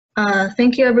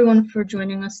Thank you everyone for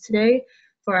joining us today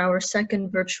for our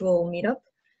second virtual meetup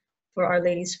for Our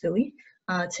Ladies Philly.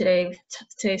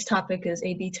 Today's topic is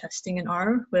A/B testing in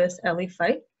R with Elea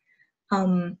Feit.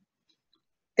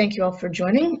 Thank you all for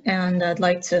joining, and I'd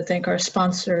like to thank our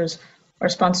sponsor,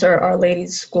 Our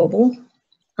Ladies Global.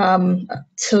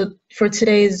 So for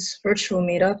today's virtual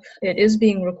meetup, it is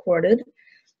being recorded.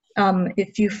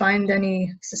 If you find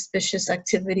any suspicious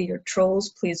activity or trolls,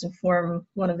 please inform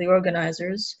one of the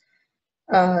organizers.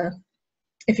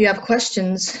 If you have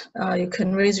questions, you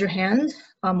can raise your hand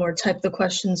or type the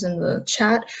questions in the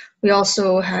chat. We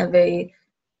also have a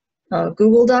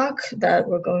Google Doc that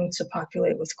we're going to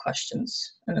populate with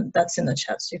questions, and that's in the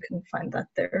chat, so you can find that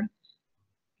there.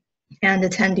 And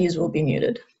attendees will be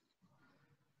muted.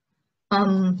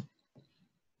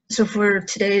 So for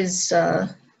today's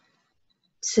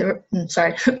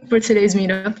for today's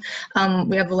meetup,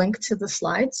 we have a link to the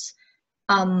slides.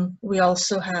 We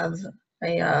also have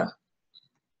a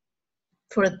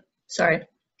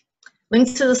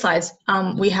link to the slides.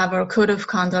 We have our code of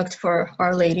conduct for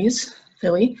Our Ladies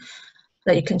Philly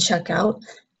that you can check out.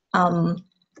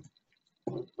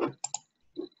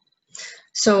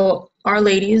 So Our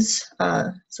Ladies,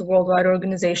 it's a worldwide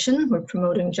organization. We're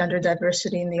promoting gender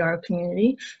diversity in the R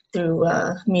community through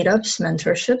meetups,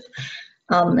 mentorship,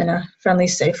 in a friendly,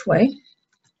 safe way.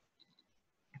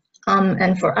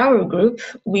 And for our group,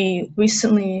 we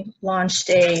recently launched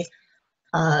a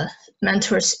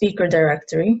mentor speaker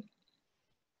directory.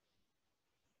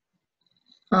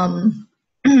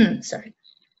 Sorry.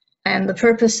 And the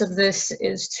purpose of this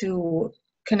is to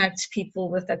connect people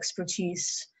with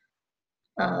expertise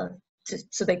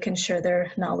so they can share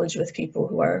their knowledge with people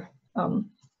who are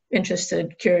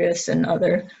interested, curious in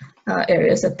other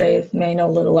areas that they may know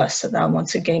a little less about, want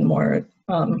to gain more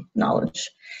knowledge.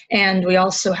 And we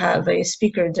also have a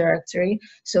speaker directory.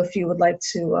 So if you would like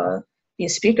to be a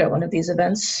speaker at one of these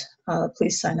events,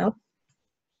 please sign up.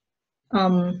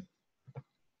 And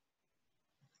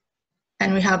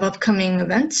we have upcoming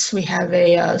events. We have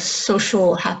a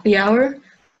social happy hour.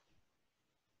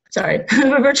 Sorry,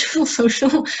 a virtual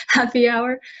social happy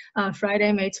hour,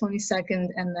 Friday, May 22nd,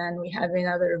 and then we have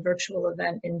another virtual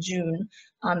event in June,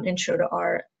 Intro to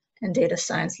R and Data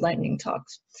Science Lightning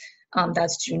Talks.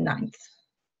 That's June 9th.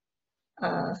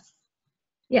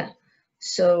 Yeah,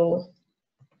 so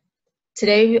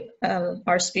today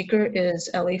our speaker is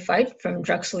Elea Feit from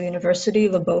Drexel University,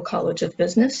 LeBow College of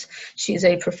Business. She's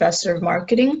a professor of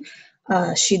marketing.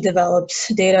 She develops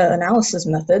data analysis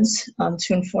methods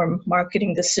to inform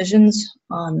marketing decisions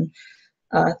on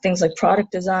things like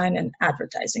product design and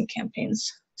advertising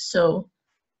campaigns. So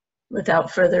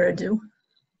without further ado.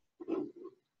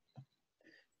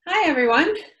 Hi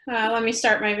everyone. Let me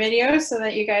start my video so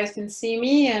that you guys can see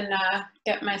me and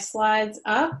get my slides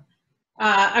up.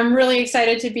 I'm really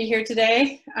excited to be here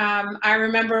today. I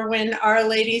remember when Our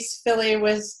Ladies Philly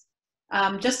was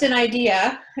just an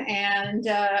idea, and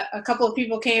a couple of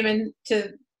people came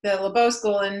into the LeBow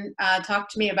School and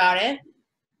talked to me about it.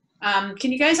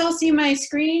 Can you guys all see my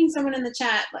screen? Someone in the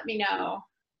chat, let me know.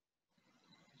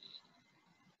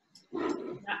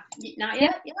 Not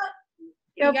yet? Yep.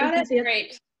 You got it?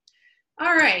 Great.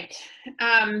 All right.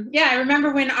 Yeah, I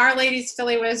remember when Our Ladies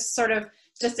Philly was sort of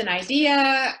just an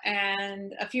idea,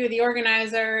 and a few of the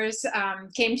organizers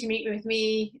came to meet with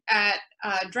me at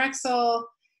Drexel.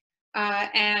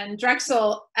 And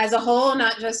Drexel as a whole,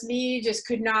 not just me, just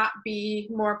could not be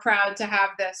more proud to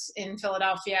have this in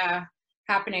Philadelphia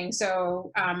happening.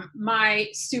 So my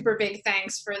super big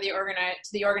thanks for the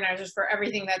organizers for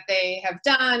everything that they have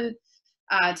done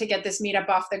to get this meetup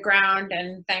off the ground,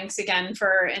 and thanks again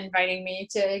for inviting me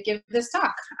to give this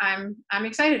talk. I'm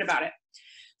excited about it.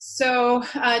 So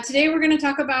today we're going to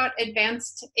talk about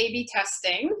advanced A/B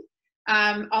testing.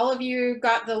 All of you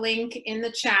got the link in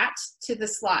the chat to the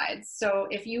slides. So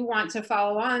if you want to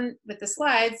follow on with the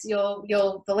slides,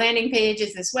 the landing page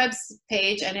is this web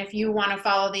page, and if you want to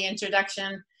follow the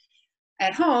introduction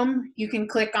at home, you can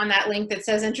click on that link that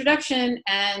says introduction,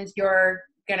 and you're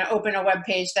going to open a web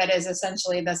page that is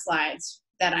essentially the slides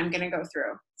that I'm going to go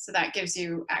through. So that gives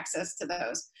you access to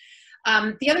those.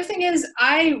 The other thing is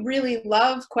I really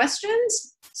love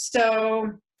questions.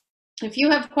 So if you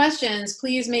have questions,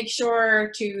 please make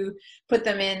sure to put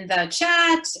them in the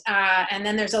chat. And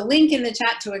then there's a link in the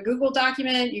chat to a Google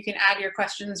document. You can add your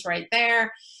questions right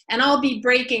there. And I'll be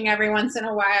breaking every once in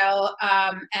a while.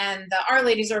 And the Our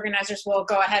Ladies organizers will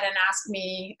go ahead and ask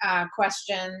me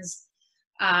questions.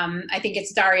 I think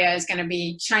it's Daria is going to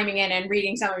be chiming in and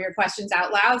reading some of your questions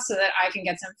out loud so that I can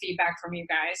get some feedback from you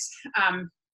guys.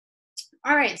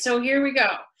 All right, so here we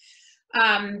go.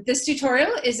 This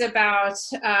tutorial is about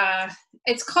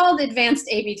it's called advanced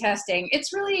A/B testing.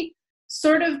 It's really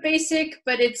sort of basic,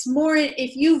 but it's more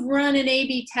if you've run an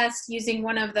A/B test using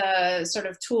one of the sort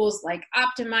of tools like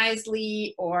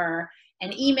Optimizely or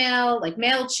an email like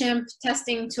MailChimp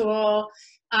testing tool,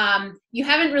 you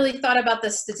haven't really thought about the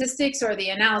statistics or the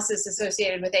analysis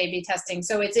associated with A/B testing.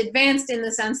 So it's advanced in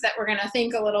the sense that we're going to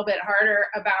think a little bit harder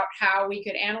about how we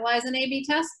could analyze an A/B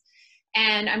test.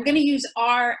 And I'm going to use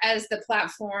R as the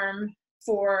platform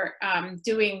for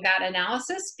doing that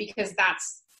analysis, because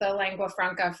that's the lingua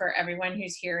franca for everyone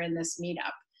who's here in this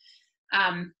meetup.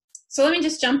 So let me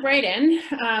just jump right in.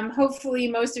 Hopefully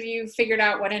most of you figured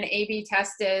out what an A/B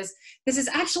test is. This is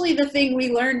actually the thing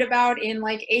we learned about in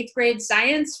like 8th grade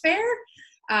science fair.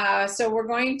 So we're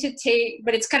going to take,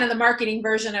 but it's kind of the marketing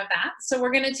version of that. So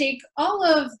we're going to take all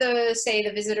of the, say,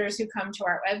 the visitors who come to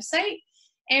our website,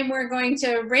 and we're going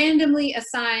to randomly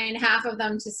assign half of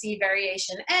them to see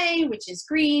variation A, which is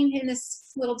green in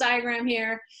this little diagram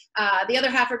here. The other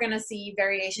half are going to see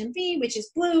variation B, which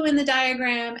is blue in the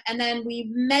diagram. And then we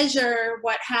measure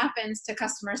what happens to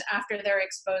customers after they're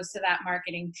exposed to that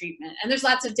marketing treatment. And there's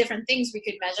lots of different things we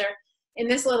could measure. In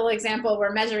this little example,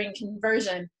 we're measuring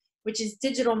conversion, which is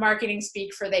digital marketing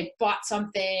speak for they bought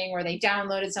something, or they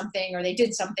downloaded something, or they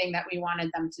did something that we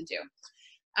wanted them to do.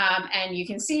 And you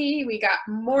can see we got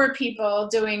more people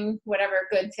doing whatever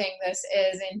good thing this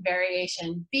is in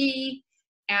variation B.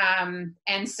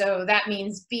 And so that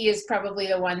means B is probably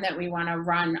the one that we want to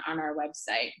run on our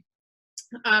website.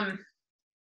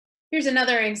 Here's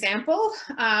another example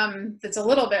that's a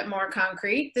little bit more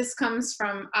concrete. This comes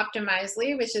from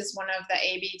Optimizely, which is one of the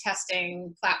A/B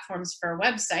testing platforms for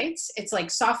websites. It's like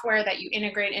software that you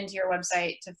integrate into your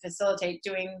website to facilitate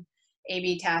doing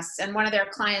A/B tests. And one of their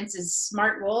clients is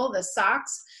Smartwool, the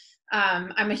socks.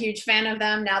 I'm a huge fan of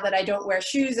them now that I don't wear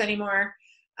shoes anymore.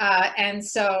 And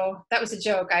so that was a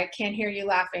joke. I can't hear you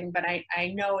laughing, but I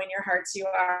know in your hearts you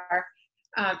are.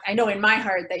 I know in my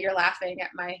heart that you're laughing at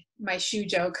my shoe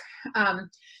joke.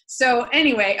 So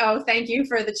anyway, oh, thank you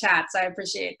for the chats. I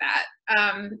appreciate that.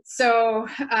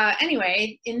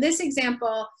 Anyway, in this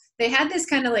example, they had this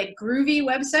kind of like groovy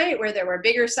website where there were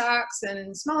bigger socks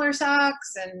and smaller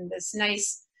socks and this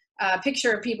nice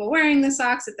picture of people wearing the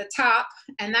socks at the top.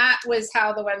 And that was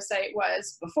how the website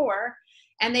was before.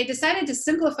 And they decided to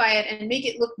simplify it and make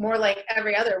it look more like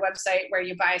every other website where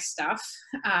you buy stuff.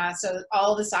 So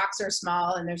all the socks are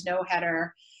small and there's no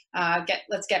header.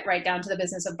 Let's get right down to the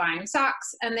business of buying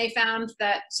socks. And they found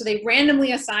that, so they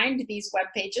randomly assigned these web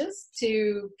pages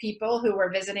to people who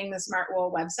were visiting the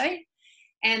Smartwool website.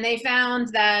 And they found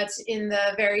that in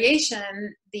the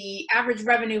variation, the average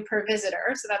revenue per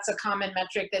visitor, so that's a common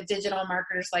metric that digital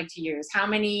marketers like to use. How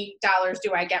many dollars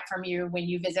do I get from you when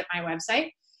you visit my website?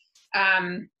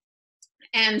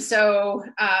 And so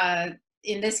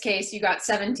in this case, you got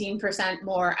 17%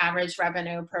 more average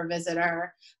revenue per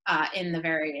visitor in the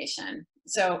variation.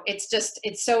 So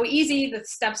it's so easy. The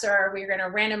steps are, we're going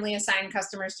to randomly assign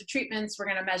customers to treatments. We're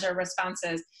going to measure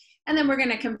responses. And then we're going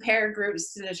to compare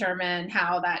groups to determine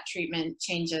how that treatment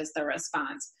changes the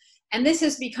response. And this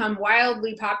has become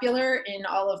wildly popular in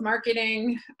all of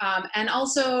marketing and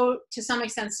also to some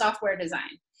extent software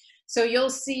design. So you'll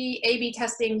see A/B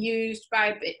testing used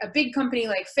by a big company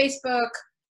like Facebook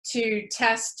to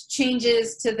test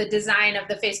changes to the design of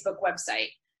the Facebook website,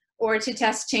 or to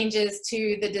test changes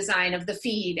to the design of the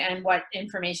feed and what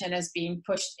information is being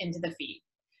pushed into the feed.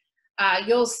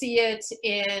 You'll see it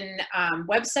in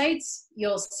websites.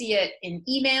 You'll see it in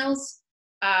emails.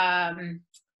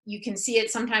 You can see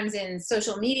it sometimes in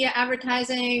social media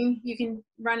advertising. You can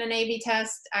run an A/B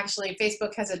test. Actually,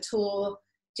 Facebook has a tool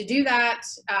to do that.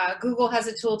 Google has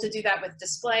a tool to do that with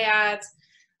display ads.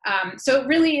 So it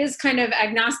really is kind of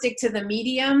agnostic to the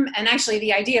medium. And actually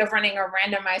the idea of running a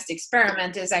randomized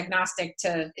experiment is agnostic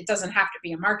to, it doesn't have to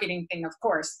be a marketing thing, of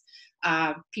course.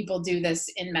 People do this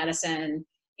in medicine,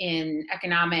 in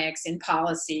economics, in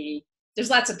policy. There's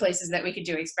lots of places that we could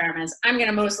do experiments. I'm going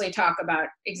to mostly talk about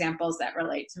examples that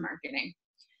relate to marketing.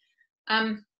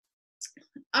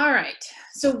 All right,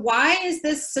 so why is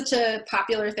this such a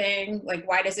popular thing? Like,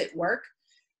 why does it work?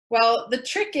 Well, the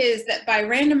trick is that by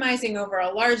randomizing over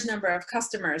a large number of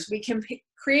customers, we can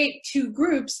create two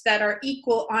groups that are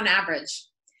equal on average.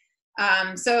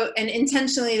 And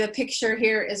intentionally, the picture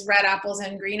here is red apples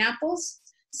and green apples.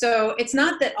 So it's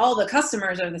not that all the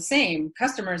customers are the same.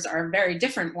 Customers are very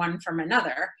different one from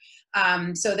another.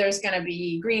 So there's going to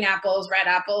be green apples, red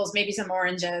apples, maybe some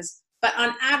oranges. But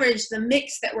on average, the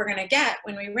mix that we're going to get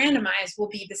when we randomize will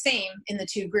be the same in the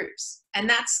two groups. And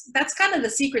that's kind of the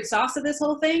secret sauce of this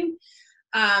whole thing.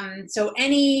 So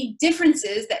any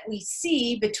differences that we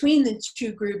see between the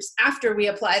two groups after we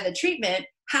apply the treatment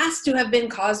has to have been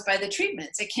caused by the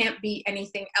treatments. It can't be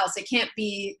anything else. It can't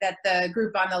be that the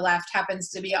group on the left happens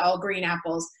to be all green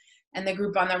apples and the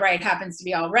group on the right happens to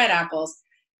be all red apples.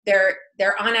 They're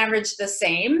on average the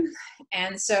same.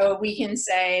 And so we can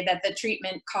say that the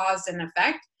treatment caused an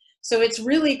effect. So it's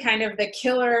really kind of the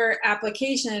killer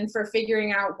application for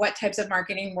figuring out what types of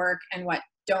marketing work and what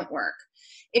don't work.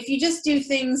 If you just do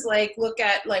things like look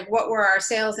at like what were our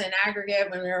sales in aggregate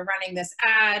when we were running this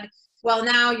ad, well,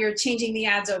 now you're changing the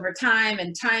ads over time,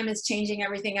 and time is changing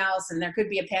everything else, and there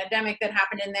could be a pandemic that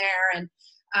happened in there, and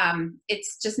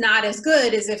it's just not as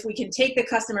good as if we can take the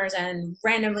customers and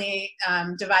randomly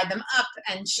divide them up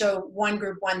and show one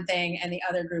group one thing and the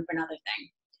other group another thing.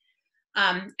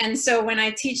 And so when I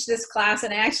teach this class,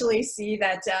 and I actually see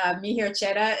that Mihir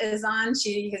Cheda is on,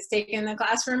 she has taken the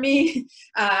class from me.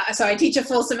 So I teach a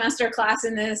full semester class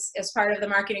in this as part of the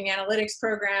marketing analytics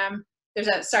program.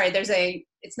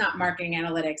 It's not marketing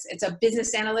analytics, it's a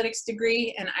business analytics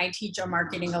degree, and I teach a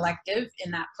marketing elective in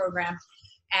that program.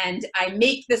 And I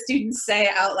make the students say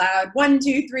out loud, 1,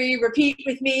 2, 3, repeat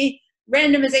with me,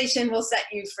 randomization will set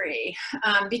you free.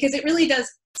 Because it really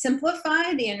does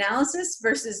simplify the analysis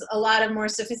versus a lot of more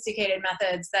sophisticated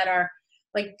methods that are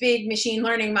like big machine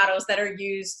learning models that are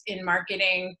used in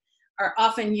marketing are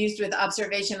often used with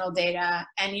observational data,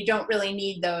 and you don't really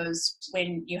need those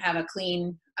when you have a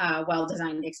clean,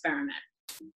 well-designed experiment.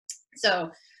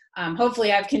 So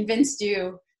hopefully I've convinced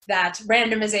you that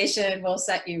randomization will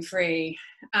set you free.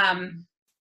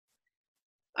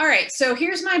 All right, so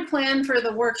here's my plan for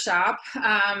the workshop.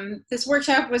 This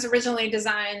workshop was originally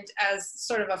designed as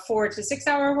sort of a 4 to 6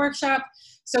 hour workshop.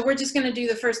 So we're just gonna do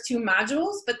the first 2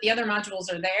 modules, but the other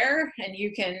modules are there, and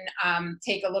you can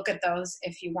take a look at those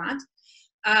if you want.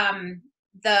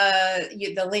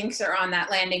 The links are on that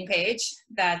landing page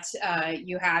that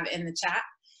you have in the chat.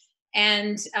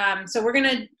 And so we're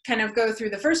gonna kind of go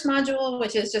through the first module,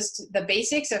 which is just the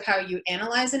basics of how you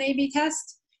analyze an A/B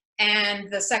test. And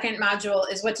the second module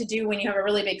is what to do when you have a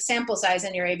really big sample size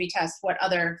in your A/B test. What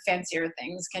other fancier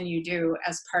things can you do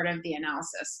as part of the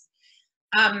analysis?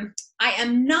 I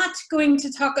am not going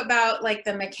to talk about like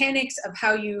the mechanics of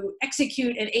how you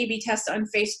execute an A/B test on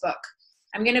Facebook.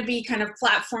 I'm going to be kind of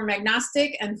platform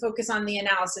agnostic and focus on the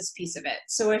analysis piece of it.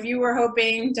 So if you were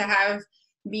hoping to have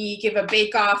me give a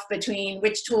bake-off between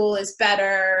which tool is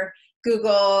better,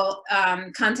 Google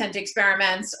content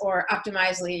experiments or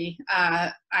Optimizely,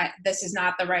 this is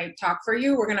not the right talk for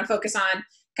you. We're going to focus on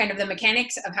kind of the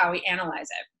mechanics of how we analyze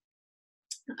it.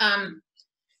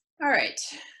 All right.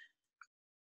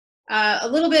 A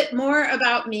little bit more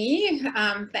about me.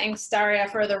 Thanks, Darina,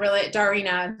 for the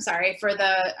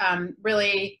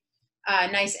really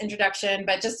nice introduction.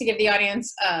 But just to give the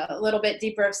audience a little bit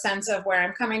deeper of sense of where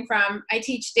I'm coming from, I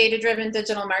teach data-driven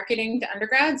digital marketing to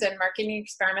undergrads and marketing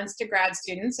experiments to grad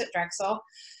students at Drexel.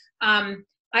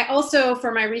 I also,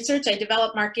 for my research, I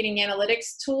develop marketing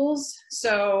analytics tools.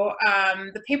 So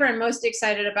the paper I'm most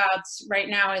excited about right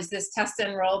now is this test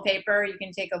and roll paper. You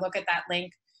can take a look at that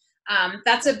link.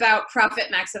 That's about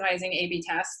profit maximizing A/B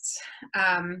tests.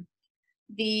 I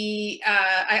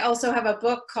also have a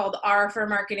book called R for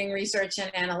Marketing Research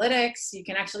and Analytics. You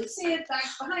can actually see it back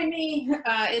behind me.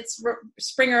 It's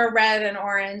Springer red and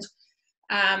orange.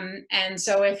 And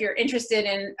so if you're interested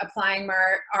in applying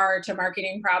R to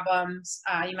marketing problems,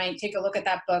 you might take a look at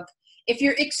that book. If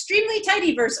you're extremely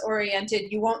tidyverse oriented,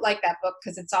 you won't like that book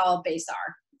because it's all base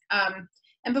R.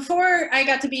 And before I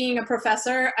got to being a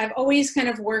professor, I've always kind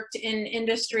of worked in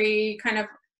industry, kind of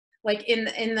like in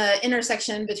the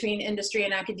intersection between industry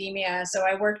and academia. So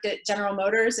I worked at General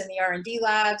Motors in the R&D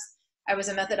labs. I was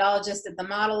a methodologist at the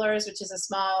Modelers, which is a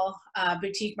small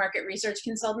boutique market research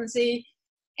consultancy.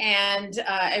 And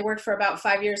I worked for about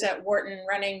 5 years at Wharton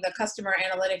running the customer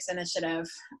analytics initiative.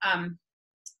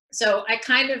 So I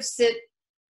kind of sit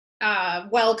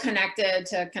well connected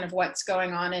to kind of what's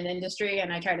going on in industry,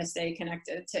 and I try to stay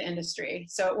connected to industry.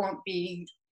 So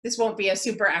this won't be a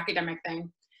super academic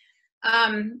thing.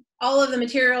 All of the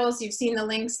materials, you've seen the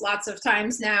links lots of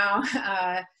times now.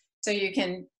 So you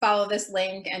can follow this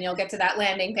link and you'll get to that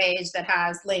landing page that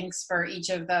has links for each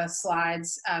of the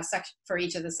slides, for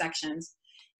each of the sections.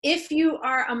 If you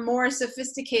are a more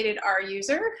sophisticated R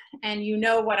user and you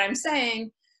know what I'm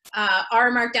saying,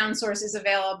 our markdown source is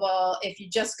available if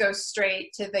you just go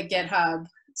straight to the GitHub.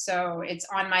 So it's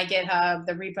on my GitHub.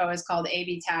 The repo is called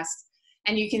A/B test.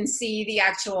 And you can see the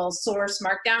actual source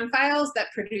markdown files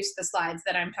that produce the slides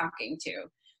that I'm talking to.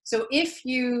 So if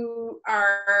you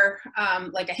are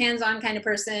like a hands-on kind of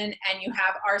person and you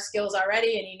have R skills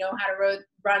already and you know how to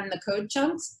run the code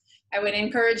chunks, I would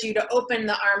encourage you to open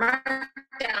the R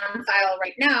markdown file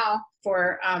right now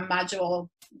for module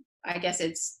I guess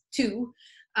it's 2.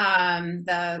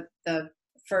 There's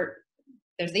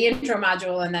the intro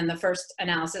module and then the first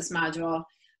analysis module.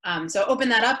 So open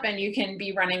that up and you can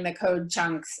be running the code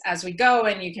chunks as we go,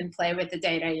 and you can play with the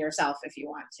data yourself if you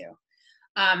want to.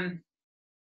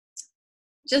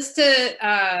 Just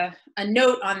a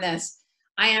note on this,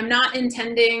 I am not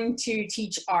intending to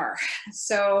teach R.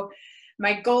 So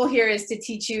my goal here is to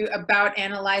teach you about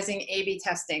analyzing A/B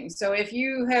testing. So if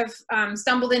you have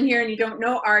stumbled in here and you don't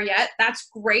know R yet, that's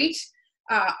great.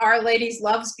 R Ladies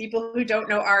loves people who don't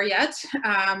know R yet,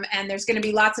 and there's going to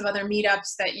be lots of other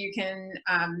meetups that you can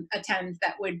attend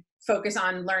that would focus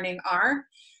on learning R.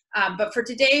 But for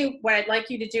today, what I'd like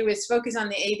you to do is focus on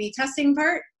the A/B testing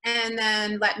part, and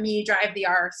then let me drive the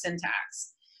R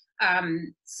syntax.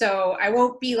 So I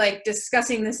won't be like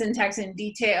discussing the syntax in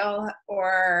detail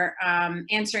or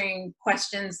answering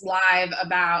questions live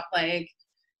about like,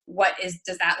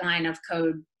 does that line of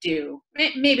code do?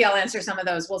 Maybe I'll answer some of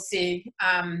those, we'll see.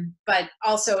 But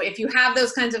also, if you have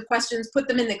those kinds of questions, put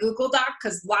them in the Google Doc,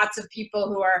 because lots of people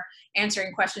who are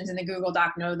answering questions in the Google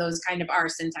Doc know those kind of R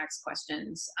syntax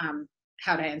questions,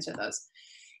 how to answer those.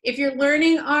 If you're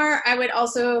learning R, I would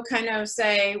also kind of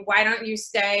say, why don't you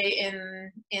stay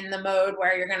in the mode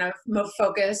where you're gonna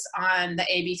focus on the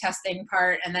A/B testing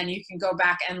part, and then you can go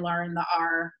back and learn the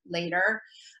R later.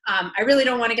 I really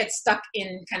don't want to get stuck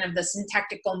in kind of the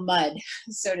syntactical mud,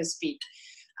 so to speak.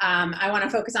 I want to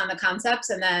focus on the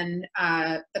concepts, and then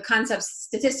the concepts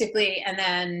statistically, and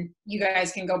then you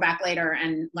guys can go back later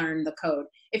and learn the code.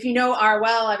 If you know R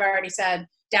well, I've already said,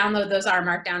 download those R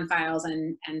Markdown files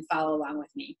and follow along with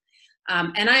me.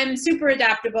 And I'm super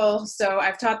adaptable, so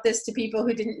I've taught this to people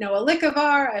who didn't know a lick of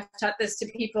R. I've taught this to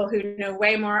people who know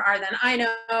way more R than I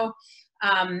know,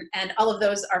 and all of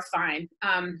those are fine.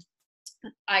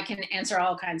 I can answer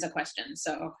all kinds of questions.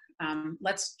 So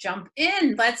let's jump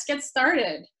in. Let's get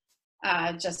started.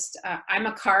 I'm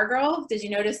a car girl. Did you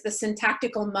notice the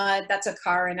syntactical mud? That's a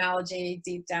car analogy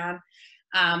deep down.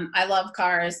 I love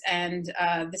cars, and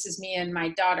this is me and my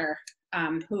daughter,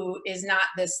 who is not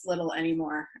this little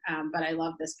anymore, but I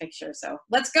love this picture. So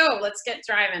let's go. Let's get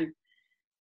driving.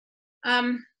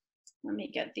 Let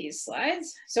me get these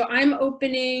slides. So I'm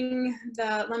opening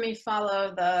let me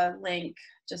follow the link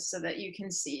just so that you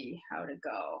can see how to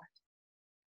go.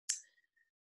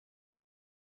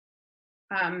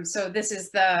 So this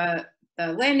is the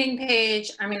landing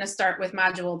page. I'm going to start with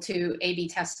module 2, A/B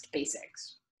test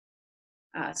basics.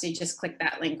 So you just click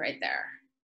that link right there,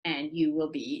 and you will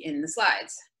be in the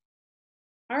slides.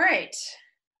 All right.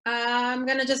 I'm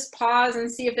going to just pause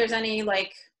and see if there's any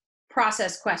like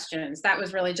process questions. That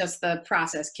was really just the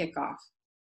process kickoff.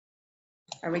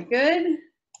 Are we good?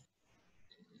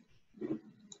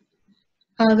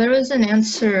 There was an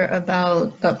answer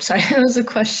about, sorry, there was a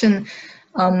question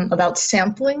about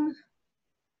sampling.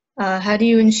 How do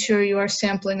you ensure you are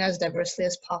sampling as diversely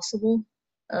as possible?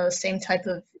 Same type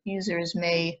of users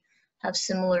may have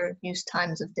similar use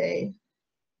times of day.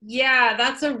 Yeah,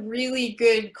 that's a really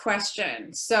good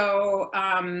question. So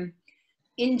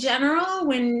in general,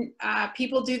 when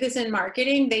people do this in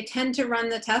marketing, they tend to run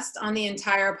the test on the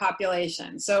entire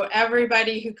population. So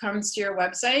everybody who comes to your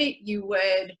website, you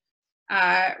would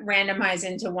randomize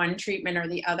into one treatment or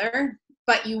the other,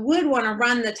 but you would want to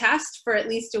run the test for at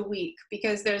least a week,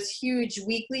 because there's huge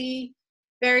weekly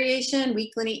variation,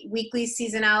 weekly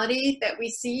seasonality that we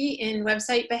see in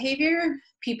website behavior.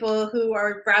 People who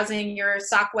are browsing your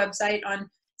SOC website on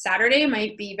Saturday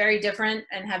might be very different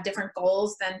and have different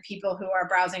goals than people who are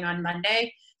browsing on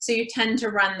Monday. So you tend to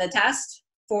run the test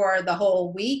for the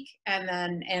whole week and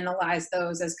then analyze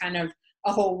those as kind of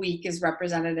a whole week is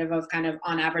representative of kind of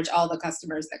on average all the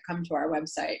customers that come to our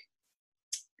website.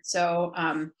 So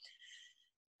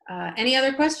any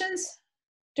other questions,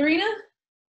 Dorina?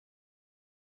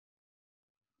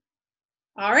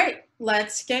 All right,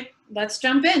 let's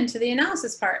jump into the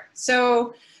analysis part.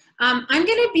 So I'm going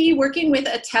to be working with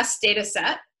a test data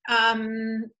set.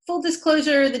 Full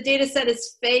disclosure, the data set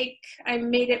is fake. I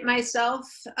made it myself,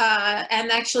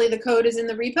 and actually the code is in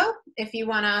the repo if you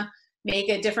want to make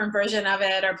a different version of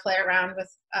it or play around with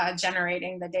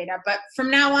generating the data. But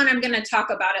from now on, I'm going to talk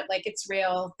about it like it's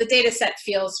real. The data set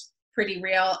feels pretty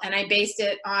real, and I based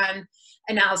it on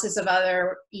analysis of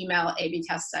other email A/B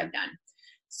tests I've done.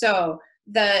 So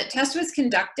the test was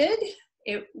conducted.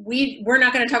 We're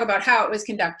not going to talk about how it was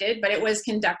conducted, but it was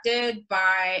conducted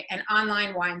by an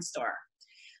online wine store.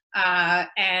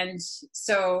 And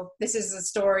so this is a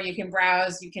store you can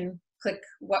browse, you can click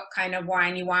what kind of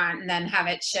wine you want, and then have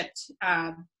it shipped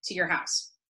to your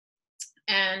house.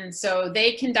 And so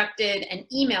they conducted an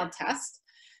email test.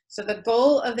 So the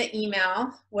goal of the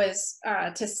email was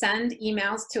to send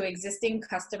emails to existing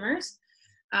customers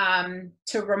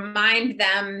to remind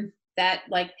them that,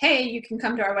 like, hey, you can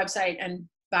come to our website and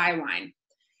buy wine.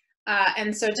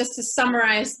 And so just to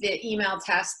summarize the email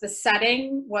test, the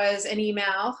setting was an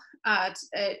email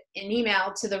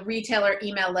to the retailer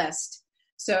email list.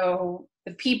 So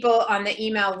the people on the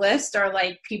email list are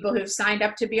like people who've signed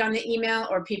up to be on the email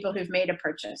or people who've made a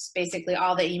purchase, basically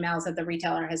all the emails that the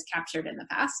retailer has captured in the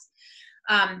past.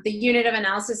 The unit of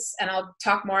analysis, and I'll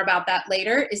talk more about that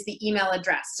later, is the email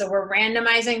address. So we're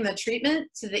randomizing the treatment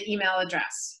to the email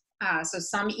address. So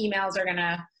some emails are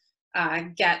gonna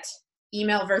get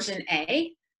email version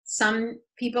A. Some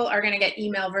people are gonna get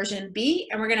email version B,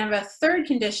 and we're gonna have a third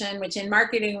condition, which in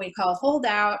marketing we call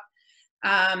holdout.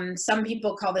 Some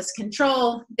people call this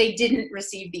control. They didn't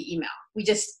receive the email. We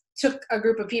just took a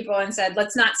group of people and said,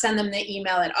 let's not send them the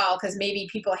email at all, because maybe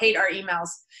people hate our emails.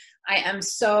 I am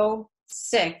so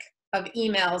sick of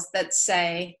emails that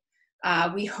say,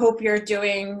 we hope you're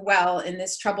doing well in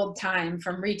this troubled time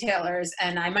from retailers,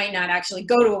 and I might not actually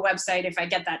go to a website if I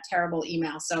get that terrible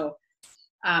email. So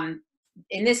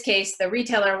in this case, the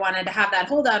retailer wanted to have that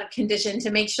holdout condition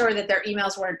to make sure that their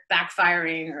emails weren't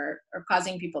backfiring or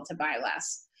causing people to buy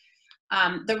less.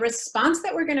 The response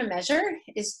that we're going to measure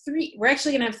is we're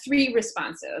actually going to have 3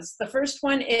 responses. The first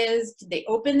one is, did they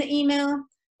open the email?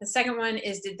 The second one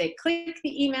is, did they click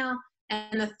the email?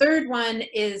 And the third one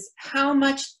is, how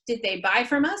much did they buy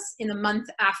from us in the month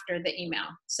after the email?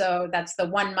 So that's the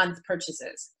 1-month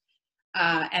purchases.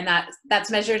 And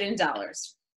that's measured in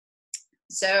dollars.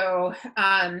 So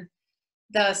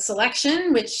the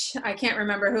selection, which I can't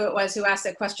remember who it was who asked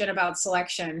a question about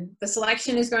selection. The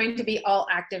selection is going to be all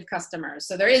active customers.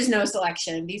 So there is no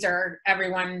selection. These are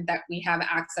everyone that we have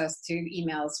access to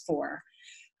emails for.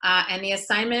 And the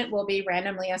assignment will be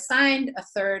randomly assigned, a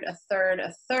third, a third,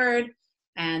 a third.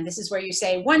 And this is where you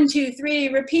say, 1, 2, 3,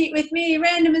 repeat with me,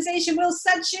 randomization will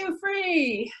set you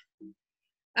free.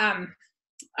 All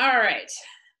right.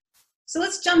 So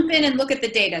let's jump in and look at the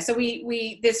data. So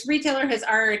this retailer has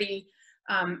already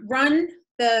run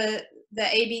the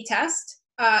A/B test.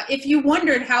 If you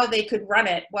wondered how they could run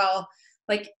it, well,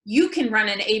 like, you can run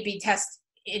an A/B test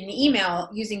in email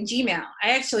using Gmail.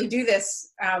 I actually do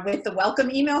this with the welcome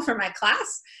email for my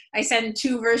class. I send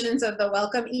 2 versions of the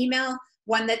welcome email,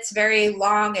 one that's very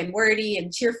long and wordy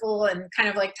and cheerful and kind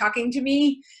of like talking to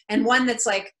me, and one that's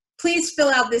like, please fill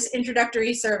out this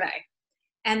introductory survey.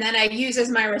 And then I use as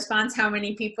my response how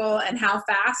many people and how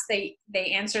fast they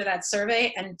answer that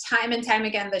survey. And time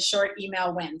again, the short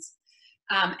email wins.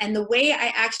 And the way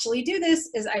I actually do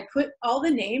this is I put all the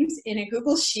names in a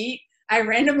Google Sheet. I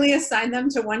randomly assign them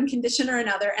to one condition or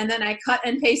another, and then I cut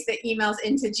and paste the emails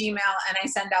into Gmail and I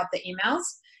send out the emails.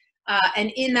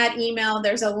 And in that email,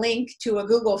 there's a link to a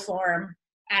Google form,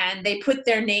 and they put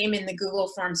their name in the Google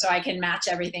form so I can match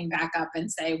everything back up and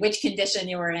say which condition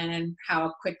you were in and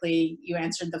how quickly you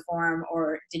answered the form,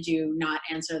 or did you not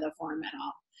answer the form at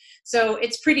all. So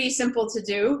it's pretty simple to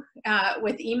do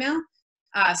with email.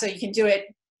 So you can do it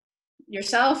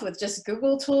yourself with just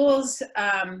Google tools,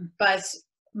 but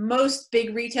most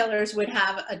big retailers would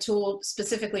have a tool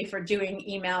specifically for doing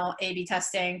email A/B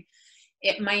testing.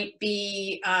 It might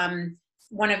be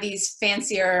one of these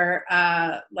fancier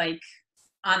like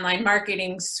online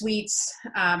marketing suites,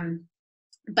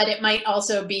 but it might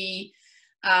also be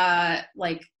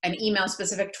like an email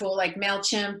specific tool, like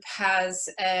MailChimp has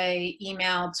a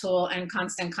email tool and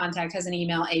Constant Contact has an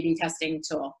email A/B testing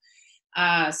tool.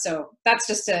 So that's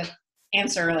just to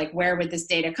answer, like, where would this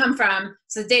data come from?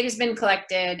 So the data's been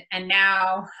collected, and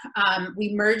now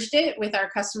we merged it with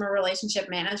our customer relationship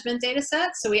management data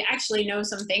set. So we actually know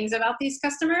some things about these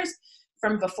customers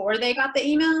from before they got the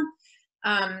email.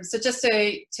 So just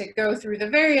to go through the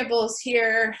variables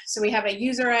here, so we have a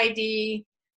user ID,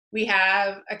 we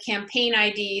have a campaign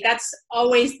ID. That's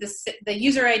always the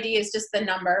user ID is just the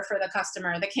number for the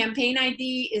customer. The campaign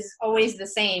ID is always the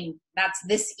same. That's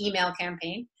this email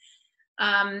campaign.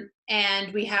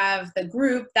 And we have the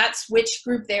group, that's which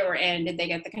group they were in. Did they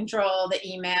get the control, the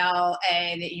email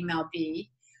A, the email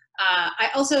B? I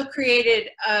also created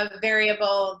a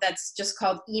variable that's just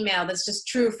called email, that's just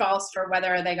true, false for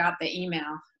whether they got the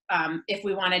email, if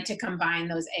we wanted to combine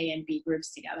those A and B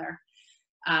groups together.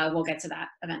 We'll get to that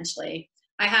eventually.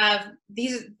 I have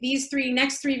these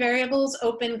next three variables,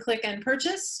 open, click, and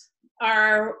purchase,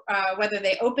 are whether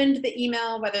they opened the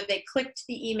email, whether they clicked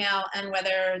the email, and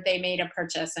whether they made a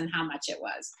purchase and how much it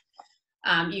was.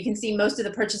 You can see most of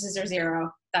the purchases are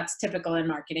 0. That's typical in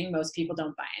marketing. Most people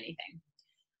don't buy anything.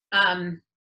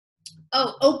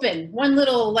 Oh, open. One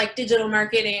little like digital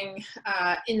marketing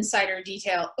insider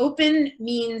detail. Open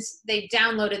means they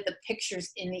downloaded the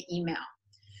pictures in the email.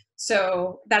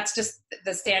 So that's just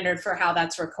the standard for how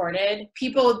that's recorded.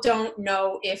 People don't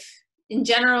know if, in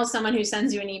general, someone who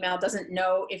sends you an email doesn't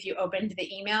know if you opened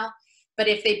the email. But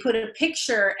if they put a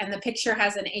picture and the picture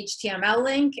has an HTML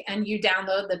link and you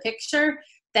download the picture,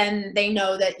 then they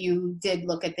know that you did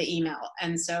look at the email.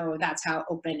 And so that's how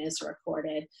open is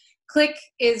recorded. Click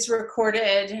is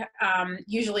recorded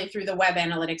usually through the web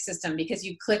analytics system, because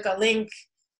you click a link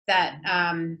that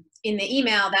in the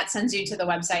email that sends you to the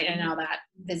website, and now that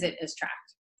visit is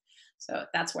tracked. So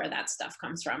that's where that stuff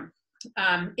comes from.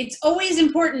 It's always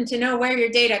important to know where your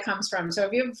data comes from. So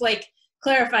if you have like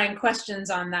clarifying questions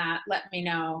on that, let me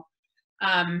know.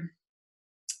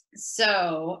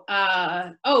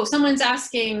 Oh, someone's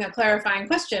asking a clarifying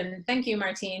question. Thank you,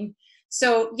 Martine.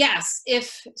 So yes,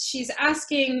 if she's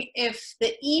asking if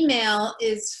the email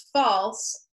is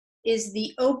false, is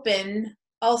the open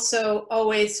also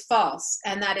always false?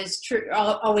 And that is true,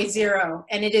 always 0,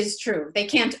 and it is true. They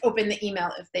can't open the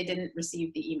email if they didn't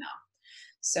receive the email.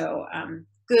 So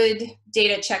good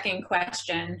data checking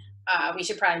question. We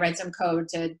should probably write some code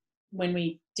to, when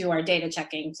we do our data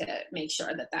checking, to make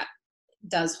sure that that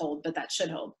does hold, but that should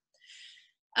hold.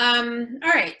 All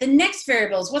right, the next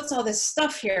variables, what's all this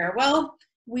stuff here? Well,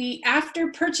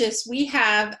 after purchase, we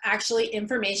have actually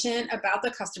information about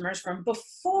the customers from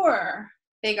before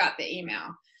they got the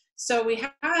email. So we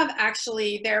have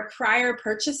actually their prior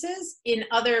purchases in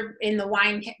the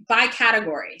wine by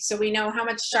category. So we know how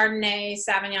much Chardonnay,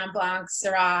 Sauvignon Blanc,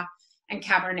 Syrah, and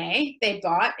Cabernet they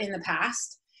bought in the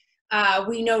past.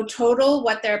 We know total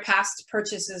what their past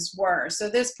purchases were. So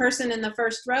this person in the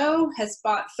first row has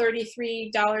bought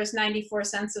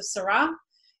 $33.94 of Syrah,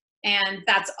 and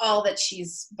that's all that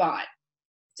she's bought.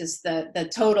 Just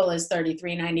the total is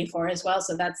 $33.94 as well,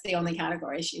 so that's the only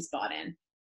category she's bought in.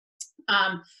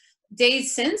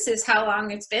 Days since is how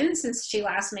long it's been since she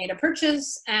last made a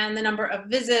purchase, and the number of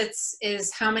visits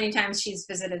is how many times she's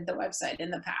visited the website in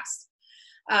the past.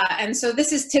 And so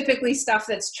this is typically stuff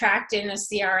that's tracked in a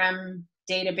CRM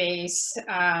database.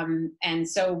 And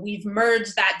so we've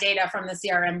merged that data from the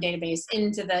CRM database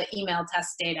into the email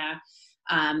test data.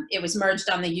 It was merged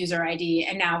on the user ID,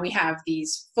 and now we have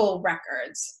these full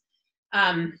records.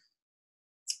 All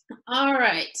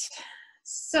right,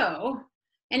 so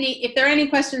if there are any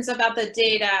questions about the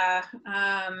data.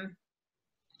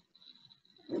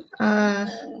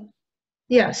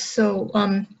 Yes, so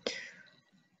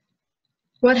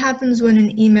what happens when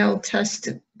an email test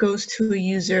goes to a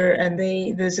user and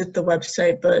they visit the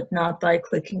website but not by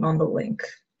clicking on the link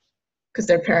because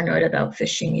they're paranoid about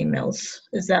phishing emails?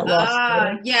 Is that lost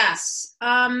data? Yes.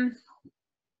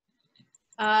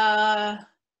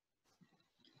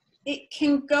 It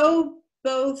can go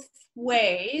both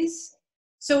ways.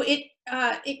 So it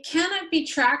cannot be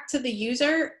tracked to the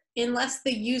user unless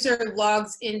the user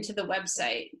logs into the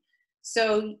website.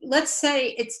 So let's say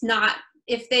it's not,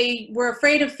 if they were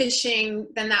afraid of phishing,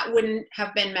 then that wouldn't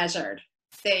have been measured.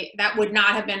 That would not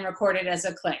have been recorded as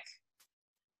a click.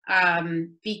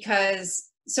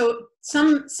 Because, so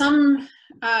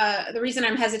the reason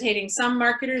I'm hesitating, some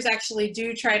marketers actually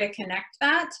do try to connect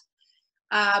that,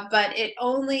 but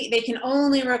they can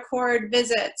only record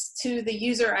visits to the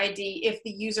user ID if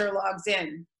the user logs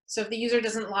in. So if the user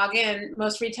doesn't log in,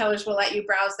 most retailers will let you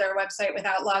browse their website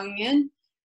without logging in.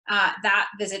 That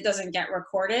visit doesn't get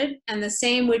recorded. And the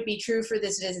same would be true for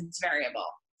this visits variable.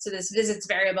 So this visits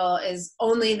variable is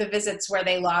only the visits where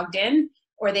they logged in,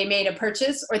 or they made a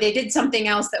purchase, or they did something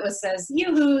else that says,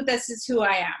 yoo-hoo, this is who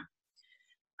I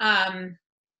am.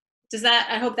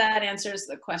 I hope that answers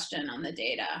the question on the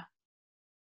data.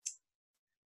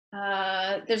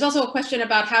 There's also a question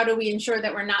about how do we ensure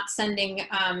that we're not sending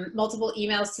multiple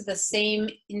emails to the same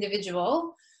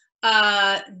individual.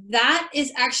 That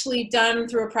is actually done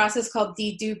through a process called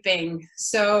deduping.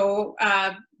 So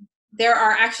there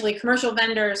are actually commercial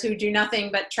vendors who do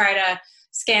nothing but try to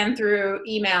scan through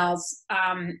emails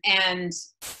and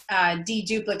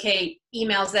deduplicate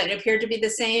emails that appear to be the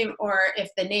same, or if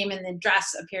the name and the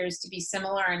address appears to be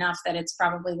similar enough that it's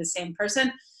probably the same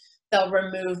person, they'll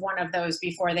remove one of those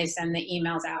before they send the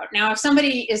emails out. Now, if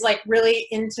somebody is like really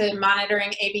into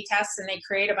monitoring A/B tests and they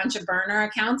create a bunch of burner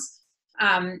accounts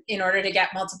in order to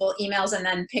get multiple emails and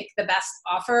then pick the best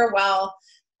offer, well,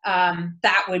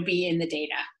 that would be in the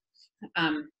data.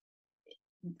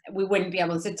 We wouldn't be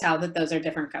able to tell that those are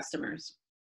different customers.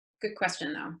 Good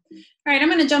question, though. All right, I'm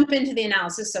going to jump into the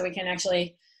analysis so we can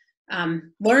actually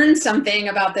learn something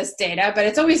about this data, but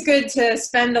it's always good to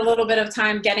spend a little bit of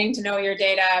time getting to know your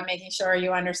data, making sure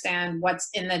you understand what's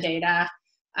in the data.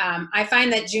 I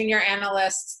find that junior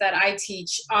analysts that I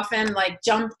teach often like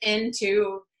jump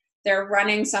into, they're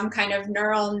running some kind of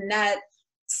neural net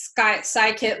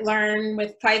scikit-learn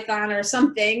with Python or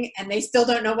something, and they still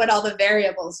don't know what all the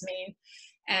variables mean.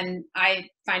 And I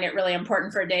find it really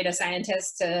important for data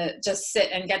scientists to just sit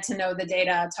and get to know the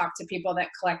data, talk to people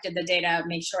that collected the data,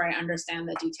 make sure I understand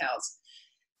the details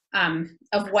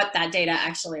of what that data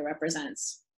actually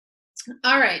represents.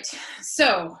 All right,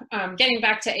 so getting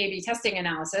back to A/B testing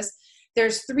analysis,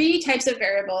 there's 3 types of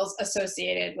variables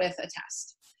associated with a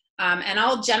test. And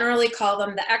I'll generally call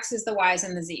them the X's, the Y's,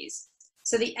 and the Z's.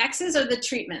 So the X's are the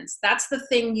treatments. That's the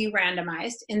thing you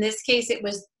randomized. In this case, it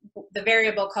was the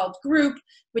variable called group,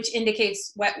 which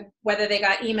indicates whether they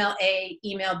got email A,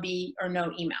 email B, or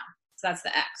no email. So that's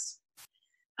the X.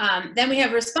 Then we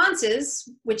have responses,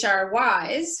 which are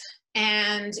Y's.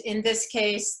 And in this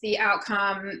case, the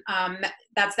outcome,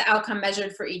 that's the outcome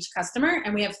measured for each customer.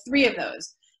 And we have 3 of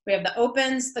those. We have the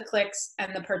opens, the clicks,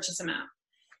 and the purchase amount.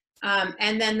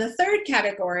 And then the third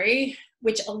category,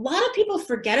 which a lot of people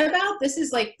forget about, this is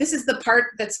the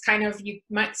part that's kind of,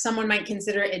 someone might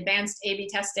consider advanced A/B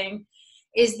testing,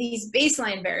 is these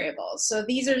baseline variables. So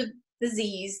these are the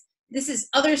Z's. This is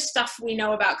other stuff we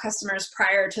know about customers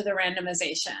prior to the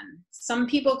randomization. Some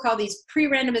people call these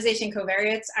pre-randomization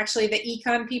covariates. Actually, the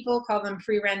econ people call them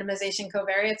pre-randomization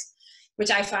covariates,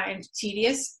 which I find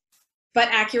tedious, but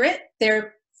accurate.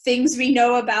 They're things we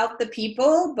know about the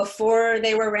people before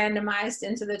they were randomized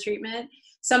into the treatment.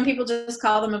 Some people just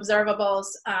call them observables.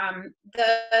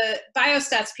 The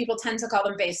biostats people tend to call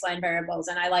them baseline variables,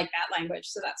 and I like that language,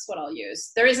 so that's what I'll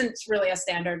use. There isn't really a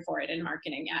standard for it in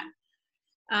marketing yet.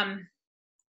 All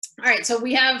right, so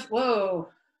we have,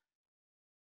 whoa,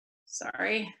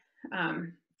 sorry,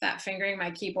 that fingering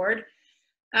my keyboard.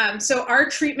 So our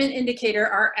treatment indicator,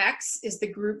 our X, is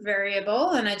the group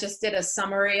variable, and I just did a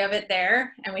summary of it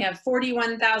there. And we have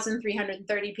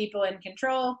 41,330 people in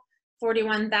control,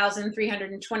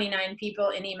 41,329 people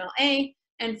in email A,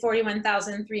 and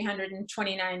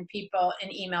 41,329 people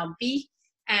in email B.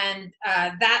 And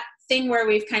that thing where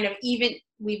we've kind of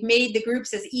we've made the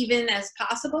groups as even as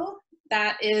possible,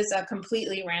 that is a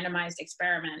completely randomized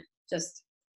experiment. Just,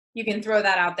 you can throw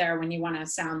that out there when you want to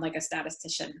sound like a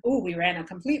statistician. Ooh, we ran a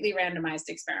completely randomized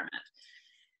experiment.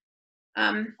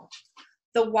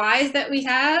 The Y's that we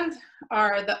have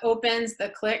are the opens, the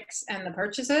clicks, and the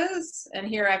purchases. And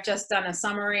here I've just done a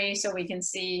summary so we can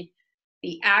see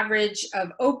the average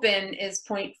of open is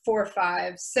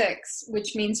 0.456,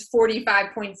 which means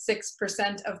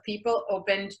 45.6% of people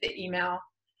opened the email.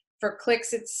 For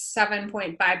clicks, it's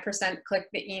 7.5% click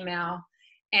the email.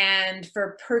 And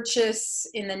for purchase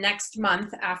in the next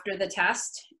month after the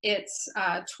test, it's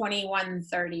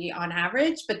 2130 on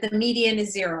average, but the median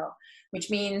is 0, which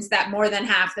means that more than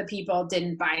half the people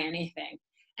didn't buy anything.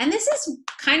 And this is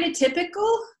kind of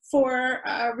typical for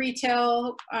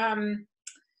retail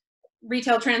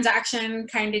transaction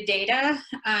kind of data.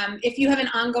 If you have an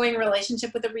ongoing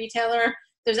relationship with a retailer,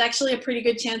 there's actually a pretty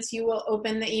good chance you will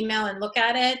open the email and look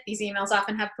at it. These emails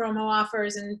often have promo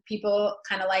offers, and people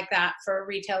kind of like that for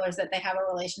retailers that they have a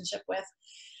relationship with.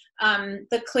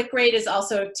 The click rate is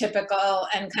also typical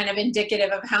and kind of indicative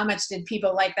of how much did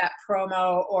people like that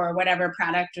promo or whatever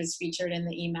product was featured in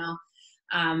the email.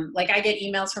 Like I get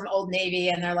emails from Old Navy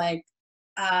and they're like,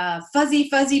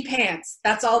 fuzzy pants.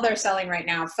 That's all they're selling right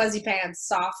now. Fuzzy pants,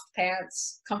 soft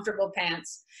pants, comfortable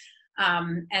pants.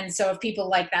 And so if people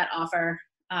like that offer,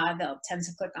 they'll tend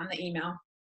to click on the email.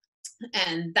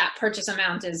 And that purchase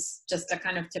amount is just a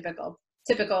kind of typical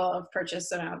of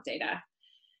purchase amount data.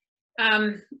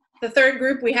 The third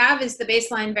group we have is the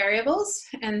baseline variables.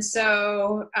 And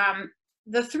so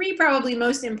the 3 probably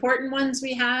most important ones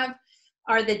we have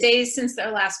are the days since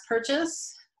their last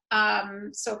purchase.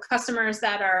 So customers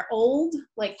that are old,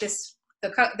 like this,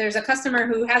 there's a customer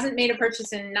who hasn't made a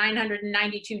purchase in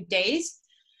 992 days.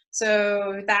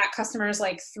 So that customer is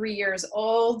like 3 years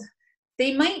old.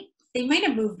 They might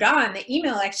have moved on. The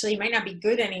email actually might not be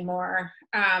good anymore.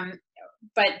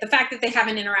 But the fact that they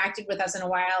haven't interacted with us in a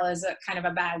while is a kind of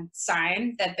a bad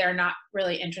sign that they're not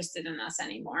really interested in us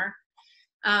anymore.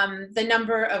 The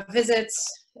number of visits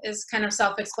is kind of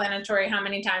self-explanatory. How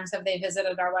many times have they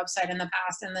visited our website in the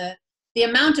past? And the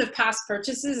amount of past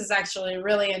purchases is actually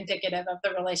really indicative of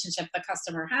the relationship the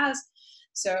customer has.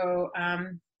 So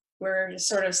we're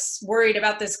sort of worried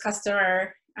about this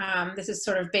customer. This is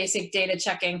sort of basic data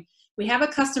checking. We have a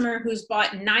customer who's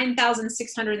bought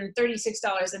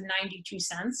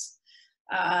 $9,636.92.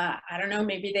 I don't know,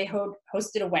 maybe they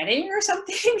hosted a wedding or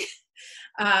something.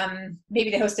 Maybe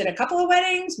they hosted a couple of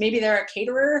weddings. Maybe they're a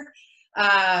caterer.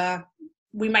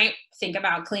 we might think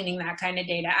about cleaning that kind of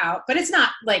data out, but it's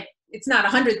not like, it's not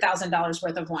 $100,000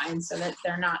 worth of wine, so that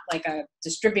they're not like a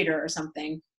distributor or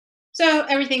something. So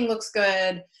everything looks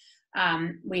good.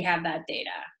 We have that data.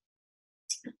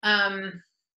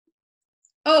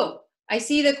 Oh, I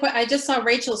see I just saw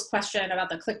Rachel's question about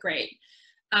the click rate.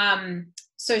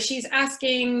 So she's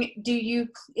asking, do you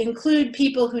include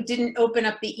people who didn't open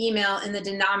up the email in the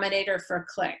denominator for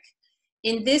click?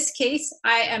 In this case,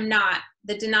 I am not.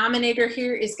 The denominator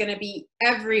here is going to be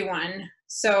everyone.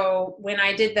 So when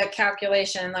I did the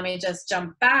calculation, let me just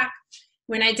jump back.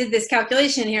 When I did this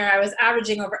calculation here, I was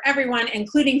averaging over everyone,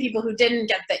 including people who didn't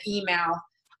get the email.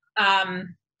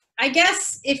 I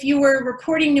guess if you were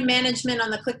reporting to management on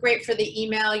the click rate for the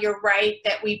email, you're right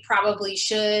that we probably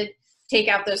should take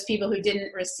out those people who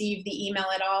didn't receive the email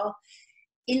at all.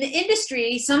 In the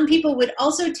industry, some people would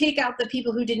also take out the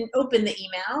people who didn't open the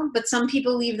email, but some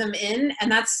people leave them in,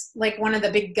 and that's like one of the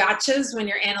big gotchas when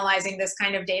you're analyzing this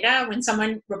kind of data. When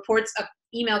someone reports an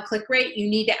email click rate, you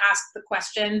need to ask the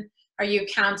question, are you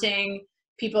counting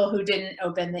people who didn't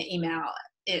open the email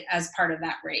as part of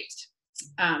that rate?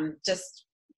 Just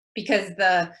because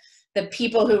the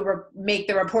people who make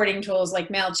the reporting tools like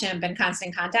MailChimp and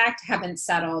Constant Contact haven't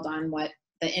settled on what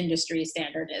the industry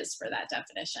standard is for that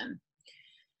definition.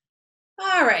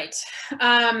 All right,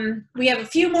 we have a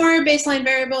few more baseline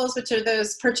variables, which are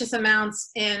those purchase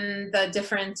amounts in the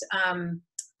different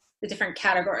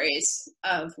categories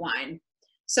of wine.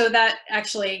 So that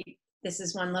actually, this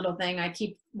is one little thing. I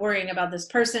keep worrying about this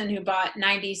person who bought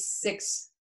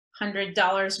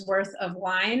 $9,600 worth of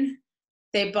wine.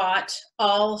 They bought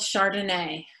all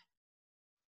Chardonnay.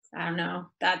 I don't know,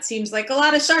 that seems like a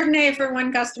lot of Chardonnay for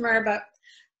one customer, but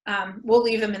we'll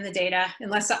leave them in the data,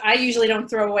 unless I usually don't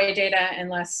throw away data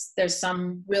unless there's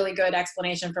some really good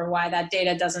explanation for why that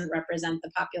data doesn't represent the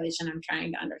population I'm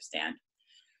trying to understand.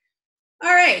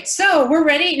 All right, so we're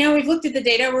ready. Now we've looked at the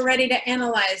data, we're ready to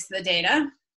analyze the data.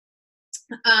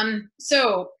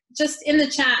 So just in the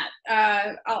chat,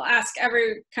 I'll ask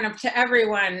to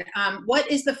everyone, what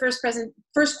is the first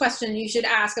question you should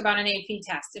ask about an AP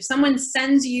test? If someone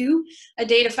sends you a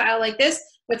data file like this,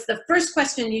 what's the first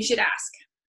question you should ask?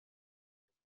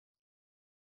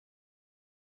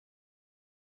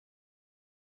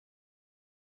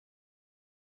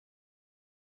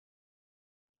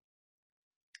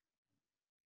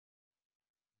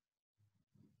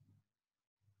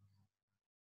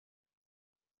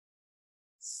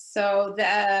 So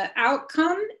the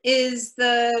outcome is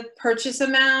the purchase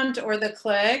amount or the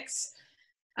clicks.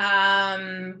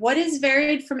 What is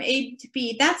varied from A to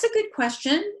B? That's a good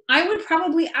question. I would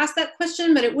probably ask that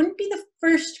question, but it wouldn't be the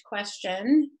first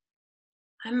question.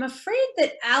 I'm afraid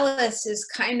that Alice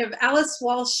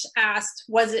Walsh asked,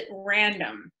 was it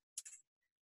random?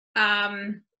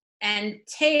 And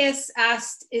Teus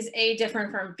asked, is A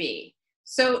different from B?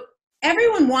 So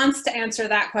everyone wants to answer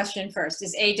that question first,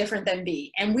 is A different than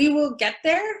B? And we will get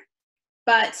there,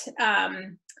 but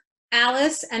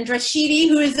Alice and Drashidi,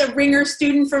 who is a Ringer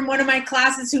student from one of my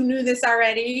classes who knew this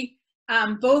already,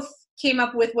 both came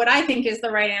up with what I think is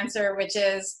the right answer, which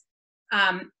is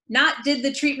not did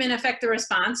the treatment affect the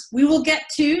response. We will get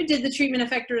to did the treatment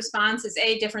affect the response, is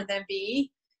A different than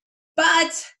B?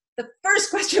 But the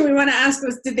first question we want to ask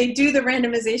was, did they do the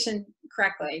randomization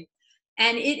correctly?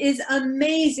 And it is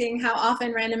amazing how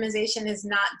often randomization is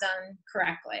not done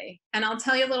correctly. And I'll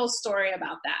tell you a little story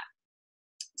about that.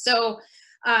 So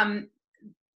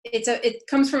it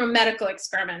comes from a medical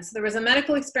experiment. So there was a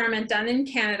medical experiment done in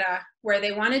Canada where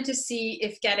they wanted to see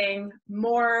if getting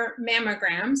more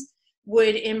mammograms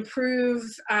would improve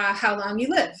how long you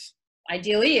live.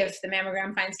 Ideally, if the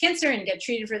mammogram finds cancer and you get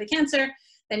treated for the cancer,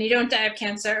 then you don't die of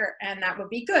cancer, and that would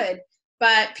be good.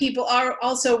 But people are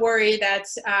also worried that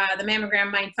the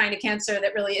mammogram might find a cancer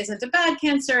that really isn't a bad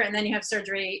cancer, and then you have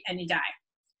surgery and you die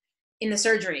in the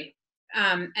surgery.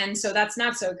 And so that's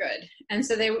not so good. And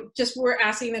so they just were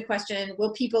asking the question,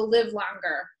 will people live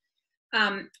longer?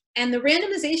 And the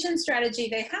randomization strategy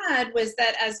they had was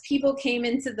that as people came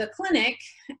into the clinic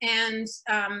and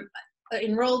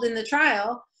enrolled in the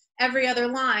trial, every other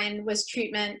line was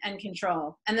treatment and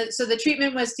control. And so the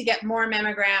treatment was to get more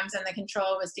mammograms and the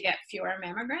control was to get fewer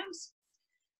mammograms.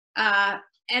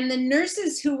 And the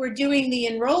nurses who were doing the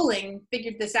enrolling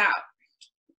figured this out.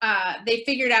 They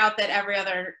figured out that every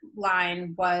other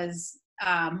line was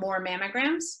more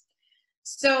mammograms.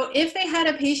 So if they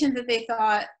had a patient that they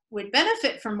thought would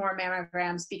benefit from more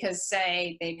mammograms because,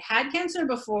 say, they'd had cancer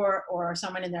before or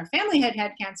someone in their family had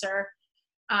had cancer,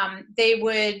 they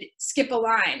would skip a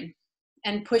line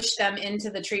and push them into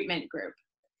the treatment group.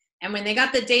 And when they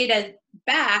got the data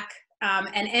back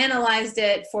and analyzed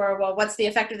it for, well, what's the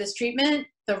effect of this treatment?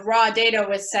 The raw data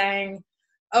was saying,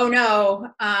 oh no,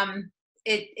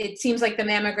 it seems like the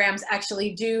mammograms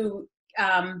actually do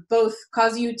both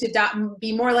cause you to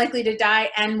be more likely to die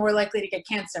and more likely to get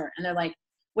cancer. And they're like,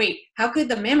 wait, how could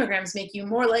the mammograms make you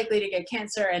more likely to get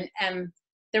cancer? And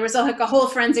there was like a whole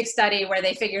forensic study where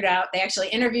they figured out, they actually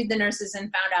interviewed the nurses and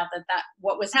found out that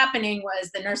what was happening was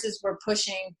the nurses were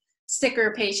pushing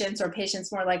sicker patients or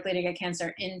patients more likely to get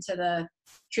cancer into the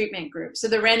treatment group. So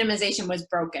the randomization was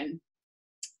broken.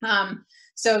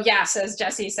 So yes, as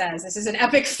Jesse says, this is an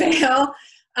epic fail.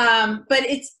 But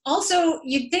it's also,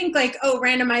 you'd think like, oh,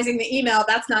 randomizing the email,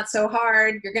 that's not so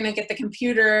hard. You're going to get the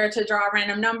computer to draw a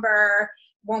random number,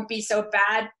 won't be so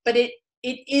bad. But it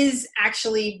is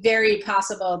actually very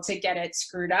possible to get it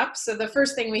screwed up. So the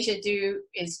first thing we should do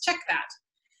is check that.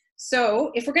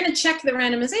 So if we're going to check the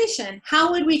randomization,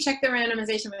 how would we check the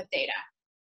randomization with data?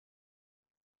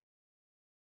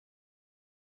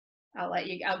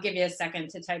 I'll give you a second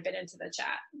to type it into the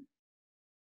chat.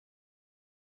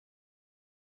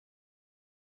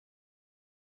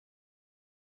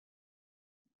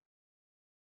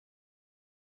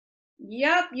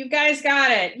 Yep, you guys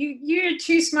got it. You're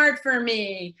too smart for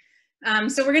me.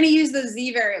 So we're going to use those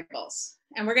Z variables,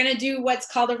 and we're going to do what's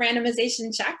called a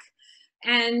randomization check.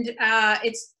 And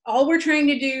it's all we're trying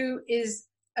to do is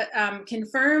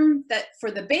confirm that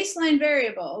for the baseline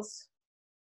variables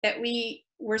that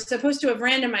we're supposed to have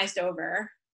randomized over,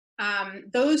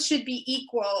 those should be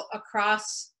equal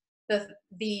across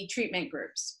the treatment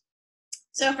groups.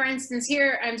 So for instance,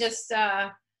 here I'm just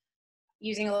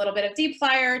using a little bit of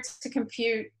dplyr to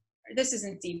compute. This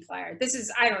isn't dplyr. This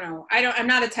is, I don't know. I'm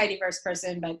not a tidyverse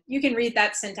person, but you can read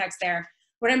that syntax there.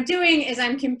 What I'm doing is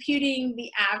I'm computing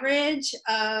the average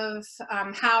of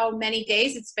how many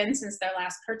days it's been since their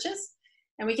last purchase.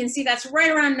 And we can see that's right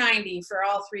around 90 for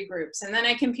all three groups. And then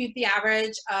I compute the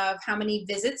average of how many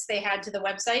visits they had to the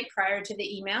website prior to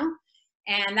the email.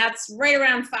 And that's right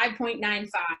around 5.95.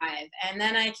 And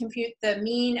then I compute the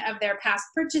mean of their past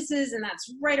purchases, and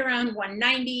that's right around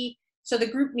 190. So the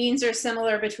group means are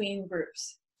similar between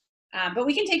groups. But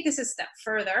we can take this a step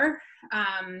further.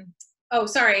 Oh,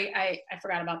 sorry, I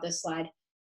forgot about this slide.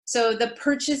 So the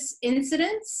purchase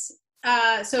incidence.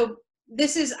 So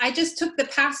this is, I just took the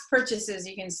past purchases,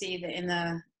 you can see in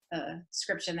the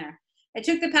description there. I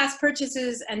took the past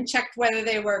purchases and checked whether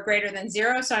they were greater than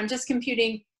 0. So I'm just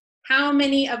computing how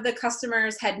many of the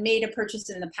customers had made a purchase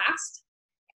in the past.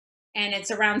 And it's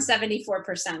around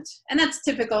 74%. And that's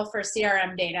typical for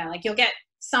CRM data. Like you'll get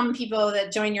some people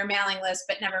that join your mailing list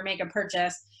but never make a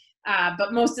purchase.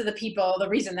 But most of the people, the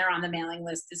reason they're on the mailing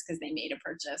list is because they made a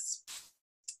purchase.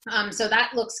 So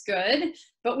that looks good,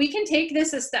 but we can take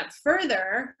this a step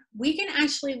further. We can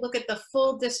actually look at the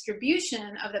full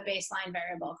distribution of the baseline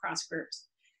variable across groups.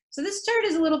 So this chart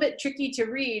is a little bit tricky to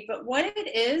read, but what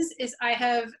it is I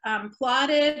have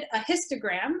plotted a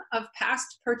histogram of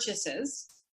past purchases.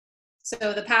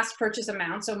 So the past purchase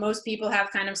amount. So most people have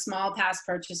kind of small past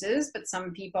purchases, but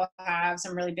some people have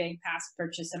some really big past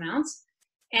purchase amounts.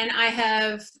 And I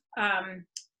have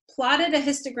plotted a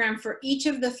histogram for each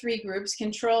of the three groups,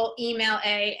 control, email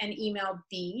A, and email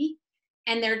B,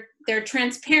 and they're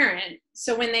transparent.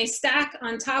 So when they stack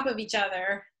on top of each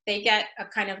other, they get a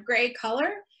kind of gray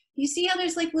color. You see how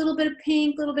there's like a little bit of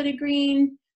pink, a little bit of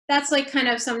green? That's like kind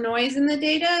of some noise in the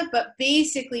data, but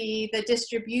basically the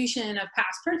distribution of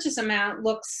past purchase amount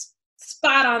looks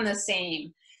spot on the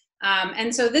same.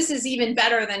 And so this is even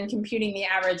better than computing the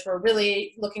average. We're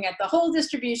really looking at the whole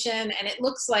distribution, and it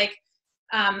looks like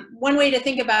one way to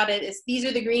think about it is these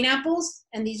are the green apples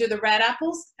and these are the red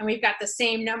apples, and we've got the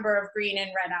same number of green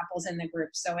and red apples in the group.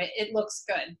 So it looks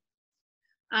good.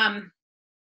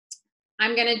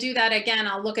 I'm going to do that again.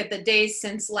 I'll look at the days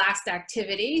since last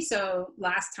activity. So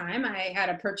last time I had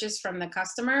a purchase from the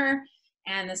customer,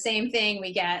 and the same thing,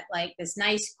 we get like this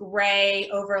nice gray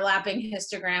overlapping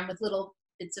histogram with little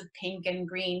bits of pink and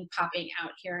green popping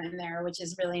out here and there, which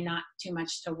is really not too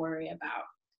much to worry about.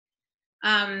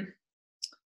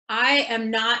 I am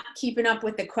not keeping up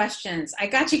with the questions. I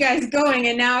got you guys going,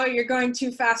 and now you're going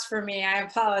too fast for me. I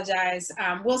apologize.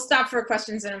 We'll stop for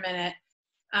questions in a minute.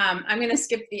 I'm going to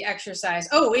skip the exercise.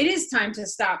 Oh, it is time to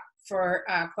stop for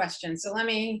questions. So let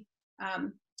me,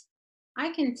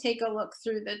 I can take a look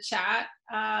through the chat.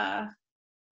 The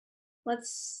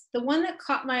one that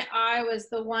caught my eye was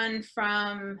the one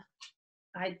from,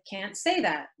 I can't say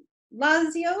that,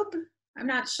 Laziob? I'm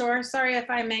not sure. Sorry if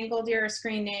I mangled your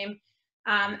screen name.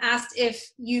 Asked if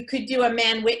you could do a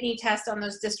Mann-Whitney test on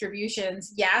those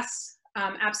distributions. Yes,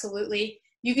 absolutely.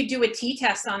 You could do a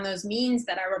t-test on those means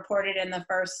that I reported in the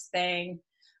first thing.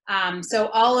 So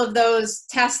all of those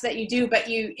tests that you do, but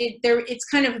it's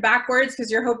kind of backwards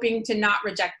because you're hoping to not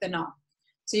reject the null.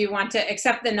 So you want to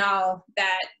accept the null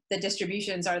that the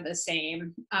distributions are the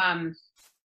same.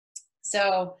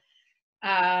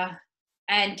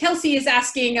 And Kelsey is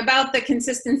asking about the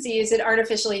consistency. Is it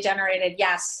artificially generated?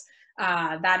 Yes,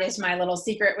 that is my little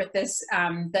secret with this.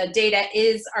 The data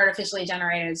is artificially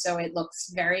generated, so it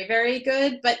looks very, very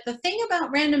good. But the thing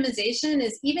about randomization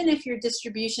is even if your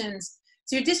distributions,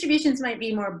 so your distributions might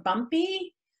be more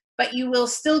bumpy, but you will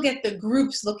still get the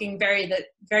groups looking very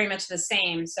much the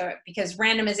same. So because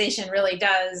randomization really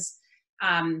does,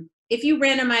 if you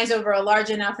randomize over a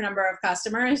large enough number of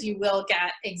customers, you will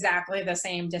get exactly the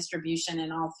same distribution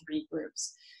in all three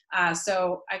groups.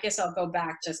 So I guess I'll go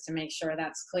back just to make sure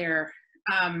that's clear.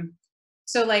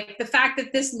 So like the fact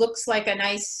that this looks like a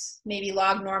nice, maybe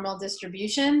log normal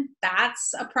distribution,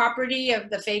 that's a property of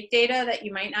the fake data that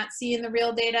you might not see in the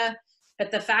real data. But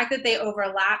the fact that they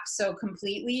overlap so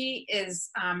completely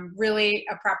is really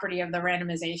a property of the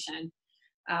randomization.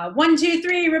 1, 2,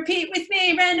 3, repeat with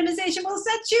me. Randomization will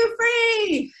set you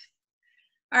free.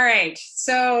 All right,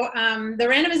 so the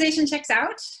randomization checks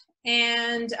out,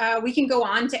 and we can go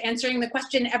on to answering the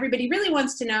question everybody really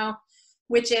wants to know,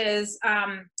 which is,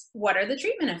 what are the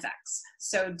treatment effects?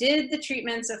 So did the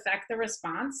treatments affect the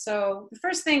response? So the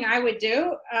first thing I would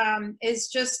do is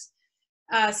just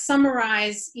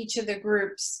summarize each of the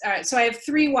groups. So I have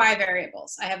 3 Y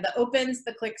variables. I have the opens,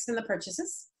 the clicks, and the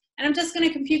purchases. And I'm just going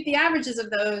to compute the averages of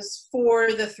those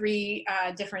for the 3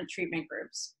 different treatment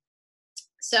groups.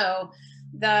 So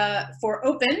for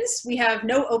opens, we have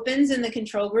no opens in the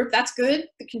control group. That's good.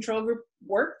 The control group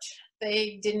worked.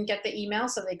 They didn't get the email,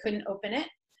 so they couldn't open it.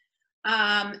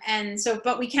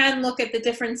 But we can look at the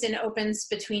difference in opens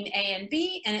between A and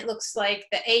B, and it looks like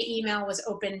the A email was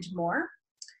opened more.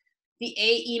 The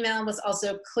A email was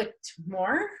also clicked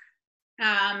more,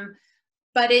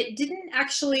 but it didn't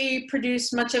actually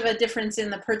produce much of a difference in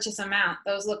the purchase amount.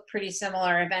 Those look pretty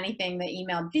similar. If anything, the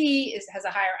email B has a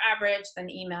higher average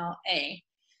than email A.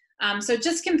 So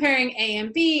just comparing A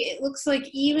and B, it looks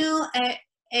like email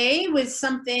A was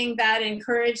something that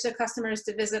encouraged the customers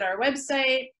to visit our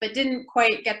website, but didn't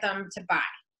quite get them to buy.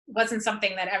 It wasn't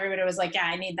something that everybody was like, yeah,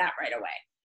 I need that right away.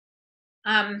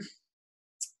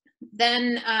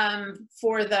 Then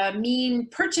for the mean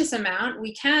purchase amount,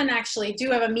 we can actually do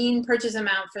have a mean purchase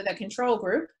amount for the control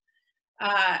group.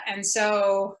 And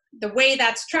so the way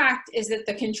that's tracked is that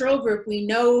the control group, we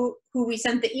know who we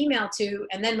sent the email to,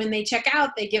 and then when they check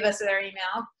out, they give us their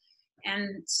email.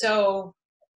 And so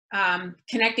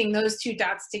connecting those 2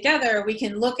 dots together, we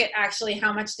can look at actually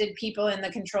how much did people in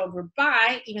the control group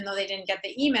buy, even though they didn't get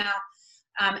the email.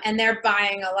 And they're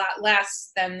buying a lot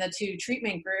less than the 2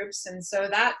 treatment groups. And so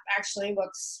that actually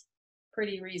looks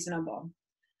pretty reasonable.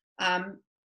 And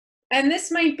this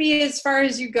might be as far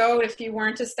as you go if you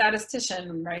weren't a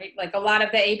statistician, right? Like a lot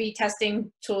of the A/B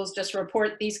testing tools just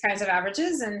report these kinds of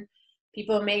averages and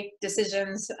people make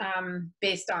decisions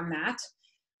based on that.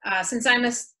 Since I'm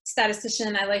a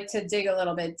statistician, I like to dig a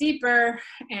little bit deeper.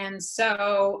 And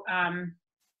so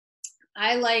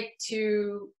I like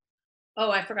to, oh,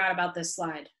 I forgot about this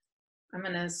slide. I'm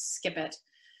gonna skip it.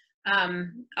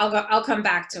 I'll come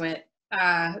back to it.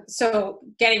 So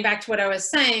getting back to what I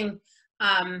was saying,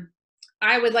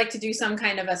 I would like to do some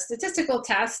kind of a statistical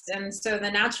test. And so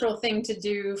the natural thing to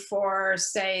do for,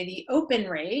 say, the open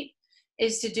rate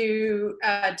is to do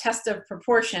a test of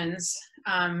proportions.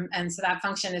 And so that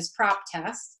function is prop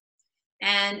test.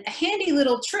 And a handy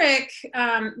little trick,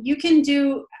 you can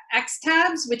do X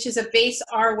tabs, which is a base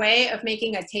R way of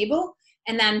making a table,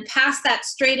 and then pass that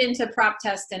straight into prop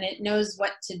test and it knows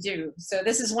what to do. So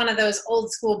this is one of those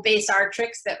old school base R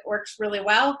tricks that works really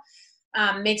well,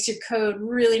 makes your code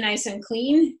really nice and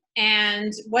clean.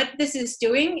 And what this is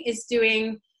doing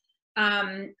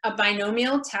a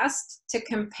binomial test to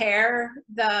compare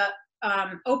the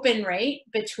open rate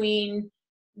between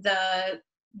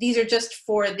these are just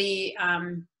for the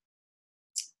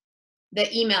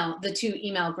 2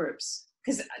 email groups,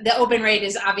 because the open rate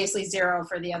is obviously 0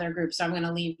 for the other group, so I'm going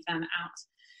to leave them out.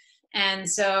 And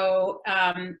so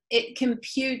it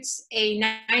computes a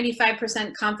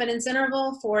 95% confidence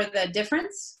interval for the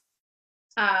difference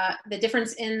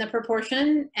in the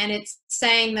proportion, and it's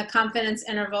saying the confidence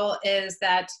interval is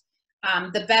that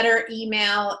the better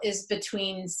email is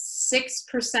between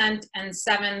 6% and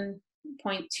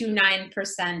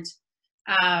 7.29%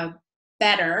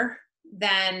 better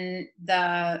than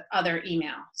the other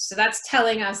email. So that's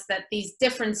telling us that these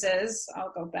differences,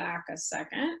 I'll go back a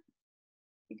second.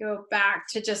 We go back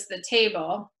to just the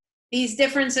table. these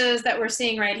differences that we're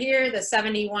seeing right here, the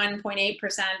 71.8%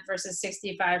 versus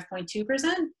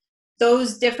 65.2%,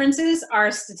 those differences are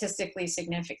statistically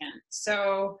significant.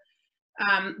 So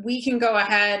we can go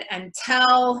ahead and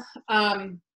tell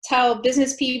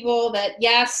business people that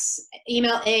yes,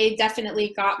 email A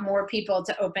definitely got more people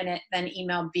to open it than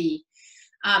email B.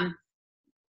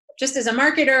 Just as a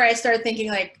marketer, I started thinking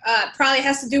like, probably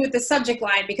has to do with the subject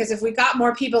line, because if we got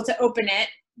more people to open it,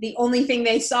 the only thing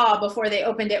they saw before they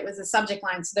opened it was the subject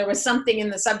line. So there was something in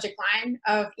the subject line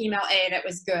of email A that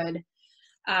was good.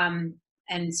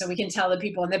 And so we can tell the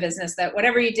people in the business that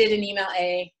whatever you did in email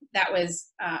A, that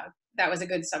was a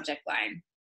good subject line.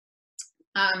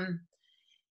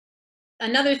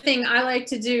 Another thing I like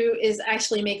to do is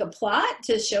actually make a plot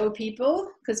to show people,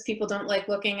 because people don't like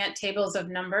looking at tables of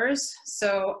numbers.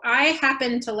 So I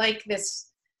happen to like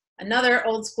this, another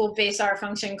old school base R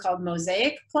function called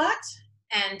mosaic plot.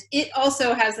 And it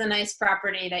also has the nice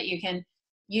property that you can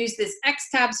use this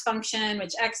xtabs function,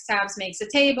 which xtabs makes a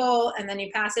table, and then you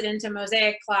pass it into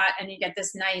mosaic plot and you get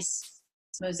this nice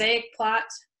mosaic plot.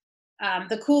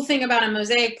 The cool thing about a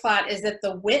mosaic plot is that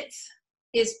the width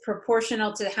is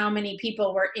proportional to how many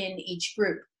people were in each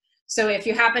group. So if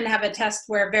you happen to have a test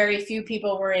where very few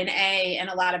people were in A and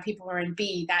a lot of people were in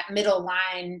B, that middle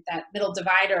line, that middle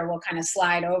divider will kind of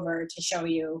slide over to show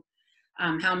you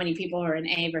how many people were in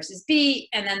A versus B.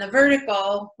 And then the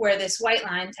vertical, where this white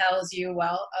line tells you,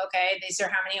 well, okay, these are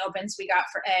how many opens we got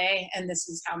for A, and this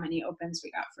is how many opens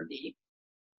we got for B.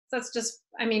 So that's just,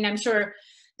 I mean, I'm sure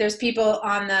there's people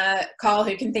on the call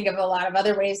who can think of a lot of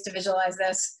other ways to visualize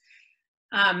this.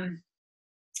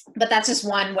 But that's just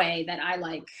one way that I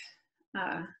like.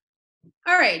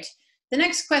 All right, the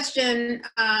next question.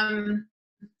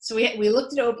 So we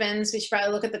looked at opens, we should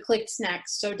probably look at the clicks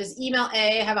next. So does email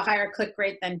A have a higher click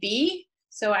rate than B?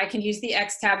 So I can use the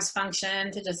xtabs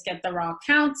function to just get the raw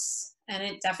counts, and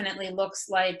it definitely looks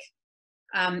like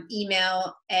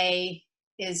email A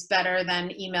is better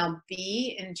than email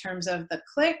B in terms of the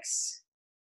clicks.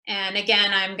 And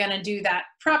again, I'm going to do that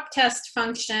prop test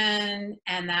function,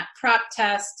 and that prop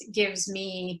test gives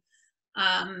me,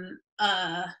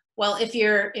 well, if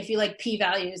you like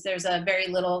p-values, there's a very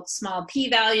little small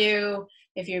p-value.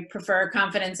 If you prefer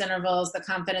confidence intervals, the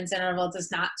confidence interval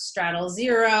does not straddle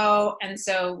 0. And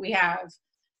so we have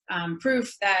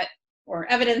proof that, or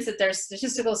evidence that there's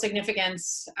statistical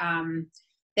significance,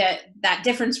 that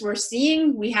difference we're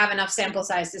seeing, we have enough sample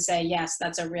size to say, yes,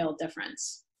 that's a real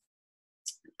difference.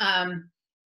 Oh,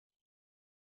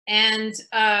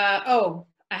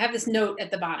 I have this note at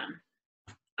the bottom.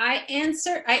 I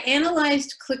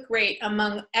analyzed click rate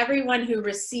among everyone who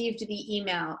received the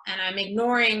email, and I'm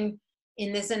ignoring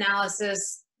in this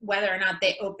analysis whether or not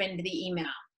they opened the email.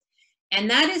 And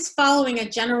that is following a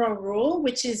general rule,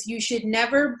 which is you should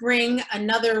never bring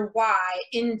another Y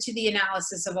into the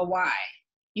analysis of a Y.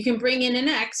 You can bring in an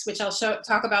X, which I'll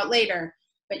talk about later,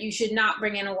 but you should not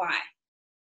bring in a Y.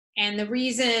 And the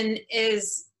reason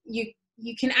is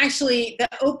you can actually, the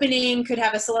opening could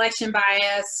have a selection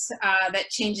bias that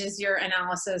changes your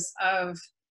analysis of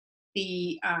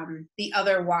the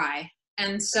other Y.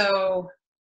 And so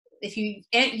if you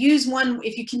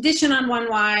if you condition on one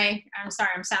Y, I'm sorry,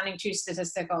 I'm sounding too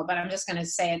statistical, but I'm just going to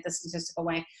say it the statistical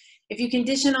way. If you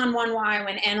condition on one Y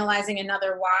when analyzing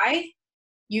another Y,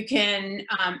 you can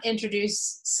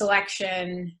introduce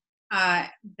selection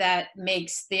that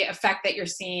makes the effect that you're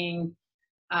seeing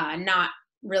not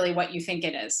really what you think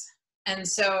it is. And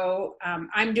so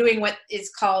I'm doing what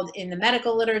is called in the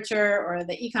medical literature or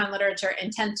the econ literature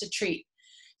intent to treat.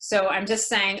 So I'm just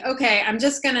saying, okay, I'm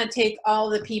just going to take all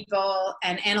the people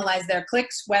and analyze their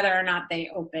clicks, whether or not they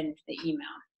opened the email.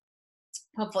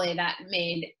 Hopefully that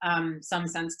made some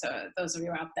sense to those of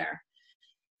you out there.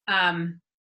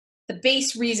 The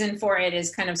base reason for it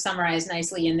is kind of summarized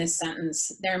nicely in this sentence.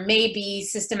 There may be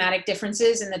systematic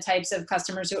differences in the types of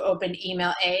customers who opened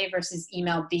email A versus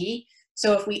email B.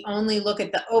 So if we only look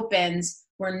at the opens,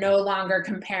 we're no longer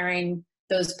comparing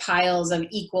those piles of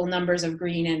equal numbers of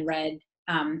green and red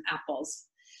apples.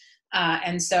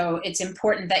 And so it's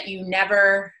important that you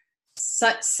never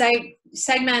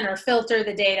segment or filter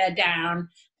the data down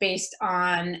based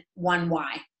on one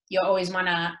Y. You always want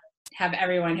to have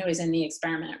everyone who is in the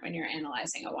experiment when you're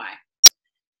analyzing a Y.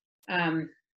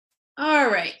 All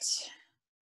right.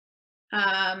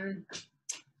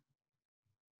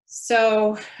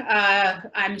 So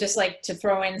I'm just like to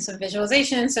throw in some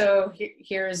visualization. So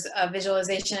here's a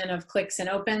visualization of clicks and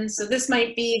opens. So this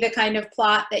might be the kind of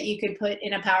plot that you could put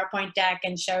in a PowerPoint deck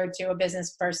and show to a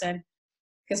business person,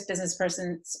 because business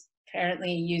persons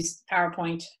apparently use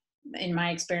PowerPoint, in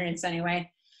my experience anyway.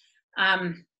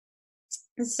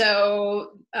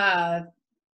 So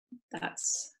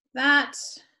that's that.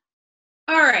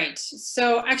 All right,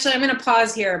 so actually I'm going to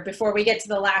pause here before we get to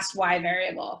the last y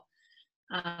variable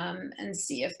and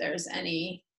see if there's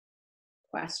any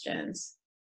questions.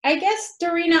 I guess,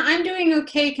 Dorina, I'm doing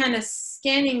okay kind of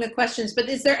scanning the questions, but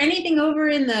is there anything over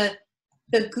in the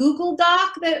Google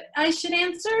Doc that I should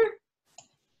answer?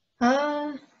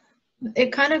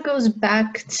 It kind of goes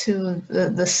back to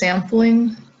the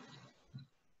sampling.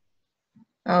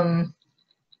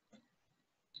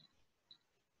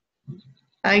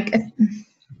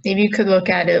 Maybe you could look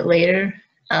at it later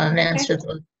and answer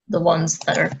the ones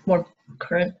that are more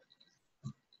current.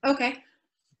 Okay.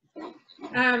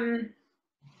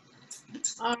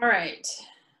 All right.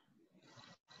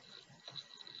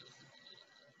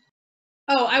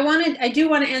 Oh, I do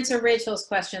want to answer Rachel's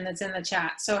question that's in the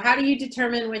chat. So how do you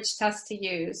determine which test to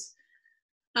use?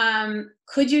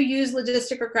 Could you use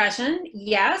logistic regression?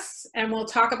 Yes, and we'll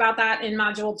talk about that in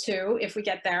module 2 if we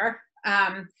get there.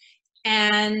 Or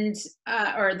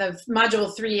the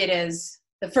module 3 it is,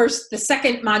 the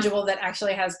second module that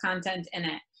actually has content in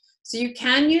it. So you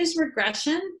can use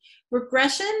regression.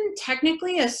 Regression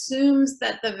technically assumes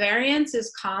that the variance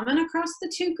is common across the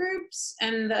 2 groups,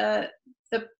 and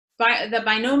the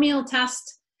binomial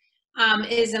test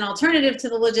is an alternative to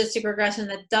the logistic regression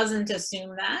that doesn't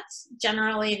assume that.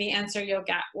 Generally, the answer you'll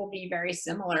get will be very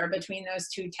similar between those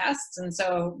 2 tests, and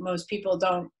so most people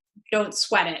don't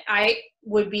sweat it. I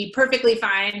would be perfectly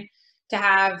fine to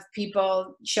have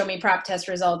people show me prop test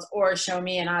results or show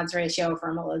me an odds ratio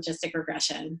from a logistic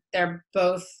regression. They're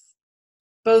both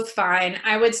fine.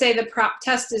 I would say the prop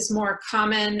test is more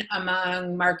common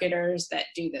among marketers that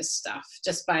do this stuff,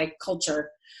 just by culture.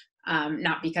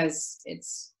 Not because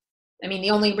it's, I mean,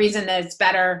 the only reason that it's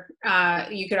better,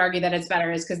 you could argue that it's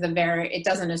better, is because it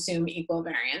doesn't assume equal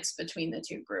variance between the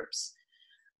 2 groups.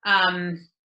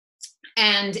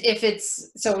 And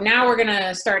so now we're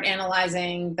gonna start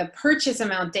analyzing the purchase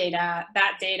amount data.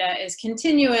 That data is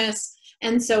continuous,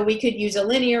 and so we could use a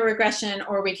linear regression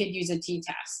or we could use a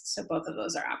t-test. So both of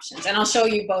those are options, and I'll show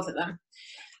you both of them.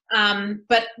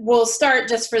 But we'll start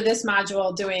just for this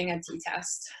module doing a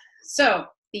t-test. So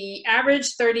the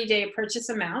average 30-day purchase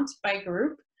amount by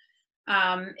group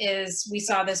is, we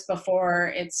saw this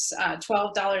before, it's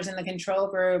 $12 in the control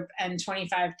group and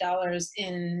 $25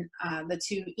 in the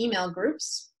 2 email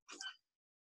groups.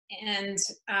 And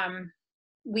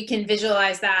we can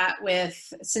visualize that with,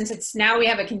 since now we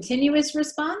have a continuous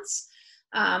response,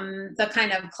 the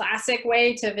kind of classic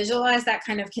way to visualize that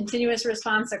kind of continuous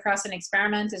response across an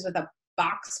experiment is with a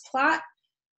box plot.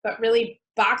 But really,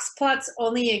 box plots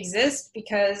only exist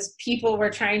because people were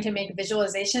trying to make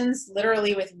visualizations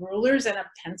literally with rulers and a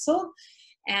pencil,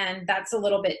 and that's a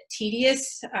little bit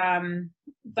tedious.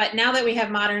 But now that we have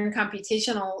modern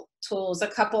computational tools, a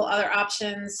couple other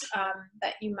options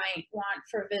that you might want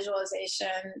for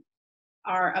visualization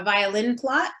are a violin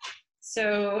plot.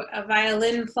 So a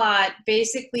violin plot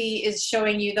basically is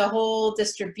showing you the whole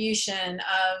distribution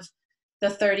of the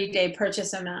 30-day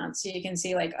purchase amount. So you can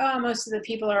see, like, oh, most of the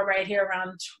people are right here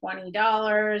around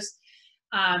 $20.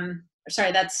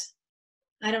 Sorry,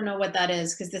 I don't know what that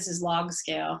is because this is log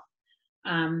scale.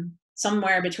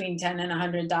 Somewhere between $10 and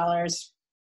 $100.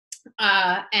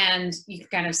 And you can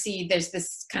kind of see there's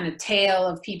this kind of tail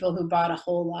of people who bought a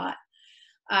whole lot.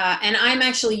 And I'm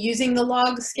actually using the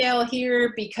log scale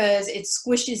here because it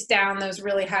squishes down those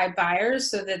really high buyers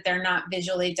so that they're not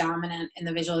visually dominant in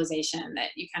the visualization, that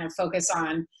you kind of focus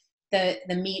on the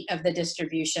meat of the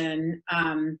distribution.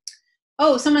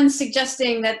 Oh, someone's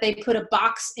suggesting that they put a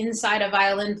box inside a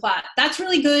violin plot. That's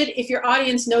really good if your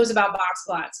audience knows about box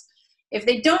plots. If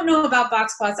they don't know about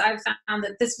box plots, I've found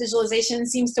that this visualization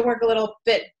seems to work a little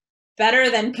bit better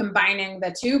than combining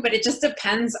the 2, but it just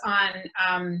depends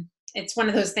on, it's one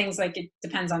of those things, like, it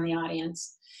depends on the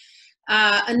audience.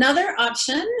 Another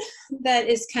option that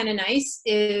is kind of nice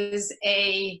is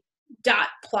a dot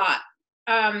plot.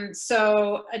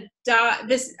 So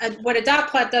what a dot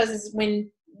plot does is when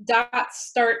dots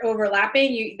start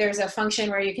overlapping, there's a function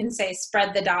where you can say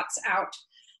spread the dots out.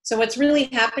 So what's really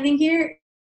happening here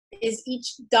is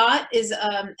each dot is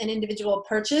an individual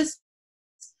purchase,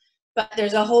 but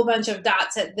there's a whole bunch of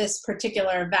dots at this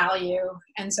particular value,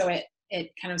 and so it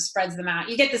kind of spreads them out.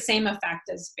 You get the same effect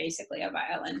as basically a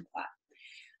violin plot.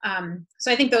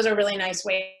 So I think those are really nice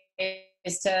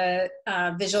ways to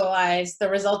visualize the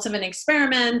results of an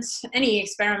experiment, any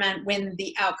experiment, when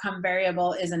the outcome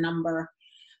variable is a number.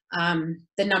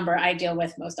 The number I deal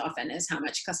with most often is how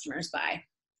much customers buy.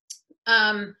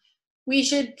 We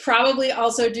should probably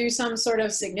also do some sort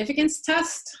of significance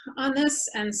test on this,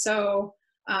 and so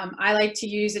I like to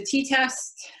use a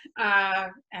t-test,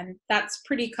 and that's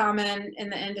pretty common in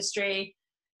the industry.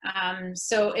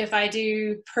 So if I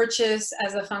do purchase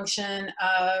as a function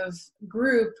of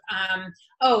group,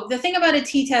 oh, the thing about a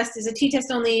t-test is a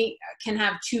t-test only can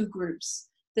have 2 groups.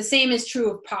 The same is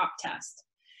true of pop test.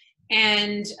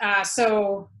 And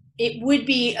so it would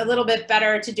be a little bit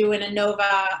better to do an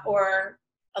ANOVA or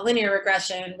a linear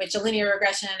regression, which a linear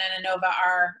regression and ANOVA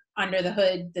are under the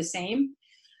hood the same.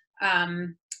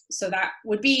 So that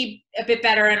would be a bit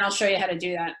better, and I'll show you how to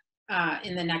do that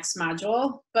in the next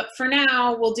module. But for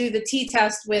now, we'll do the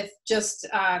t-test with just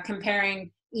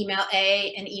comparing email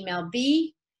A and email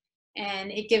B.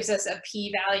 And it gives us a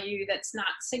p-value that's not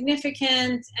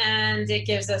significant, and it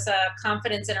gives us a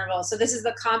confidence interval. So this is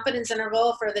the confidence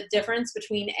interval for the difference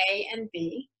between A and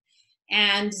B.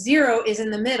 And 0 is in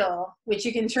the middle, which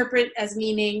you can interpret as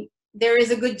meaning there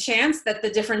is a good chance that the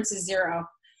difference is 0.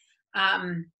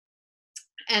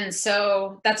 And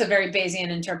so that's a very Bayesian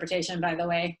interpretation, by the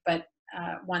way, but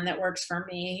one that works for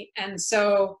me. And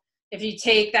so if you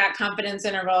take that confidence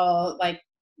interval, like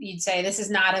you'd say this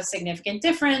is not a significant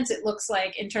difference. It looks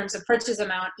like in terms of purchase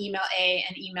amount, email A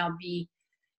and email B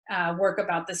work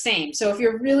about the same. So if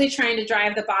you're really trying to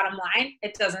drive the bottom line,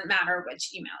 it doesn't matter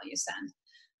which email you send.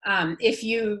 If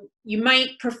you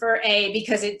might prefer A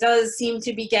because it does seem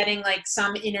to be getting like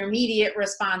some intermediate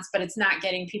response, but it's not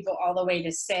getting people all the way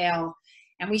to sale.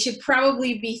 And we should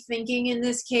probably be thinking in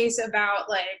this case about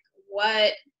like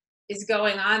what is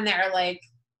going on there. Like,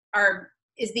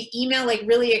 is the email like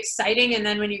really exciting? And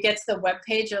then when you get to the web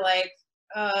page, you're like,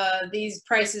 these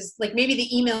prices, like maybe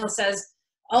the email says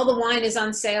all the wine is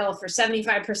on sale for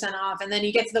 75% off. And then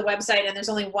you get to the website and there's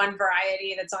only one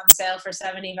variety that's on sale for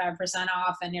 75%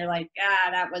 off. And you're like,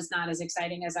 that was not as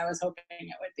exciting as I was hoping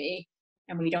it would be.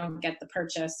 And we don't get the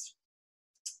purchase.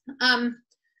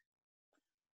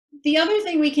 The other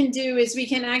thing we can do is we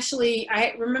can actually,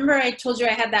 I remember I told you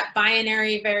I had that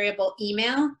binary variable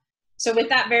email. So with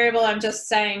that variable, I'm just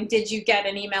saying, did you get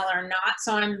an email or not?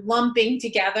 So I'm lumping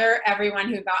together everyone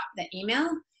who got the email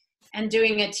and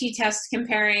doing a t-test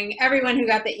comparing everyone who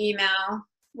got the email,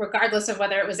 regardless of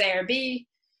whether it was A or B,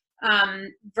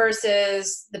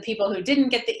 versus the people who didn't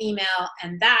get the email.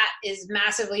 And that is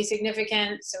massively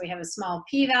significant. So we have a small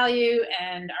p-value,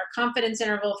 and our confidence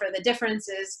interval for the difference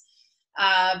is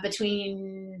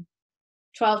between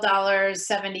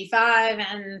 $12.75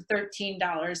 and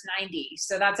 $13.90.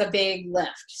 So that's a big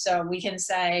lift. So we can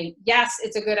say, yes,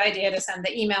 it's a good idea to send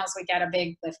the emails. We get a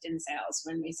big lift in sales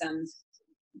when we send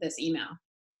this email.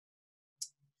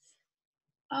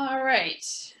 All right.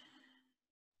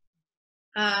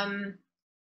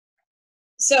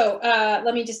 So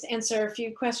let me just answer a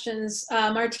few questions.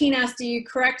 Martine asked, do you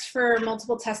correct for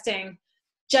multiple testing?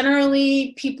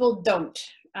 Generally, people don't.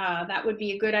 That would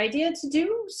be a good idea to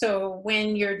do. So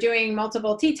when you're doing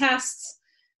multiple t-tests,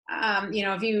 you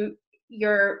know, if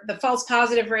the false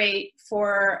positive rate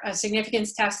for a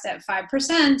significance test at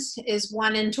 5% is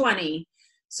 1 in 20.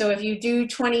 So if you do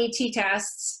 20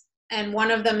 t-tests and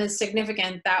one of them is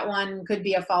significant, that one could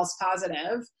be a false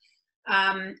positive.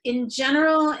 In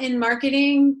general, in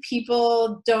marketing,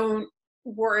 people don't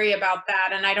worry about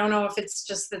that, and I don't know if it's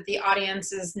just that the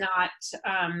audience is not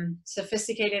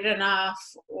sophisticated enough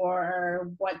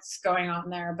or what's going on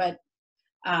there, but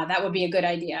that would be a good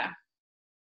idea.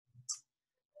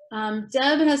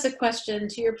 Deb has a question.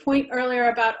 To your point earlier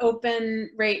about open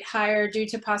rate higher due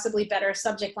to possibly better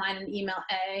subject line in email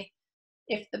A,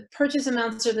 if the purchase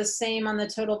amounts are the same on the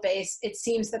total base, it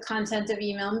seems the content of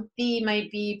email B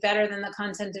might be better than the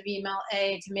content of email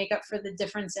A to make up for the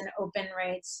difference in open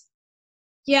rates.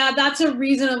 Yeah, that's a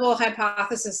reasonable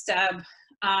hypothesis, Deb,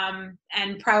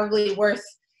 and probably worth,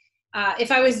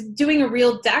 if I was doing a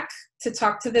real deck to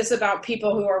talk to this about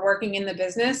people who are working in the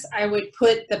business, I would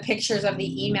put the pictures of the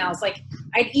emails. Like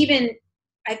I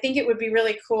think it would be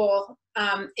really cool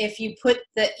if you put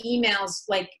the emails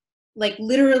like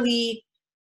literally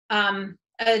a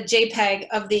JPEG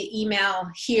of the email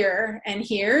here and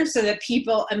here so that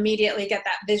people immediately get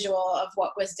that visual of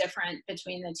what was different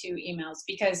between the two emails,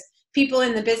 because people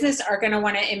in the business are going to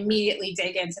want to immediately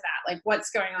dig into that, like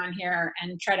what's going on here,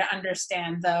 and try to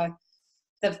understand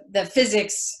the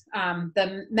physics.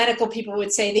 The medical people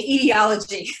would say the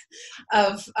etiology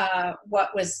of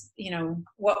what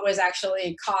was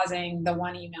actually causing the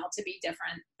one email to be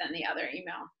different than the other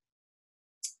email.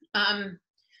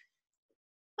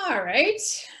 All right,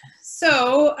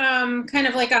 so kind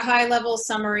of like a high-level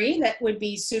summary that would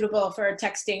be suitable for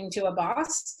texting to a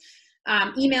boss.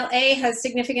 Email A has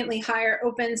significantly higher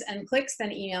opens and clicks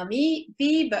than email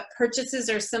B, but purchases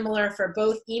are similar for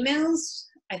both emails.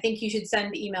 I think you should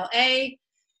send email A.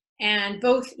 and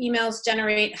both emails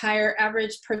generate higher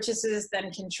average purchases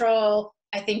than control,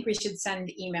 I think we should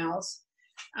send emails.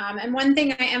 And one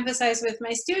thing I emphasize with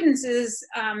my students is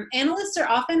analysts are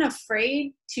often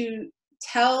afraid to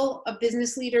tell a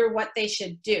business leader what they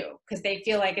should do because they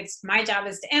feel like it's my job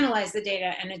is to analyze the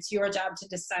data and it's your job to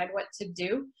decide what to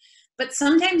do. But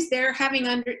sometimes they're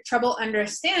having trouble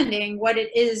understanding what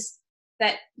it is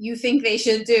that you think they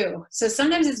should do. So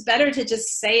sometimes it's better to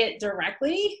just say it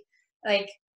directly. Like,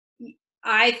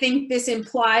 I think this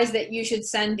implies that you should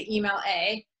send email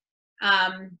A.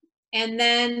 And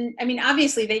then, I mean,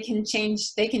 obviously they can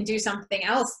change, they can do something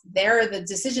else. They're the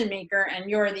decision maker and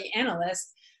you're the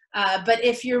analyst. But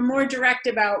if you're more direct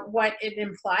about what it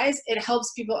implies, it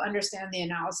helps people understand the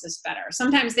analysis better.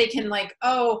 Sometimes they can like,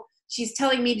 oh, she's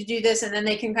telling me to do this, and then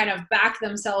they can kind of back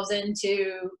themselves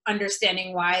into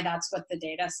understanding why that's what the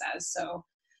data says. So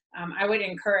I would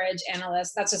encourage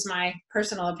analysts, that's just my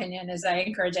personal opinion, is I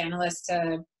encourage analysts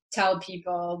to tell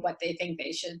people what they think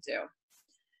they should do.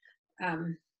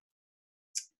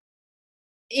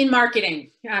 In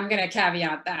marketing, I'm going to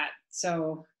caveat that.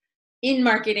 So in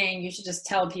marketing, you should just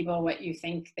tell people what you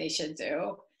think they should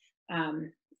do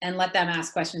and let them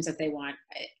ask questions if they want.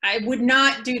 I would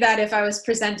not do that if I was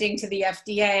presenting to the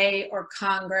FDA or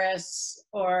Congress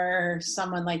or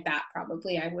someone like that.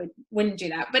 Probably I wouldn't do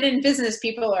that. But in business,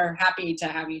 people are happy to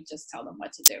have you just tell them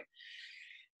what to do.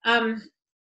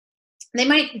 They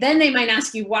might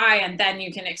ask you why, and then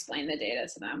you can explain the data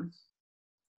to them.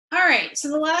 All right, so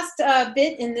the last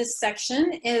bit in this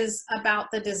section is about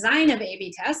the design of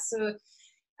A/B tests. So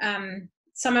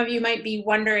some of you might be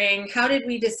wondering, how did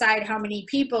we decide how many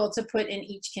people to put in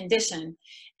each condition?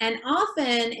 And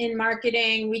often in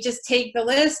marketing, we just take the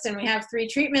list and we have 3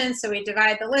 treatments, so we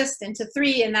divide the list into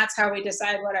 3, and that's how we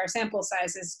decide what our sample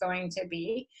size is going to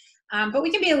be. But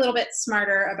we can be a little bit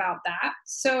smarter about that.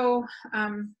 So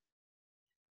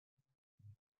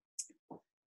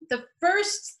the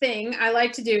first thing I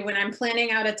like to do when I'm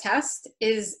planning out a test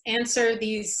is answer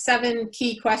these 7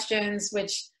 key questions,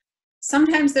 which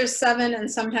sometimes there's 7 and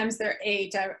sometimes there are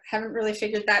 8. I haven't really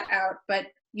figured that out, but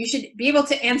you should be able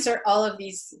to answer all of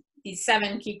these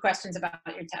 7 key questions about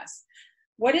your test.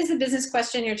 What is the business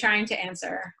question you're trying to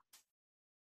answer?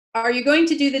 Are you going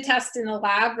to do the test in the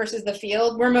lab versus the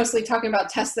field? We're mostly talking about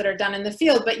tests that are done in the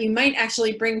field, but you might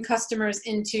actually bring customers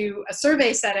into a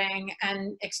survey setting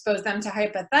and expose them to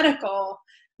hypothetical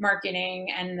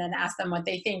marketing and then ask them what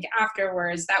they think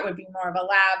afterwards. That would be more of a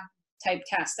lab type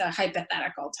test, a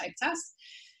hypothetical type test.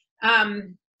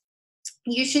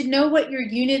 You should know what your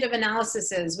unit of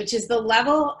analysis is, which is the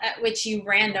level at which you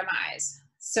randomize.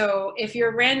 So if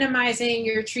you're randomizing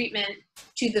your treatment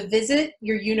to the visit,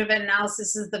 your unit of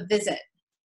analysis is the visit.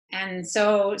 And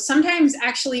so sometimes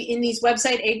actually in these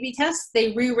website A/B tests,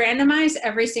 they re-randomize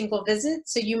every single visit.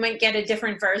 So you might get a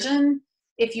different version.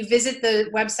 If you visit the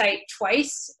website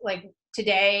twice, like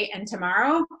today and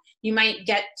tomorrow, you might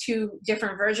get 2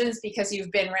 different versions because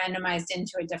you've been randomized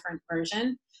into a different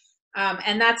version.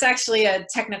 And that's actually a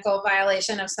technical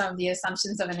violation of some of the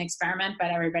assumptions of an experiment,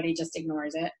 but everybody just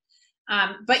ignores it.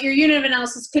 But your unit of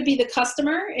analysis could be the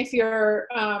customer if you're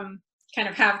kind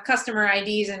of have customer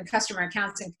IDs and customer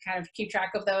accounts and kind of keep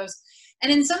track of those.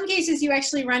 And in some cases, you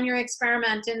actually run your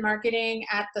experiment in marketing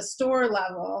at the store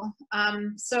level.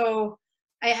 So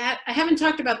I haven't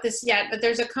talked about this yet, but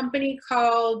there's a company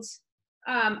called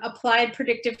Applied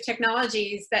Predictive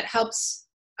Technologies that helps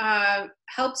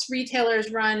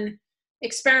retailers run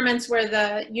experiments where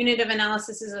the unit of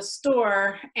analysis is a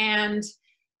store. And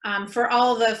for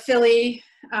all the Philly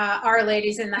R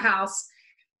ladies in the house,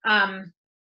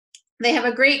 they have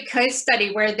a great case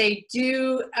study where they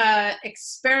do an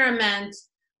experiment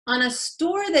on a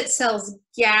store that sells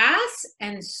gas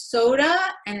and soda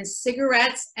and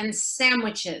cigarettes and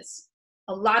sandwiches,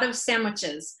 a lot of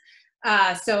sandwiches.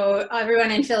 So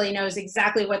everyone in Philly knows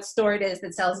exactly what store it is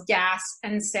that sells gas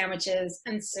and sandwiches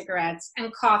and cigarettes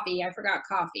and coffee. I forgot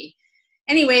coffee.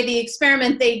 Anyway, the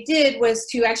experiment they did was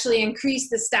to actually increase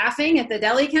the staffing at the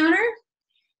deli counter.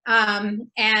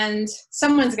 And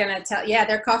someone's going to tell, yeah,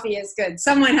 their coffee is good.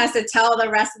 Someone has to tell the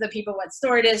rest of the people what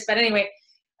store it is. But anyway,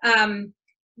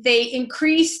 they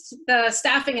increased the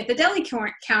staffing at the deli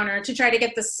counter to try to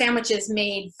get the sandwiches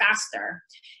made faster.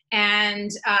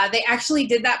 And they actually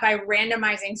did that by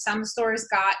randomizing. Some stores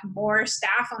got more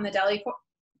staff on the deli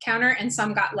counter and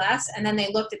some got less. And then they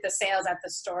looked at the sales at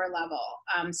the store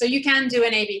level. So you can do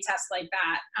an A/B test like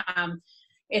that.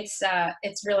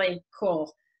 It's really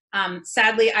cool.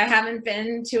 Sadly, I haven't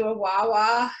been to a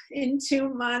Wawa in 2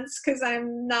 months because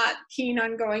I'm not keen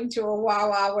on going to a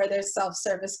Wawa where there's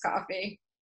self-service coffee.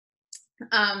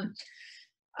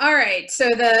 All right, so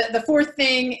the fourth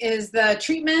thing is the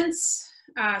treatments.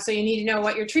 So you need to know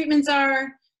what your treatments are.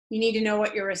 You need to know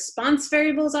what your response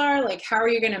variables are, like how are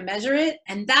you going to measure it?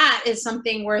 And that is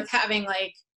something worth having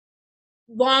like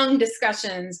long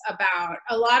discussions about.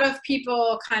 A lot of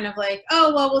people kind of like,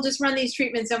 oh, well, we'll just run these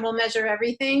treatments and we'll measure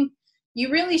everything.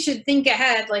 You really should think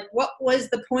ahead, like what was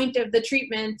the point of the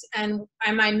treatment and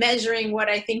am I measuring what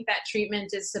I think that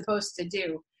treatment is supposed to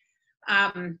do?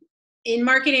 In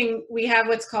marketing, we have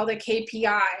what's called a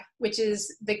KPI, which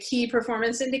is the key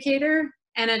performance indicator,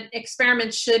 and an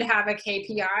experiment should have a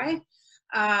KPI.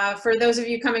 For those of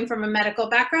you coming from a medical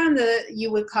background,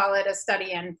 you would call it a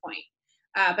study endpoint.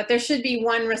 But there should be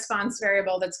one response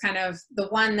variable that's kind of the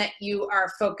one that you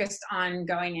are focused on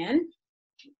going in.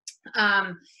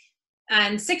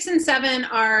 And 6 and 7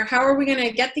 are how are we going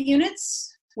to get the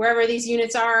units, wherever these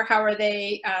units are, how are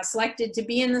they selected to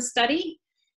be in the study,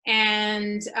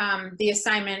 and the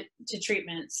assignment to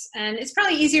treatments. And it's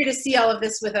probably easier to see all of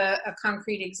this with a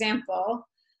concrete example.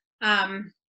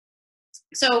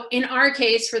 So in our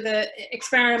case, for the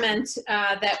experiment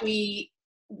that we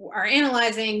are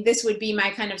analyzing, this would be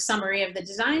my kind of summary of the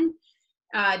design.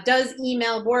 Does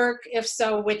email work? If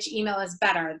so, which email is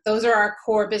better? Those are our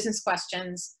core business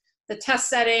questions. The test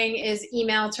setting is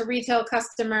email to retail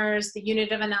customers. The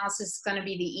unit of analysis is going to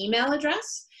be the email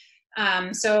address.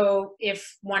 So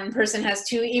if one person has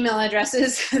 2 email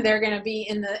addresses, they're going to be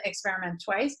in the experiment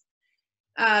twice.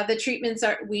 The treatments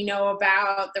we know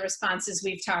about, the responses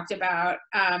we've talked about.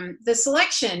 The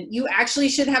selection, you actually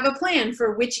should have a plan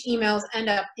for which emails end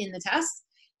up in the test.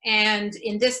 And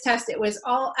in this test, it was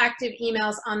all active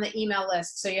emails on the email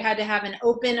list. So you had to have an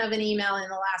open of an email in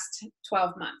the last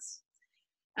 12 months.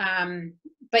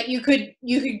 But you could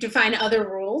define other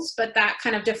rules, but that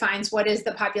kind of defines what is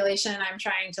the population I'm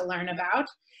trying to learn about.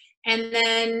 And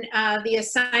then the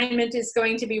assignment is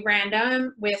going to be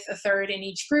random with a third in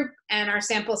each group, and our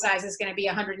sample size is going to be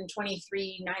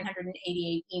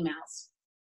 123,988 emails.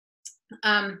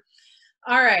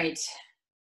 All right.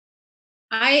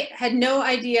 I had no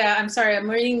idea. I'm sorry, I'm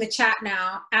reading the chat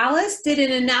now. Alice did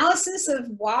an analysis of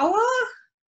Wawa?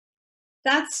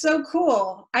 That's so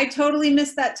cool. I totally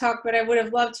missed that talk, but I would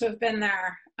have loved to have been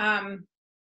there. I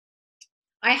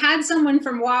had someone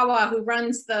from Wawa who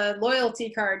runs the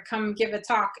loyalty card come give a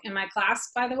talk in my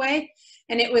class, by the way.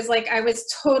 And it was like, I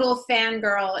was total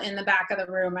fangirl in the back of the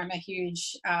room. I'm a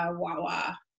huge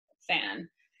Wawa fan.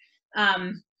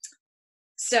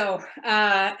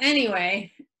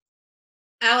 Anyway,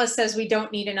 Alice says we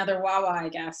don't need another Wawa, I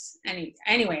guess.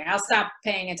 Anyway, I'll stop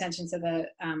paying attention to the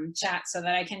chat so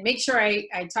that I can make sure I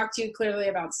talk to you clearly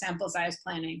about sample size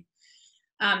planning,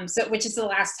 which is the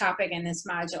last topic in this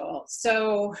module.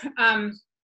 So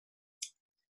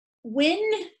when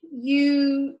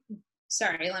you,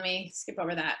 sorry, let me skip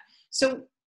over that. So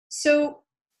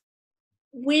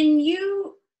when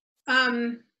you,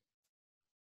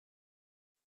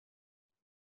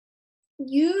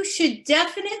 you should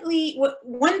definitely,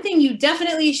 one thing you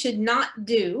definitely should not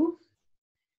do,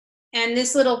 and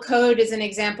this little code is an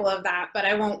example of that, but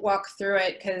I won't walk through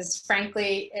it because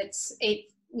frankly it's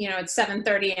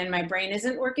 7:30 and my brain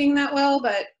isn't working that well,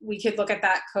 but we could look at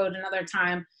that code another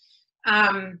time.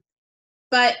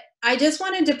 But I just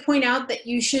wanted to point out that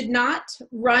you should not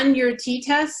run your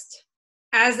t-test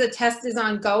as the test is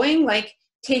ongoing, like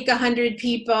take 100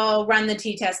 people, run the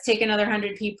t-test, take another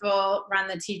 100 people, run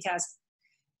the t-test.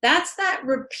 That's that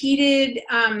repeated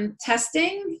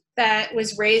testing that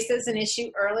was raised as an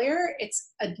issue earlier.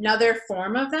 It's another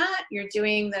form of that. You're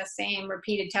doing the same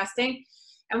repeated testing.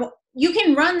 And you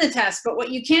can run the test, but what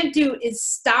you can't do is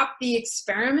stop the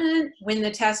experiment when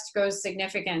the test goes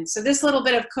significant. So this little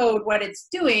bit of code, what it's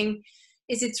doing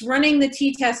is it's running the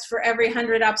t-test for every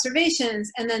 100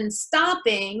 observations and then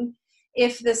stopping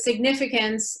if the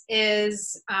significance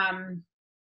is,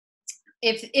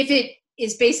 if it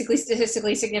is basically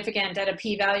statistically significant at a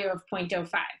p-value of 0.05.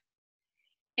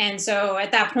 And so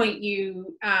at that point,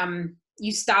 you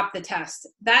stop the test.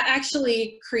 That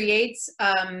actually creates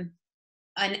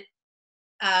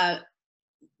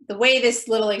the way this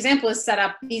little example is set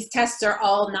up, these tests are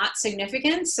all not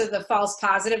significant, so the false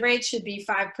positive rate should be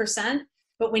 5%.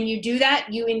 But when you do that,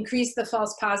 you increase the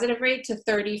false positive rate to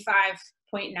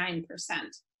 35.9%.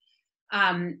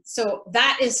 So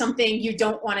that is something you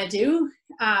don't want to do.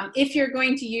 If you're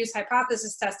going to use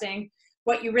hypothesis testing,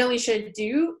 what you really should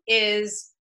do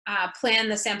is plan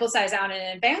the sample size out in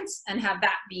advance and have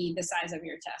that be the size of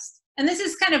your test. And this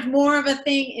is kind of more of a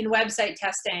thing in website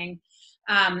testing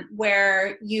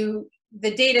where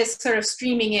the data is sort of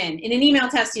streaming in. In an email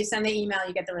test, you send the email,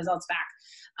 you get the results back.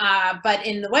 But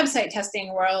in the website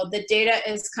testing world, the data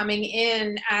is coming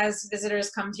in as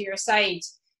visitors come to your site,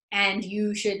 and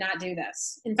you should not do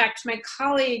this. In fact, my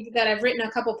colleague that I've written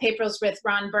a couple papers with,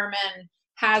 Ron Berman,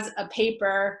 has a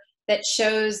paper that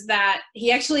shows that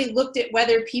he actually looked at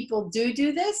whether people do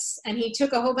this, and he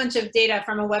took a whole bunch of data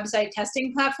from a website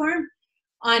testing platform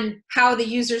on how the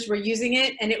users were using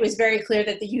it, and it was very clear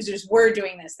that the users were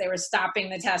doing this. They were stopping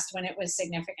the test when it was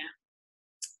significant.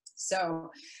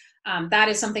 So that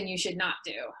is something you should not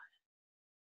do.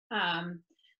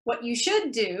 What you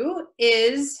should do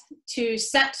is to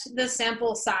set the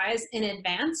sample size in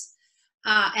advance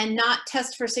and not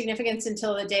test for significance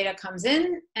until the data comes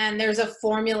in, and there's a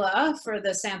formula for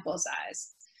the sample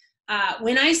size.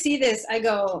 When I see this, I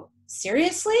go,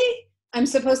 seriously? I'm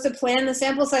supposed to plan the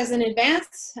sample size in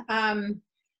advance?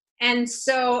 And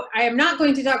so I am not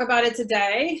going to talk about it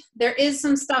today. There is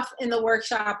some stuff in the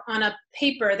workshop on a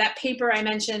paper. That paper I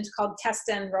mentioned called Test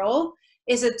and Enroll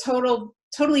is a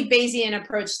totally Bayesian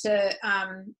approach to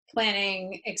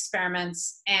planning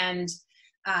experiments, and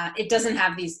it doesn't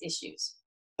have these issues.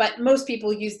 But most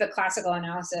people use the classical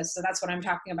analysis, so that's what I'm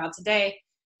talking about today.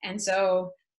 And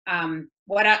so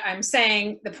what I'm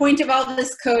saying, the point of all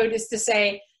this code is to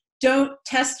say, don't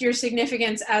test your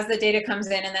significance as the data comes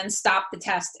in and then stop the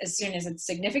test as soon as it's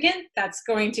significant. That's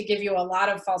going to give you a lot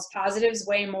of false positives,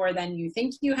 way more than you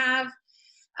think you have.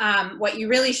 What you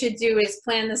really should do is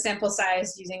plan the sample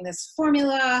size using this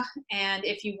formula. And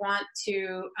if you want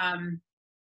to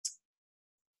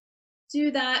do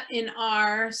that in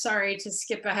R, sorry to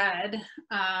skip ahead,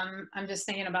 I'm just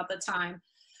thinking about the time.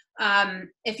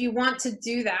 If you want to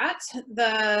do that,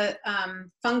 the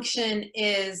function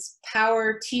is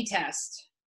power t-test.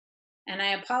 And I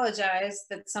apologize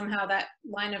that somehow that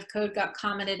line of code got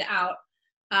commented out.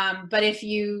 But if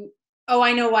you, oh,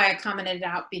 I know why I commented it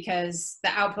out, because the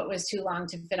output was too long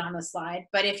to fit on the slide.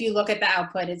 But if you look at the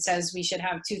output, it says we should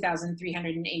have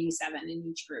 2,387 in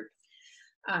each group.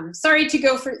 Sorry to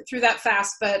go through that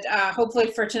fast, but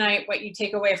hopefully for tonight, what you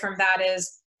take away from that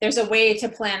is there's a way to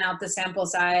plan out the sample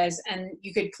size, and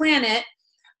you could plan it,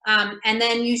 and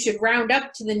then you should round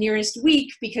up to the nearest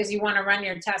week because you want to run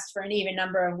your test for an even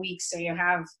number of weeks so you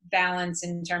have balance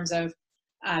in terms of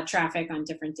traffic on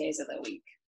different days of the week.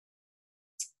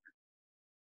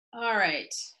 All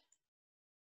right.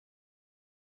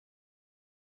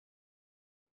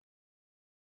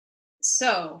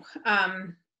 So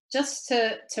just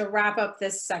to wrap up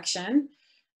this section,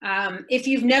 if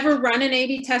you've never run an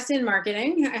A/B test in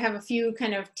marketing, I have a few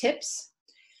kind of tips.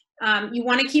 You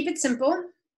want to keep it simple.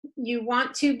 You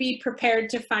want to be prepared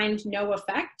to find no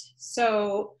effect.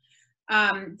 So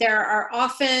there are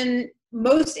often,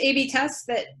 most A/B tests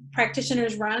that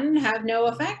practitioners run have no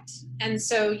effect. And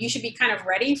so you should be kind of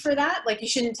ready for that. Like, you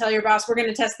shouldn't tell your boss, we're going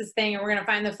to test this thing and we're going to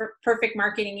find the perfect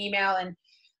marketing email and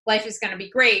life is going to be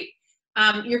great.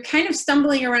 You're kind of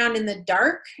stumbling around in the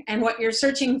dark, and what you're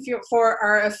searching for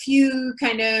are a few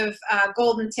kind of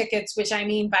golden tickets, which I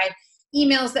mean by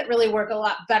emails that really work a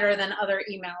lot better than other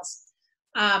emails.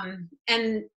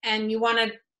 And you want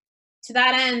to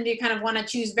that end, you kind of want to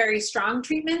choose very strong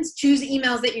treatments. Choose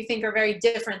emails that you think are very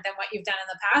different than what you've done in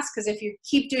the past, because if you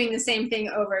keep doing the same thing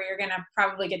over, you're going to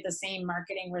probably get the same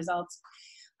marketing results.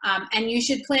 And you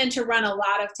should plan to run a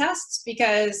lot of tests,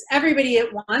 because everybody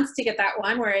wants to get that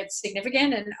one where it's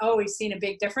significant and, oh, we've seen a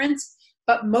big difference,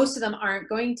 but most of them aren't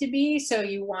going to be. So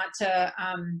you want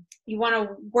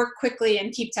to work quickly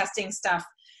and keep testing stuff.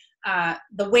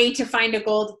 The way to find a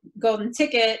golden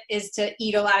ticket is to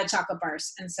eat a lot of chocolate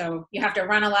bars. And so you have to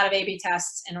run a lot of A/B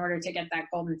tests in order to get that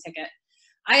golden ticket.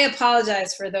 I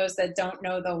apologize for those that don't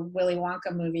know the Willy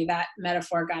Wonka movie. That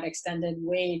metaphor got extended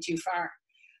way too far.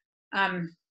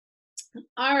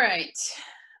 All right.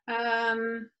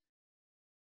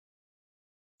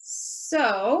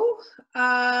 So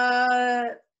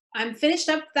I'm finished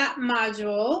up that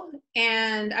module,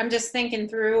 and I'm just thinking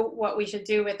through what we should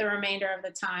do with the remainder of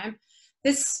the time.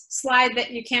 This slide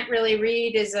that you can't really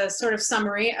read is a sort of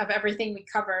summary of everything we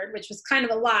covered, which was kind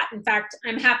of a lot. In fact,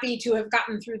 I'm happy to have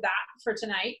gotten through that for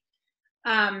tonight.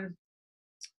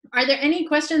 Are there any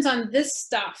questions on this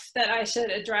stuff that I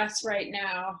should address right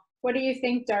now? What do you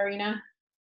think, Darina?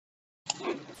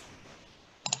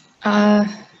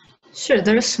 Sure,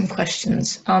 there are some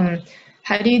questions.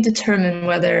 How do you determine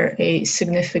whether a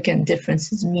significant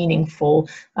difference is meaningful?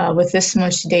 With this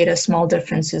much data, small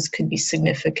differences could be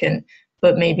significant,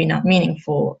 but maybe not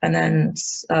meaningful. And then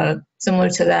similar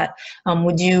to that,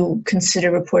 would you consider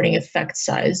reporting effect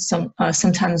size?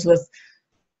 Sometimes with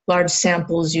large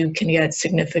samples, you can get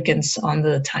significance on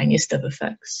the tiniest of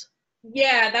effects.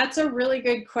 Yeah, that's a really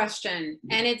good question.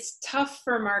 And it's tough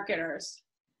for marketers.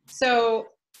 So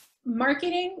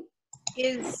marketing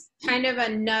is kind of a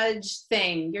nudge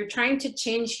thing. You're trying to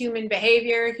change human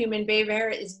behavior. Human behavior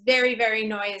is very, very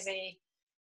noisy.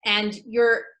 And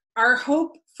our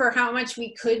hope for how much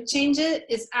we could change it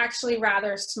is actually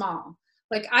rather small.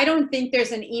 Like, I don't think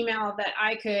there's an email that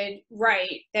I could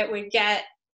write that would get,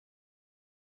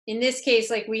 in this case,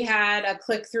 like we had a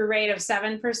click-through rate of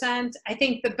 7%. I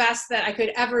think the best that I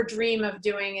could ever dream of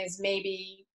doing is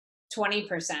maybe 20%.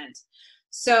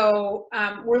 So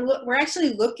we're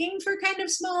actually looking for kind of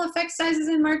small effect sizes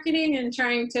in marketing and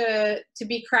trying to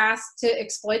be crass to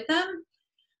exploit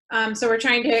them. So we're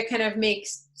trying to kind of make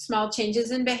small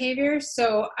changes in behavior.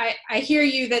 So I hear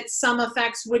you that some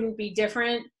effects wouldn't be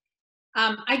different.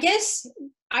 I guess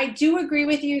I do agree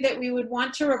with you that we would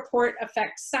want to report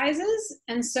effect sizes.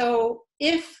 And so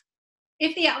if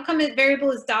the outcome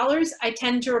variable is dollars, I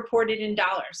tend to report it in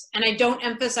dollars. And I don't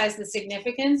emphasize the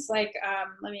significance. Like,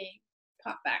 let me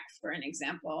pop back for an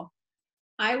example.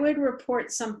 I would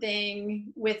report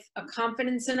something with a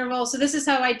confidence interval. So this is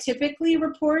how I typically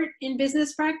report in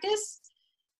business practice.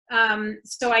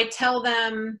 So I tell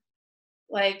them,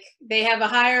 like, they have a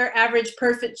higher average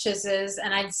purchases,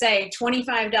 and I'd say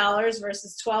 $25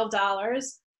 versus $12.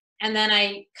 And then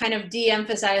I kind of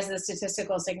de-emphasize the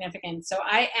statistical significance. So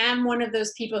I am one of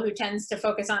those people who tends to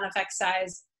focus on effect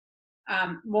size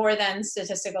more than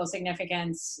statistical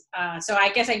significance. So I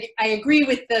guess I agree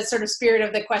with the sort of spirit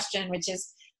of the question, which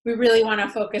is we really want to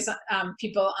focus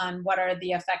people on what are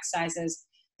the effect sizes.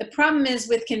 The problem is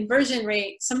with conversion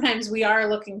rate, sometimes we are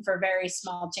looking for very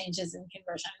small changes in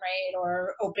conversion rate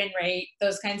or open rate,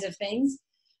 those kinds of things,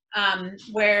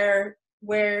 where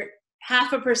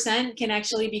 0.5% can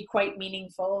actually be quite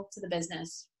meaningful to the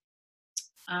business.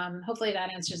 Hopefully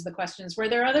that answers the questions. Were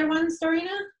there other ones,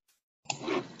 Dorina?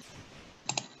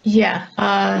 Yeah,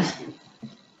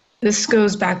 this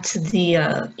goes back to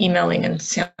the emailing and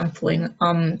sampling.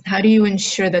 How do you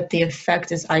ensure that the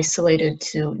effect is isolated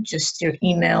to just your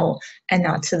email and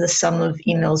not to the sum of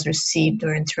emails received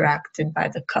or interacted by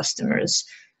the customers?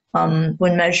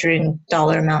 When measuring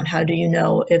dollar amount, how do you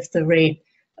know if the rate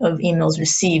of emails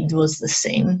received was the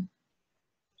same?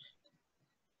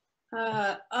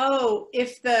 To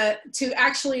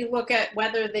actually look at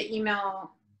whether the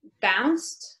email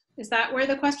bounced? Is that where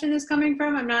the question is coming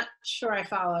from? I'm not sure I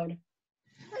followed.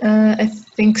 I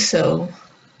think so.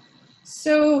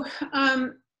 So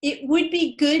it would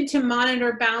be good to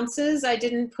monitor bounces. I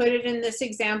didn't put it in this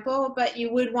example, but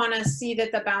you would want to see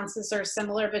that the bounces are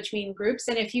similar between groups.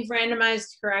 And if you've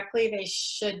randomized correctly, they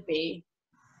should be.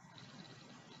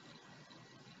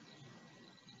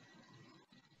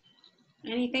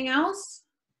 Anything else?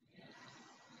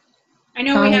 I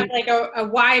know we have like a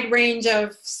wide range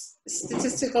of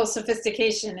statistical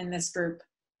sophistication in this group.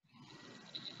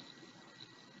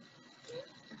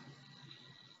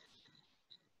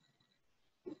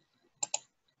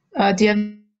 Do you have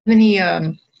any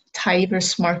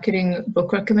Tidyverse marketing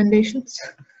book recommendations?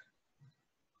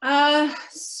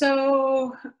 Say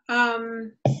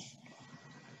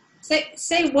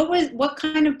what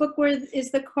kind of book is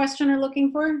the questioner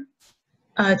looking for?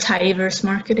 Tidyverse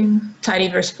marketing,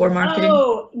 Tidyverse for marketing.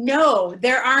 Oh, no,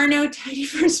 there are no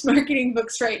Tidyverse marketing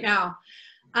books right now.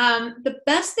 The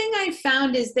best thing I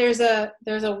found is there's a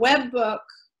web book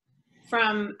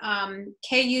from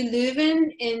KU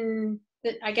Leuven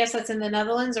I guess that's in the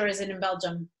Netherlands, or is it in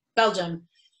Belgium? Belgium.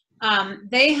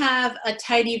 They have a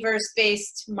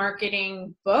Tidyverse-based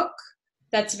marketing book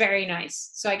that's very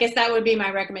nice. So I guess that would be my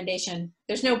recommendation.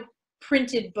 There's no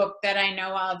printed book that I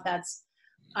know of that's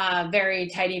very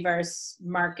Tidyverse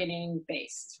marketing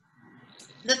based.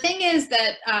 The thing is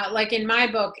that, like in my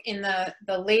book, in the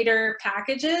later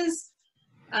packages,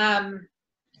 in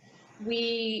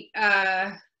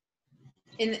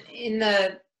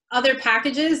the other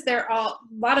packages, a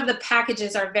lot of the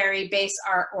packages are very base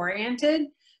art oriented.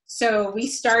 So we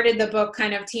started the book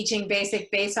kind of teaching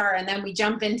basic base art, and then we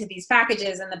jump into these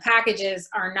packages, and the packages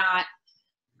are not,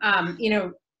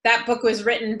 that book was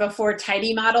written before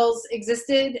tidy models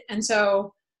existed. And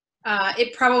so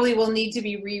it probably will need to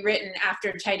be rewritten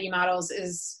after tidy models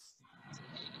is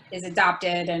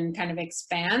adopted and kind of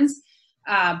expands.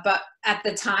 But at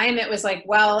the time it was like,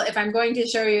 well, if I'm going to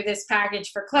show you this package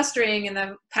for clustering and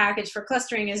the package for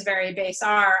clustering is very base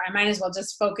R, I might as well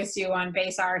just focus you on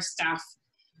base R stuff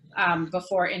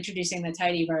before introducing the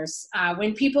Tidyverse.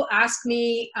 When people ask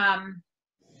me,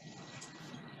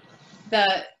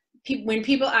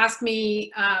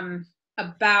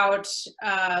 about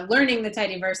learning the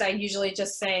Tidyverse, I usually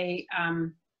just say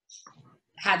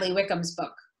Hadley Wickham's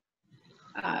book.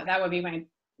 That would be my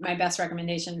best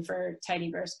recommendation for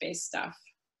Tidyverse based stuff.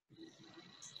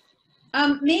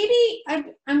 Maybe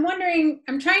I'm wondering,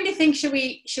 I'm trying to think, should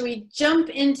we jump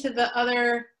into the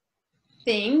other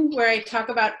thing where I talk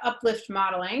about uplift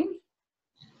modeling?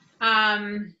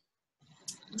 And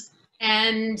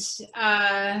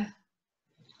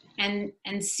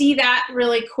see that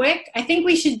really quick. I think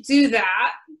we should do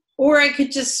that, or I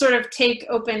could just sort of take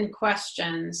open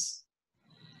questions.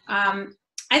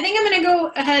 I think I'm going to go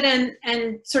ahead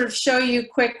and sort of show you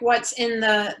quick what's in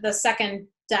the second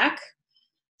deck.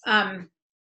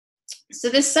 So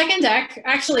this second deck,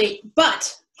 actually,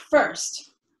 but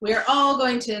first, we're all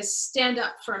going to stand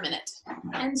up for a minute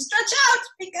and stretch out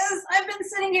because I've been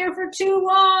sitting here for too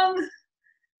long.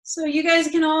 So you guys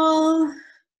can all,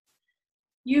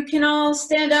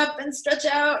 stand up and stretch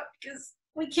out because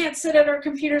we can't sit at our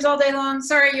computers all day long.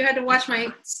 Sorry, you had to watch my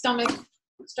stomach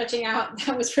stretching out.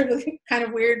 That was really kind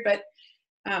of weird, but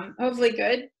hopefully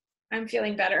good. I'm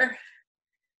feeling better.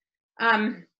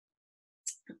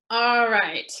 All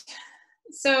right.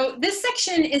 So this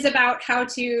section is about how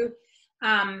to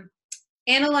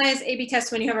analyze A/B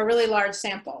tests when you have a really large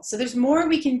sample. So there's more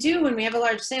we can do when we have a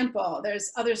large sample.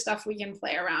 There's other stuff we can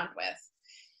play around with.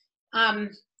 I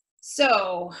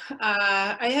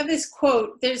have this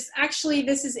quote. There's actually,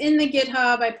 this is in the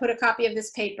GitHub. I put a copy of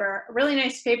this paper, a really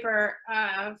nice paper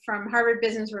from Harvard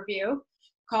Business Review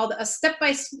called A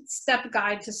Step-by-Step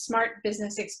Guide to Smart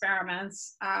Business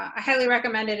Experiments. I highly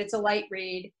recommend it. It's a light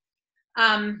read.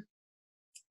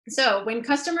 So when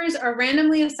customers are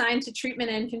randomly assigned to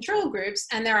treatment and control groups,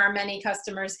 and there are many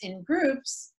customers in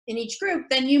each group,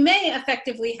 then you may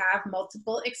effectively have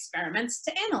multiple experiments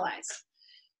to analyze.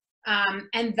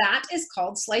 And that is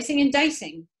called slicing and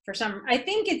dicing. I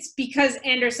think it's because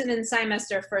Anderson and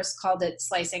Semester first called it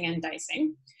slicing and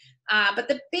dicing. But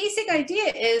the basic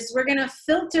idea is we're gonna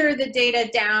filter the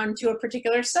data down to a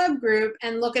particular subgroup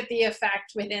and look at the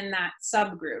effect within that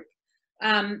subgroup.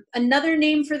 Another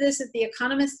name for this that the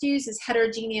economists use is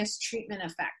heterogeneous treatment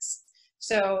effects.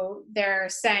 So they're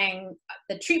saying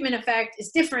the treatment effect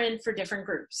is different for different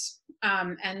groups.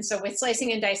 And so with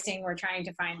slicing and dicing, we're trying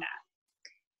to find that.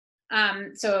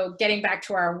 So getting back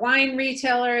to our wine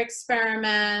retailer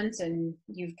experiment, and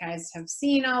you guys have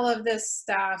seen all of this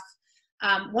stuff.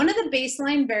 One of the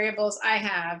baseline variables I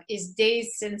have is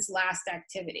days since last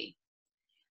activity.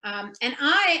 And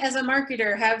I, as a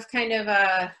marketer, have kind of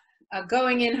a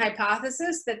going in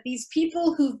hypothesis that these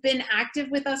people who've been active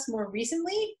with us more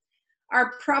recently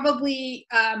are probably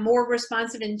more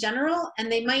responsive in general,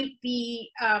 and they might be,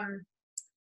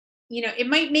 it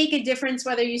might make a difference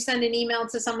whether you send an email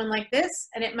to someone like this,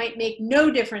 and it might make no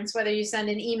difference whether you send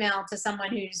an email to someone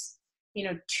who's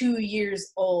 2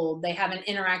 years old. They haven't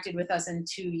interacted with us in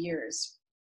 2 years.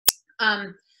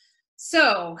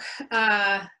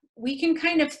 We can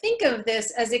kind of think of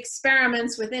this as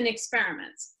experiments within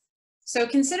experiments. So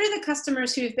consider the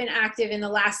customers who've been active in the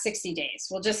last 60 days.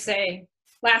 We'll just say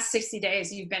last 60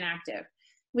 days you've been active.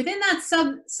 Within that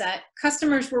subset,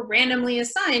 customers were randomly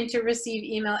assigned to receive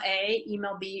email A,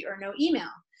 email B, or no email.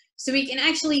 So we can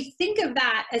actually think of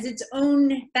that as its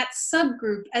own, that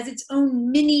subgroup as its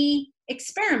own mini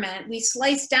experiment. We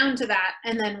slice down to that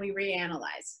and then we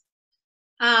reanalyze.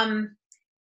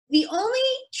 The only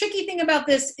tricky thing about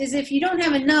this is if you don't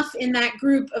have enough in that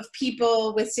group of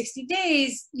people with 60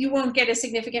 days, you won't get a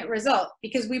significant result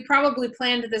because we probably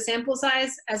planned the sample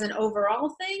size as an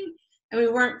overall thing and we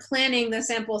weren't planning the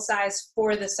sample size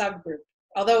for the subgroup.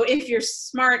 Although if you're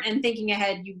smart and thinking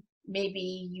ahead,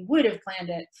 maybe you would have planned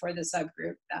it for the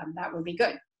subgroup. That would be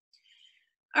good.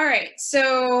 All right,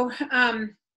 so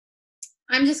I'm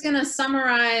just gonna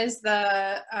summarize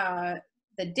the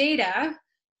data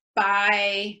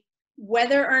by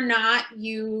whether or not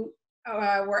you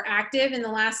were active in the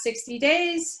last 60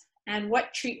 days and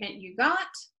what treatment you got.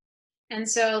 And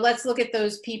so let's look at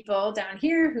those people down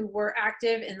here who were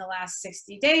active in the last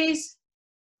 60 days.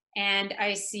 And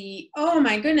I see, oh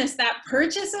my goodness, that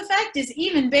purchase effect is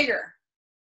even bigger.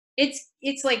 It's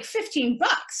like 15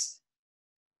 bucks.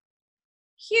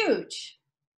 Huge.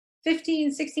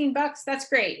 15, 16 bucks, that's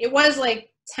great. It was like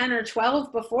 10 or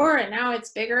 12 before, and now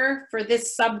it's bigger for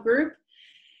this subgroup.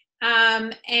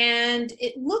 And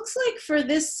it looks like for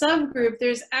this subgroup,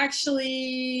 there's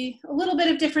actually a little bit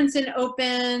of difference in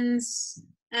opens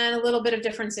and a little bit of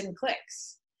difference in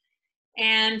clicks.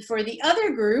 And for the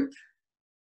other group,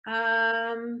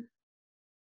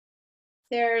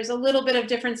 there's a little bit of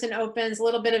difference in opens, a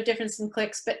little bit of difference in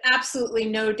clicks, but absolutely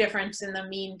no difference in the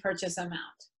mean purchase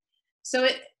amount. So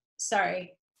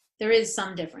sorry, there is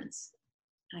some difference.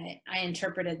 I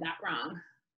interpreted that wrong.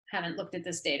 Haven't looked at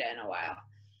this data in a while.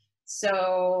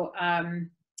 So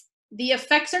the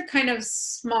effects are kind of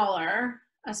smaller.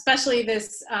 especially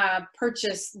this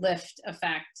purchase lift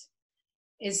effect,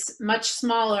 is much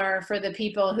smaller for the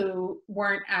people who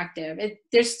weren't active.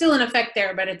 There's still an effect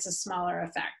there, but it's a smaller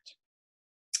effect.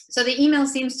 So the email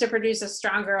seems to produce a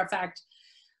stronger effect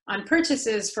on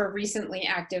purchases for recently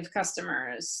active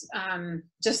customers,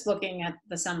 just looking at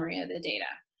the summary of the data.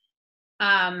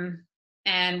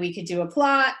 And we could do a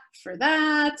plot for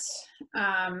that.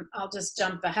 I'll just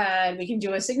jump ahead. We can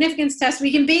do a significance test.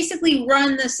 We can basically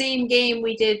run the same game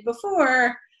we did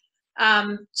before,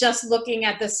 just looking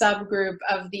at the subgroup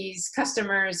of these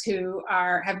customers who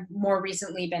have more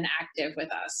recently been active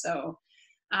with us. So,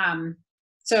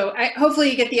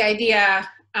 hopefully you get the idea.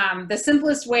 The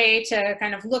simplest way to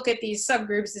kind of look at these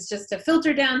subgroups is just to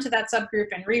filter down to that subgroup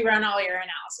and rerun all your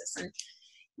analysis. And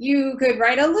you could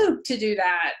write a loop to do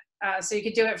that. So you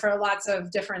could do it for lots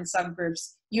of different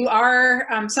subgroups.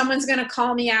 Someone's going to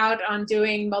call me out on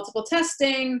doing multiple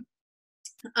testing.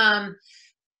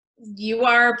 You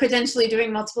are potentially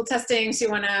doing multiple testing, so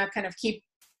you want to kind of keep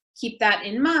that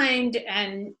in mind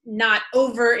and not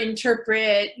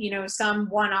over-interpret, some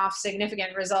one-off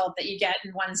significant result that you get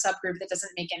in one subgroup that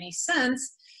doesn't make any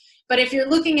sense. But if you're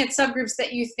looking at subgroups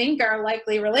that you think are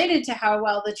likely related to how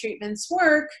well the treatments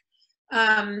work,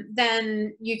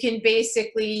 then you can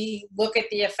basically look at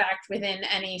the effect within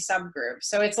any subgroup.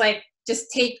 So it's like, just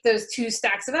take those two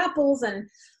stacks of apples and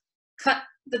cut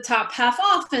the top half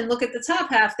off and look at the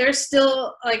top half. There's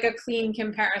still like a clean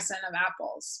comparison of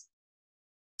apples.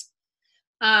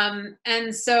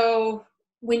 And so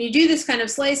when you do this kind of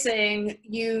slicing,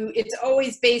 it's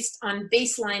always based on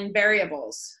baseline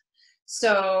variables.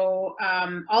 So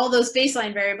all those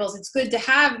baseline variables, it's good to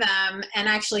have them, and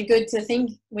actually good to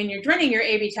think when you're running your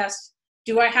A/B test,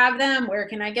 do I have them? Where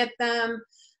can I get them?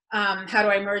 How do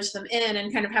I merge them in,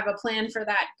 and kind of have a plan for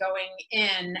that going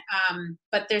in.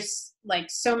 But there's like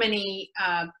so many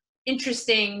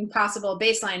interesting possible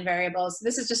baseline variables.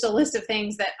 This is just a list of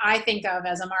things that I think of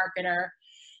as a marketer.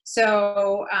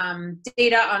 So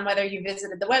data on whether you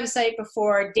visited the website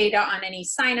before, data on any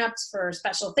signups for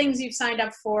special things you've signed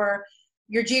up for,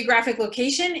 your geographic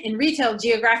location. In retail,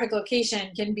 geographic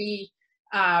location can be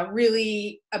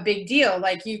really a big deal.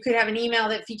 Like you could have an email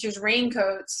that features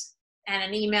raincoats and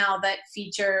an email that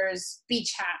features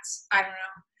beach hats, I don't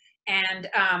know.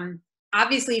 And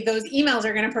obviously those emails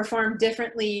are gonna perform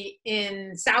differently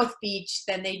in South Beach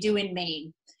than they do in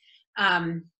Maine.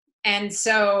 And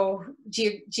so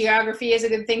geography is a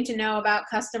good thing to know about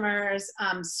customers.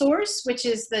 Source, which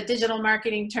is the digital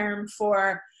marketing term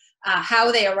for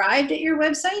how they arrived at your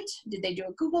website. Did they do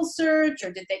a Google search,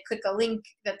 or did they click a link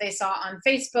that they saw on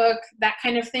Facebook? That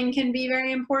kind of thing can be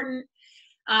very important.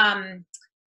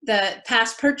 The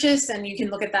past purchase, and you can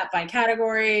look at that by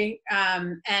category.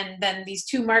 And then these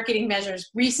two marketing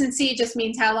measures. Recency just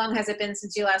means how long has it been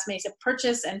since you last made a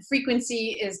purchase, and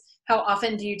frequency is how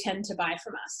often do you tend to buy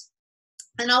from us.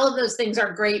 And all of those things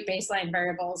are great baseline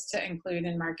variables to include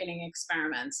in marketing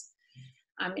experiments.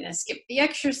 I'm going to skip the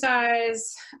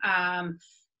exercise.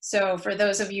 So for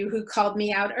those of you who called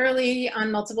me out early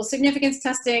on multiple significance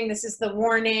testing, this is the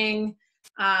warning.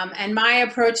 And my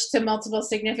approach to multiple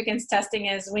significance testing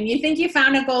is, when you think you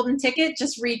found a golden ticket,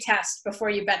 just retest before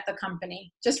you bet the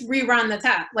company. Just rerun the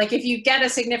test. Like if you get a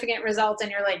significant result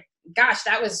and you're like, gosh,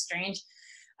 that was strange,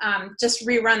 just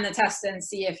rerun the test and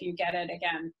see if you get it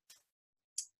again.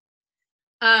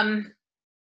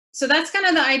 So that's kind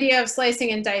of the idea of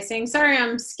slicing and dicing. Sorry,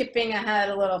 I'm skipping ahead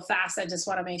a little fast. I just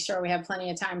want to make sure we have plenty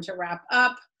of time to wrap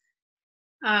up.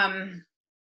 I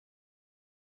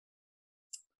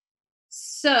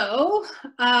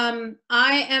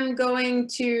am going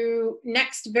to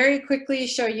next very quickly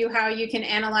show you how you can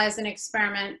analyze an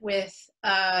experiment with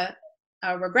a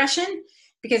regression,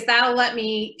 because that'll let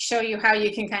me show you how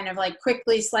you can kind of like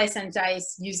quickly slice and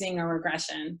dice using a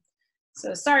regression.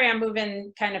 So sorry, I'm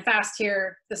moving kind of fast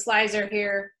here. The slides are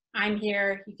here. I'm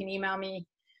here. You can email me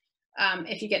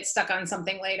if you get stuck on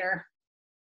something later.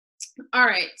 All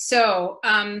right, so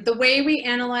the way we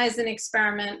analyze an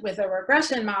experiment with a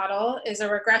regression model is, a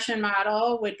regression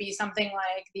model would be something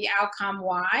like the outcome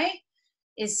Y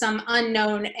is some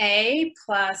unknown A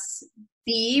plus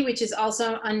B, which is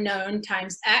also unknown,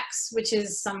 times X, which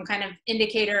is some kind of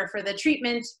indicator for the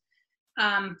treatment,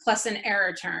 plus an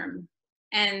error term.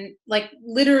 And like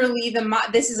literally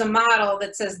this is a model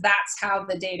that says that's how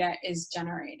the data is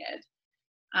generated.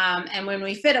 And when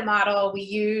we fit a model, we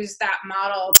use that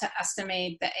model to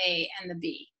estimate the A and the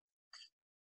B.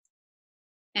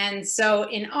 And so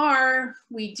in R,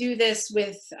 we do this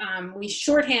with, we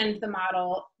shorthand the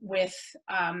model with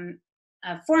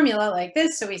a formula like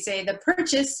this. So we say the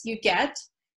purchase you get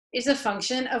is a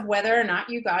function of whether or not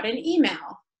you got an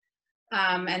email.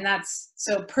 And that's,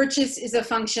 so purchase is a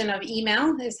function of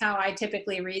email is how I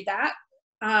typically read that.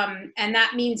 And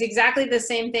that means exactly the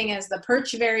same thing as the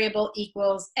perch variable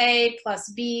equals A plus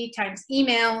B times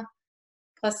email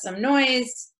plus some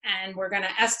noise. And we're going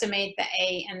to estimate the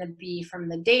A and the B from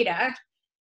the data.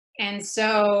 And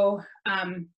so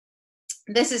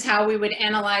this is how we would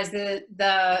analyze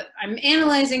I'm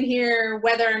analyzing here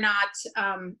whether or not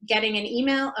getting an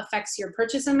email affects your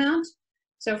purchase amount.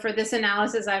 So for this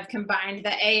analysis, I've combined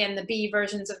the A and the B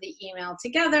versions of the email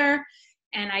together,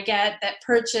 and I get that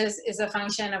purchase is a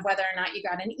function of whether or not you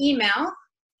got an email.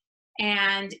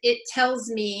 And it tells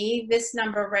me this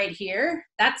number right here,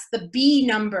 that's the B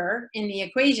number in the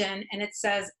equation, and it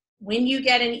says when you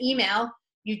get an email,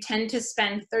 you tend to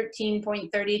spend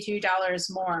 $13.32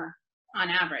 more on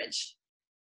average.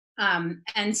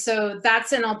 And so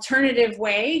that's an alternative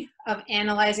way of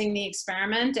analyzing the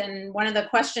experiment. And one of the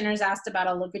questioners asked about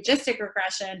a logistic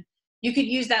regression. You could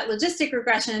use that logistic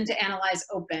regression to analyze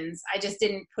opens. I just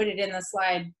didn't put it in the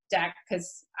slide deck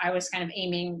because I was kind of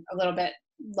aiming a little bit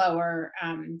lower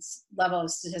level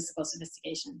of statistical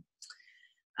sophistication.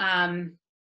 All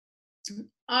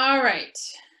right.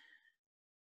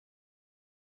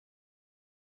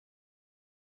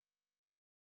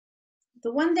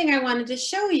 The one thing I wanted to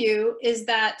show you is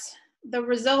that the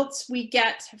results we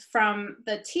get from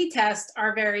the t-test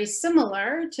are very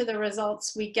similar to the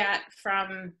results we get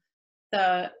from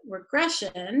the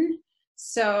regression.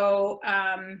 So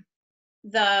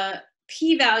the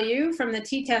p-value from the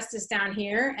t-test is down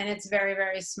here, and it's very,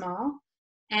 very small.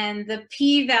 And the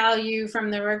p-value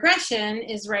from the regression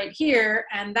is right here,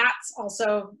 and that's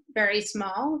also very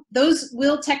small. Those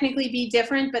will technically be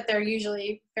different, but they're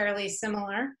usually fairly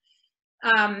similar.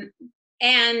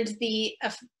 And the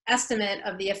estimate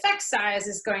of the effect size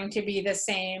is going to be the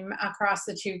same across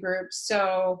the two groups.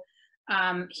 So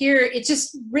here it's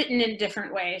just written in a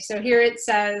different way. So here it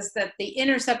says that the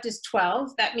intercept is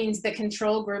 12. That means the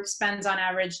control group spends on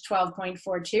average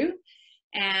 12.42.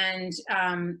 And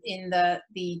in the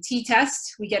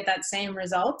t-test, we get that same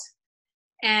result.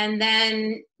 And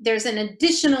then there's an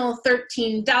additional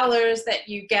 $13 that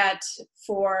you get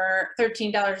for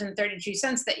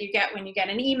 $13.32 that you get when you get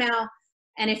an email.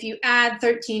 And if you add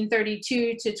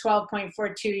 1332 to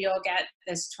 12.42, you'll get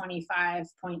this 25.74.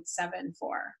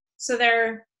 So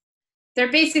they're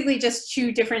basically just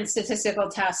two different statistical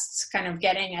tests kind of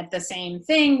getting at the same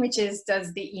thing, which is,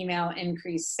 does the email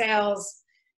increase sales?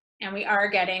 And we are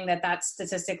getting that that's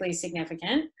statistically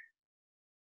significant.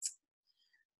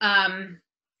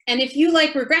 And if you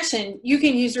like regression, you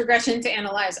can use regression to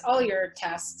analyze all your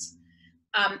tests.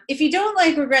 If you don't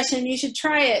like regression, you should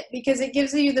try it because it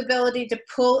gives you the ability to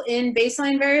pull in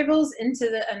baseline variables into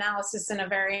the analysis in a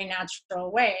very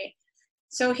natural way.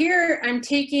 So here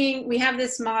we have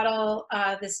this model,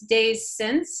 this days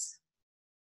since,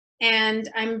 and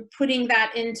I'm putting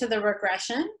that into the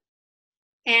regression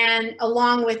and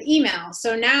along with email.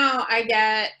 So now I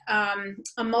get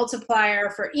a multiplier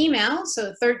for email,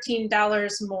 so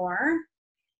 $13 more.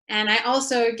 And I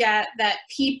also get that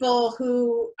people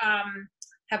who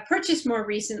have purchased more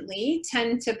recently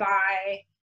tend to buy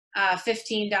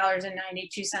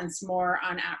 $15.92 more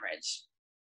on average.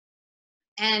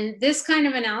 And this kind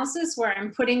of analysis where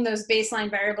I'm putting those baseline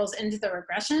variables into the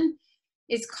regression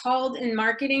is called, in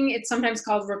marketing, it's sometimes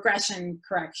called regression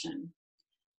correction.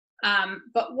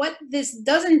 But what this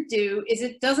doesn't do is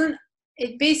it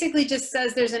basically just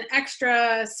says there's an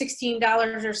extra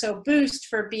 $16 or so boost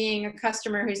for being a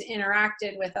customer who's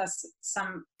interacted with us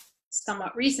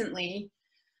somewhat recently.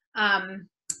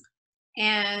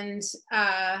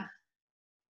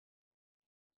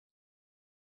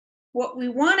 What we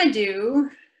want to do,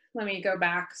 let me go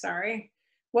back, sorry.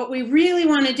 What we really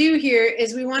want to do here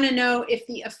is we want to know if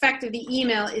the effect of the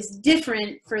email is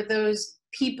different for those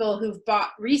people who've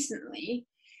bought recently.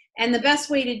 And the best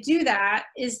way to do that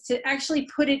is to actually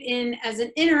put it in as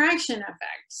an interaction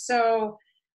effect. So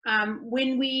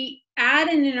when we add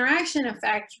an interaction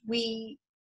effect, we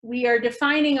are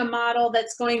defining a model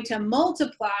that's going to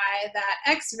multiply that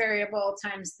X variable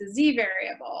times the Z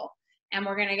variable, and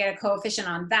we're going to get a coefficient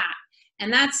on that.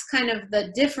 And that's kind of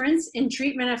the difference in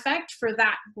treatment effect for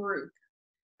that group.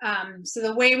 So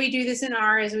the way we do this in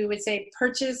R is we would say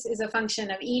purchase is a function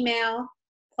of email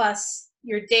plus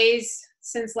your days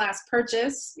since last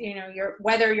purchase,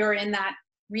 whether you're in that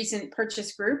recent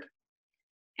purchase group.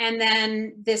 And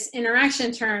then this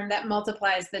interaction term that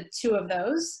multiplies the two of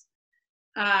those.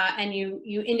 And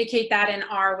you indicate that in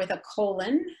R with a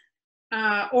colon.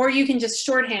 Or you can just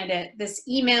shorthand it. This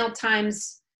email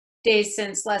times days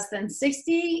since less than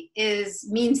 60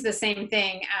 means the same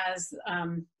thing as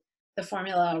the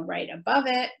formula right above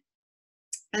it.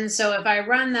 And so if I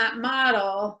run that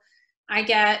model, I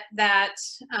get that,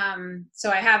 so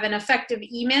I have an effective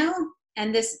email,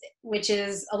 and this, which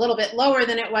is a little bit lower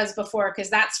than it was before, because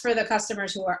that's for the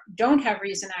customers who don't have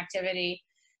recent activity.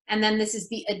 And then this is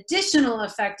the additional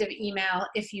effective email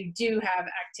if you do have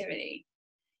activity.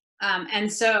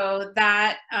 And so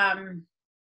that,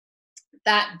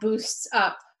 that boosts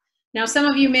up. Now, some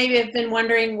of you maybe have been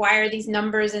wondering, why are these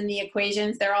numbers in the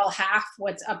equations? They're all half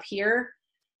what's up here.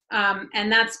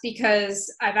 And that's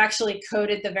because I've actually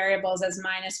coded the variables as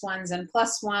 -1s and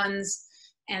 +1s.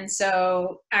 And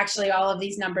so actually all of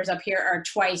these numbers up here are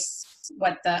twice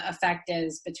what the effect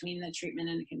is between the treatment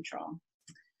and control.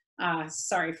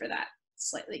 Sorry for that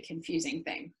slightly confusing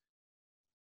thing.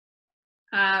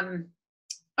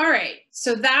 All right,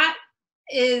 so that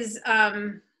is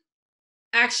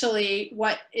actually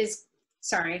what is,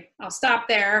 sorry, I'll stop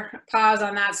there, pause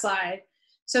on that slide.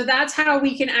 So that's how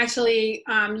we can actually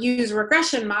use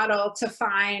regression model to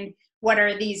find what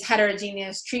are these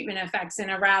heterogeneous treatment effects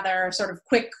in a rather sort of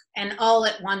quick and all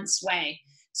at once way.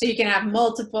 So you can have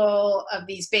multiple of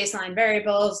these baseline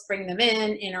variables, bring them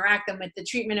in, interact them with the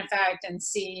treatment effect, and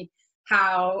see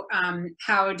how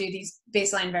do these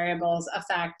baseline variables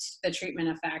affect the treatment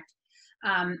effect.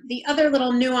 The other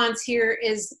little nuance here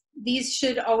is these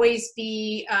should always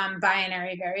be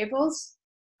binary variables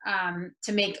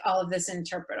to make all of this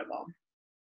interpretable.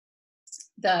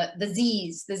 The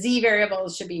Z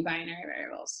variables should be binary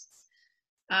variables.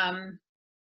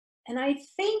 And I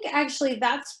think actually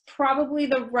that's probably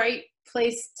the right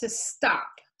place to stop.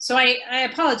 So I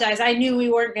apologize. I knew we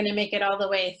weren't going to make it all the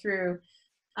way through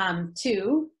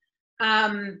through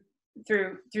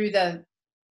the,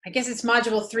 I guess it's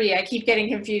module 3. I keep getting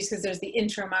confused because there's the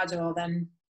intro module, then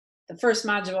the first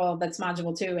module that's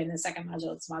module 2, and the second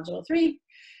module it's module 3.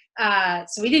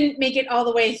 So we didn't make it all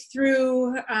the way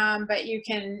through, but you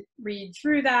can read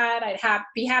through that. I'd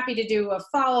be happy to do a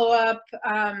follow-up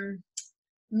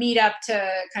meetup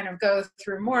to kind of go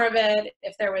through more of it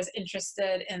if there was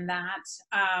interested in that.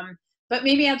 But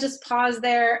maybe I'll just pause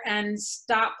there and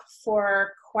stop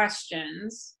for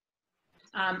questions.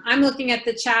 I'm looking at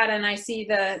the chat and I see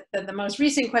the most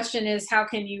recent question is, how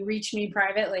can you reach me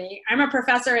privately? I'm a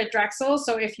professor at Drexel,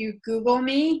 so if you Google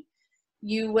me,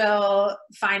 you will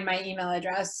find my email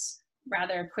address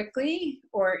rather quickly,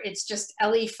 or it's just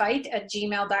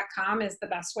leafeit@gmail.com is the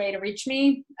best way to reach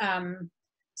me.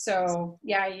 So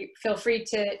yeah, you feel free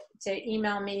to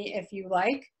email me if you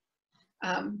like.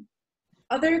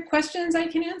 Other questions I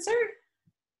can answer?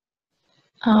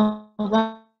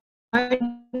 Why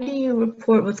do you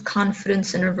report with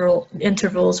confidence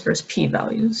intervals versus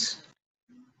p-values?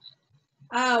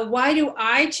 Why do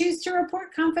I choose to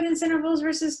report confidence intervals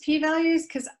versus p-values?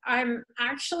 Because I'm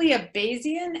actually a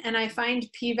Bayesian and I find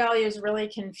p-values really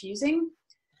confusing,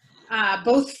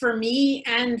 both for me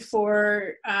and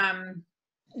for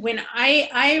when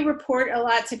I report a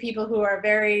lot to people who are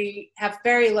have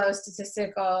very low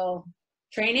statistical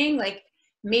training, like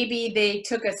maybe they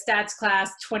took a stats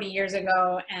class 20 years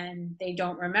ago and they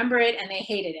don't remember it and they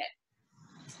hated it.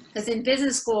 Because in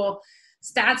business school,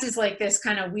 stats is like this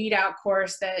kind of weed out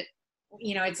course that,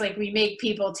 you know, it's like we make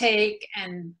people take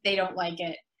and they don't like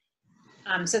it.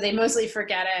 So they mostly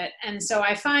forget it. And so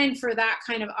I find for that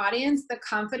kind of audience, the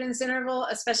confidence interval,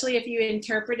 especially if you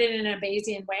interpret it in a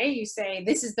Bayesian way, you say,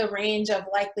 this is the range of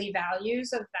likely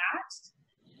values of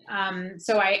that.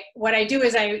 So what I do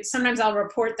is sometimes I'll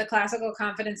report the classical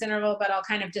confidence interval, but I'll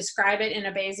kind of describe it in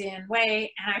a Bayesian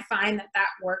way. And I find that that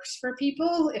works for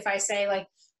people. If I say like,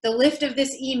 the lift of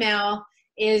this email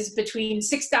is between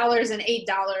 $6 and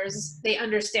 $8, they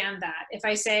understand that. If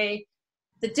I say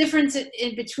the difference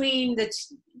in between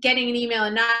getting an email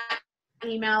and not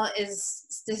an email is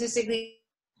statistically,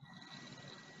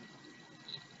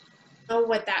 know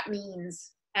what that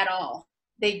means at all.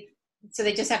 So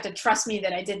they just have to trust me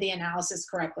that I did the analysis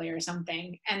correctly or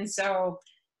something. And so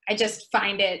I just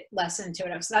find it less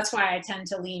intuitive. So that's why I tend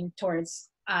to lean towards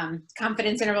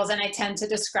confidence intervals, and I tend to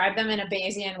describe them in a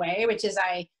Bayesian way, which is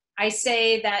I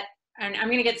say that, and I'm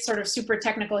going to get sort of super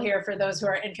technical here for those who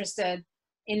are interested.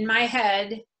 In my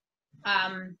head,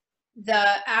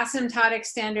 the asymptotic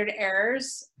standard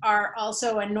errors are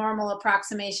also a normal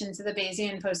approximation to the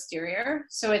Bayesian posterior.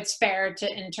 So it's fair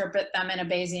to interpret them in a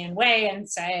Bayesian way and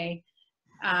say,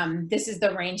 this is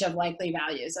the range of likely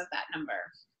values of that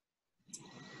number.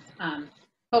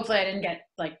 Hopefully I didn't get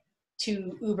like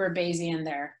too uber Bayesian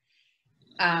there.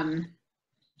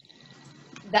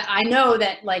 That I know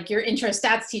that like your intro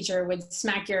stats teacher would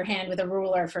smack your hand with a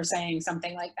ruler for saying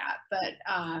something like that, but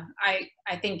I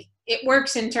think it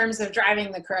works in terms of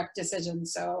driving the correct decision,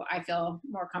 so I feel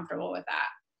more comfortable with that.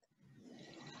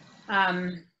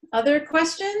 Other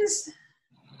questions?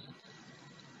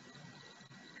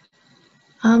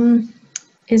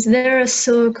 Is there a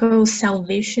silico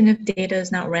salvation if data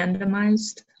is not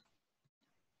randomized?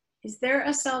 Is there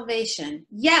a salvation?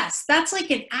 Yes, that's like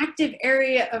an active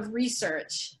area of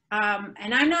research.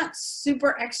 And I'm not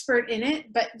super expert in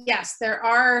it, but yes, there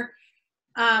are,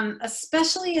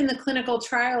 especially in the clinical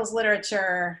trials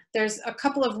literature, there's a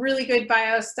couple of really good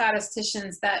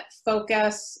biostatisticians that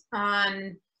focus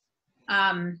on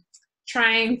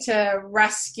trying to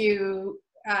rescue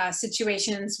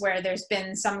situations where there's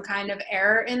been some kind of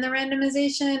error in the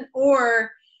randomization,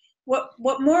 or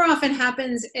what more often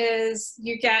happens is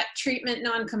you get treatment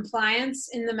non-compliance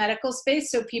in the medical space,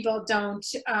 so people don't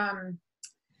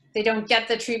they don't get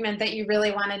the treatment that you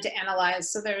really wanted to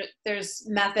analyze. So there's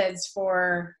methods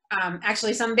for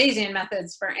actually some Bayesian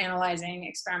methods for analyzing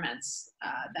experiments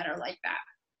that are like that.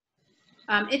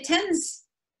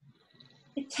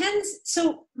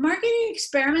 So marketing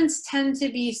experiments tend to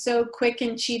be so quick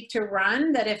and cheap to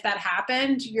run that if that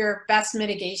happened, your best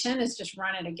mitigation is just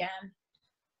run it again.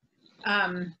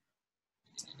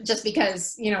 Just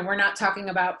because, you know, we're not talking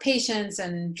about patients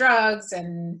and drugs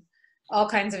and all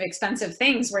kinds of expensive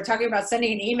things. We're talking about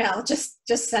sending an email. Just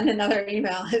send another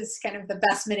email is kind of the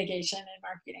best mitigation in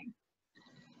marketing.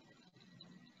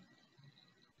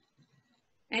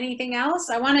 Anything else?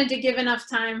 I wanted to give enough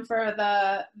time for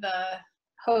the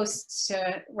hosts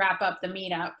to wrap up the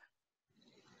meetup.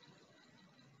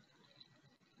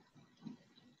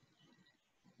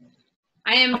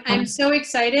 I'm so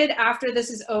excited after this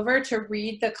is over to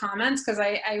read the comments, because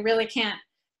I really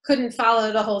couldn't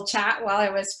follow the whole chat while I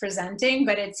was presenting,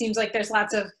 but it seems like there's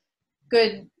lots of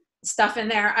good stuff in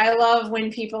there. I love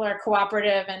when people are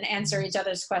cooperative and answer each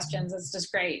other's questions. It's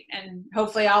just great. And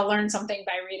hopefully I'll learn something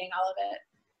by reading all of it.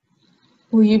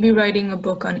 Will you be writing a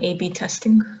book on A/B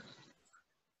testing?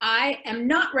 I am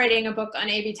not writing a book on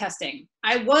A/B testing.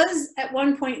 I was at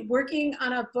one point working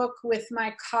on a book with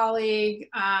my colleague,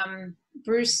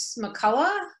 Bruce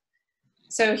McCullough.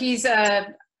 So he's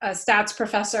a stats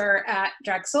professor at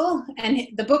Drexel, and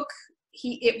the book,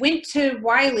 it went to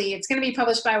Wiley. It's going to be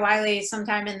published by Wiley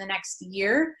sometime in the next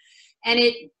year. And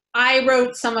I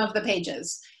wrote some of the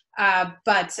pages,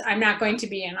 but I'm not going to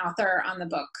be an author on the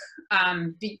book.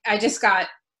 I just got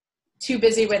too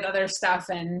busy with other stuff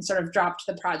and sort of dropped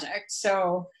the project.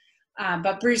 So,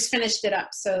 but Bruce finished it up.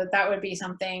 So that would be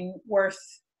something worth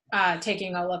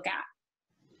taking a look at.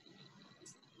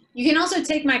 You can also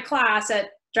take my class at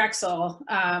Drexel.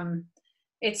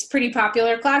 It's a pretty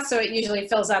popular class, so it usually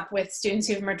fills up with students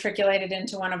who've matriculated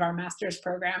into one of our master's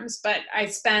programs. But I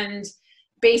spend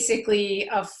basically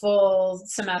a full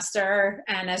semester,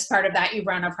 and as part of that, you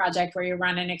run a project where you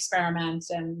run an experiment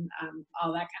and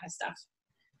all that kind of stuff.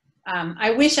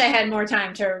 I wish I had more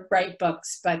time to write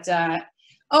books, but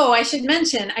oh, I should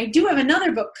mention, I do have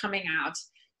another book coming out.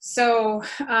 So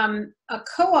a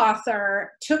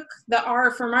co-author took the R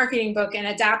for Marketing book and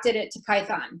adapted it to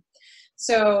Python.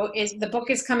 So the book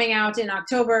is coming out in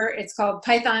October. It's called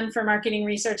Python for Marketing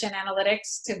Research and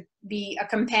Analytics, to be a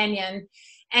companion.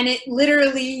 And it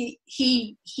literally,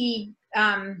 we keep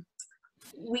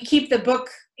the book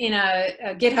in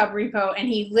a GitHub repo, and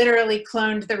he literally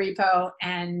cloned the repo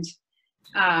and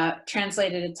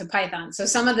translated it to Python. So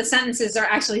some of the sentences are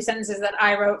actually sentences that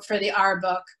I wrote for the R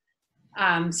book.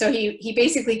 So he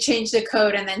basically changed the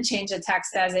code and then changed the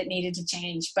text as it needed to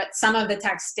change, but some of the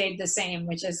text stayed the same,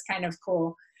 which is kind of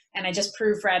cool. And I just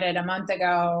proofread it a month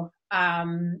ago,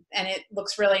 and it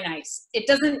looks really nice. It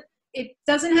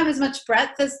doesn't have as much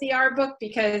breadth as the R book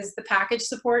because the package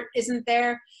support isn't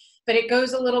there, but it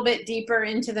goes a little bit deeper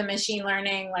into the machine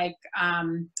learning, like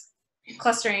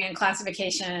clustering and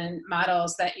classification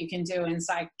models that you can do in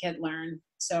scikit-learn.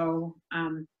 So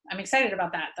I'm excited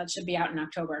about that. That should be out in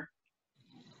October.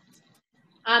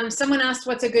 Someone asked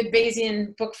what's a good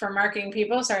Bayesian book for marketing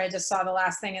people. Sorry, I just saw the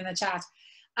last thing in the chat.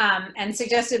 And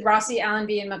suggested Rossi,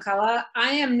 Allenby, and McCullough.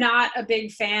 I am not a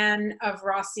big fan of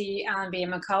Rossi, Allenby,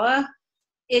 and McCullough.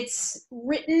 It's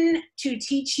written to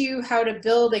teach you how to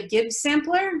build a Gibbs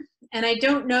sampler. And I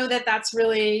don't know that that's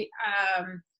really,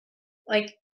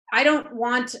 like, I don't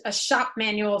want a shop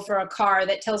manual for a car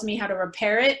that tells me how to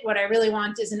repair it. What I really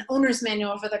want is an owner's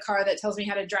manual for the car that tells me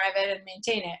how to drive it and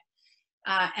maintain it.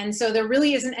 And so there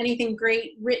really isn't anything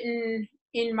great written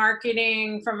in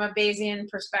marketing from a Bayesian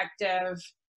perspective.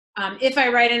 If I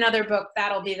write another book,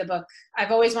 that'll be the book.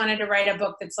 I've always wanted to write a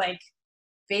book that's like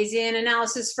Bayesian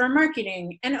analysis for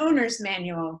marketing, an owner's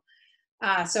manual.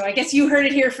 So I guess you heard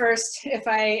it here first. If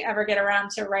I ever get around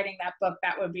to writing that book,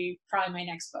 that would be probably my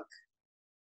next book.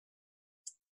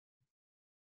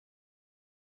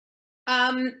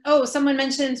 Oh, someone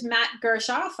mentioned Matt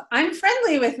Gershoff. I'm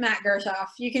friendly with Matt Gershoff.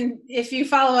 You can, if you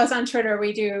follow us on Twitter,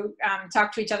 we do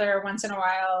talk to each other once in a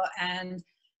while. And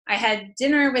I had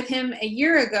dinner with him a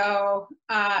year ago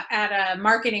at a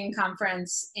marketing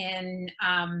conference in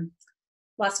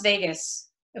Las Vegas.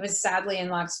 It was sadly in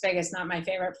Las Vegas, not my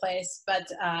favorite place, but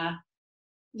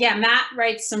yeah, Matt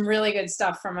writes some really good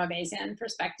stuff from a Bayesian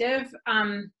perspective.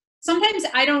 Sometimes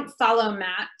I don't follow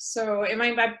Matt, so it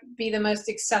might not be the most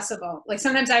accessible. Like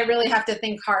sometimes I really have to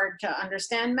think hard to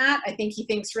understand Matt. I think he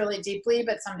thinks really deeply,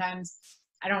 but sometimes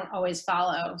I don't always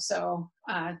follow. So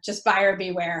just buyer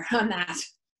beware on that.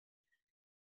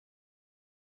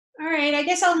 All right, I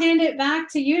guess I'll hand it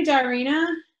back to you, Darina.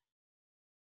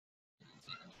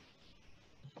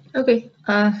 Okay,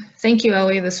 thank you,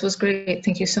 Ellie. This was great.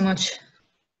 Thank you so much.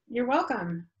 You're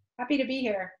welcome. Happy to be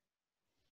here.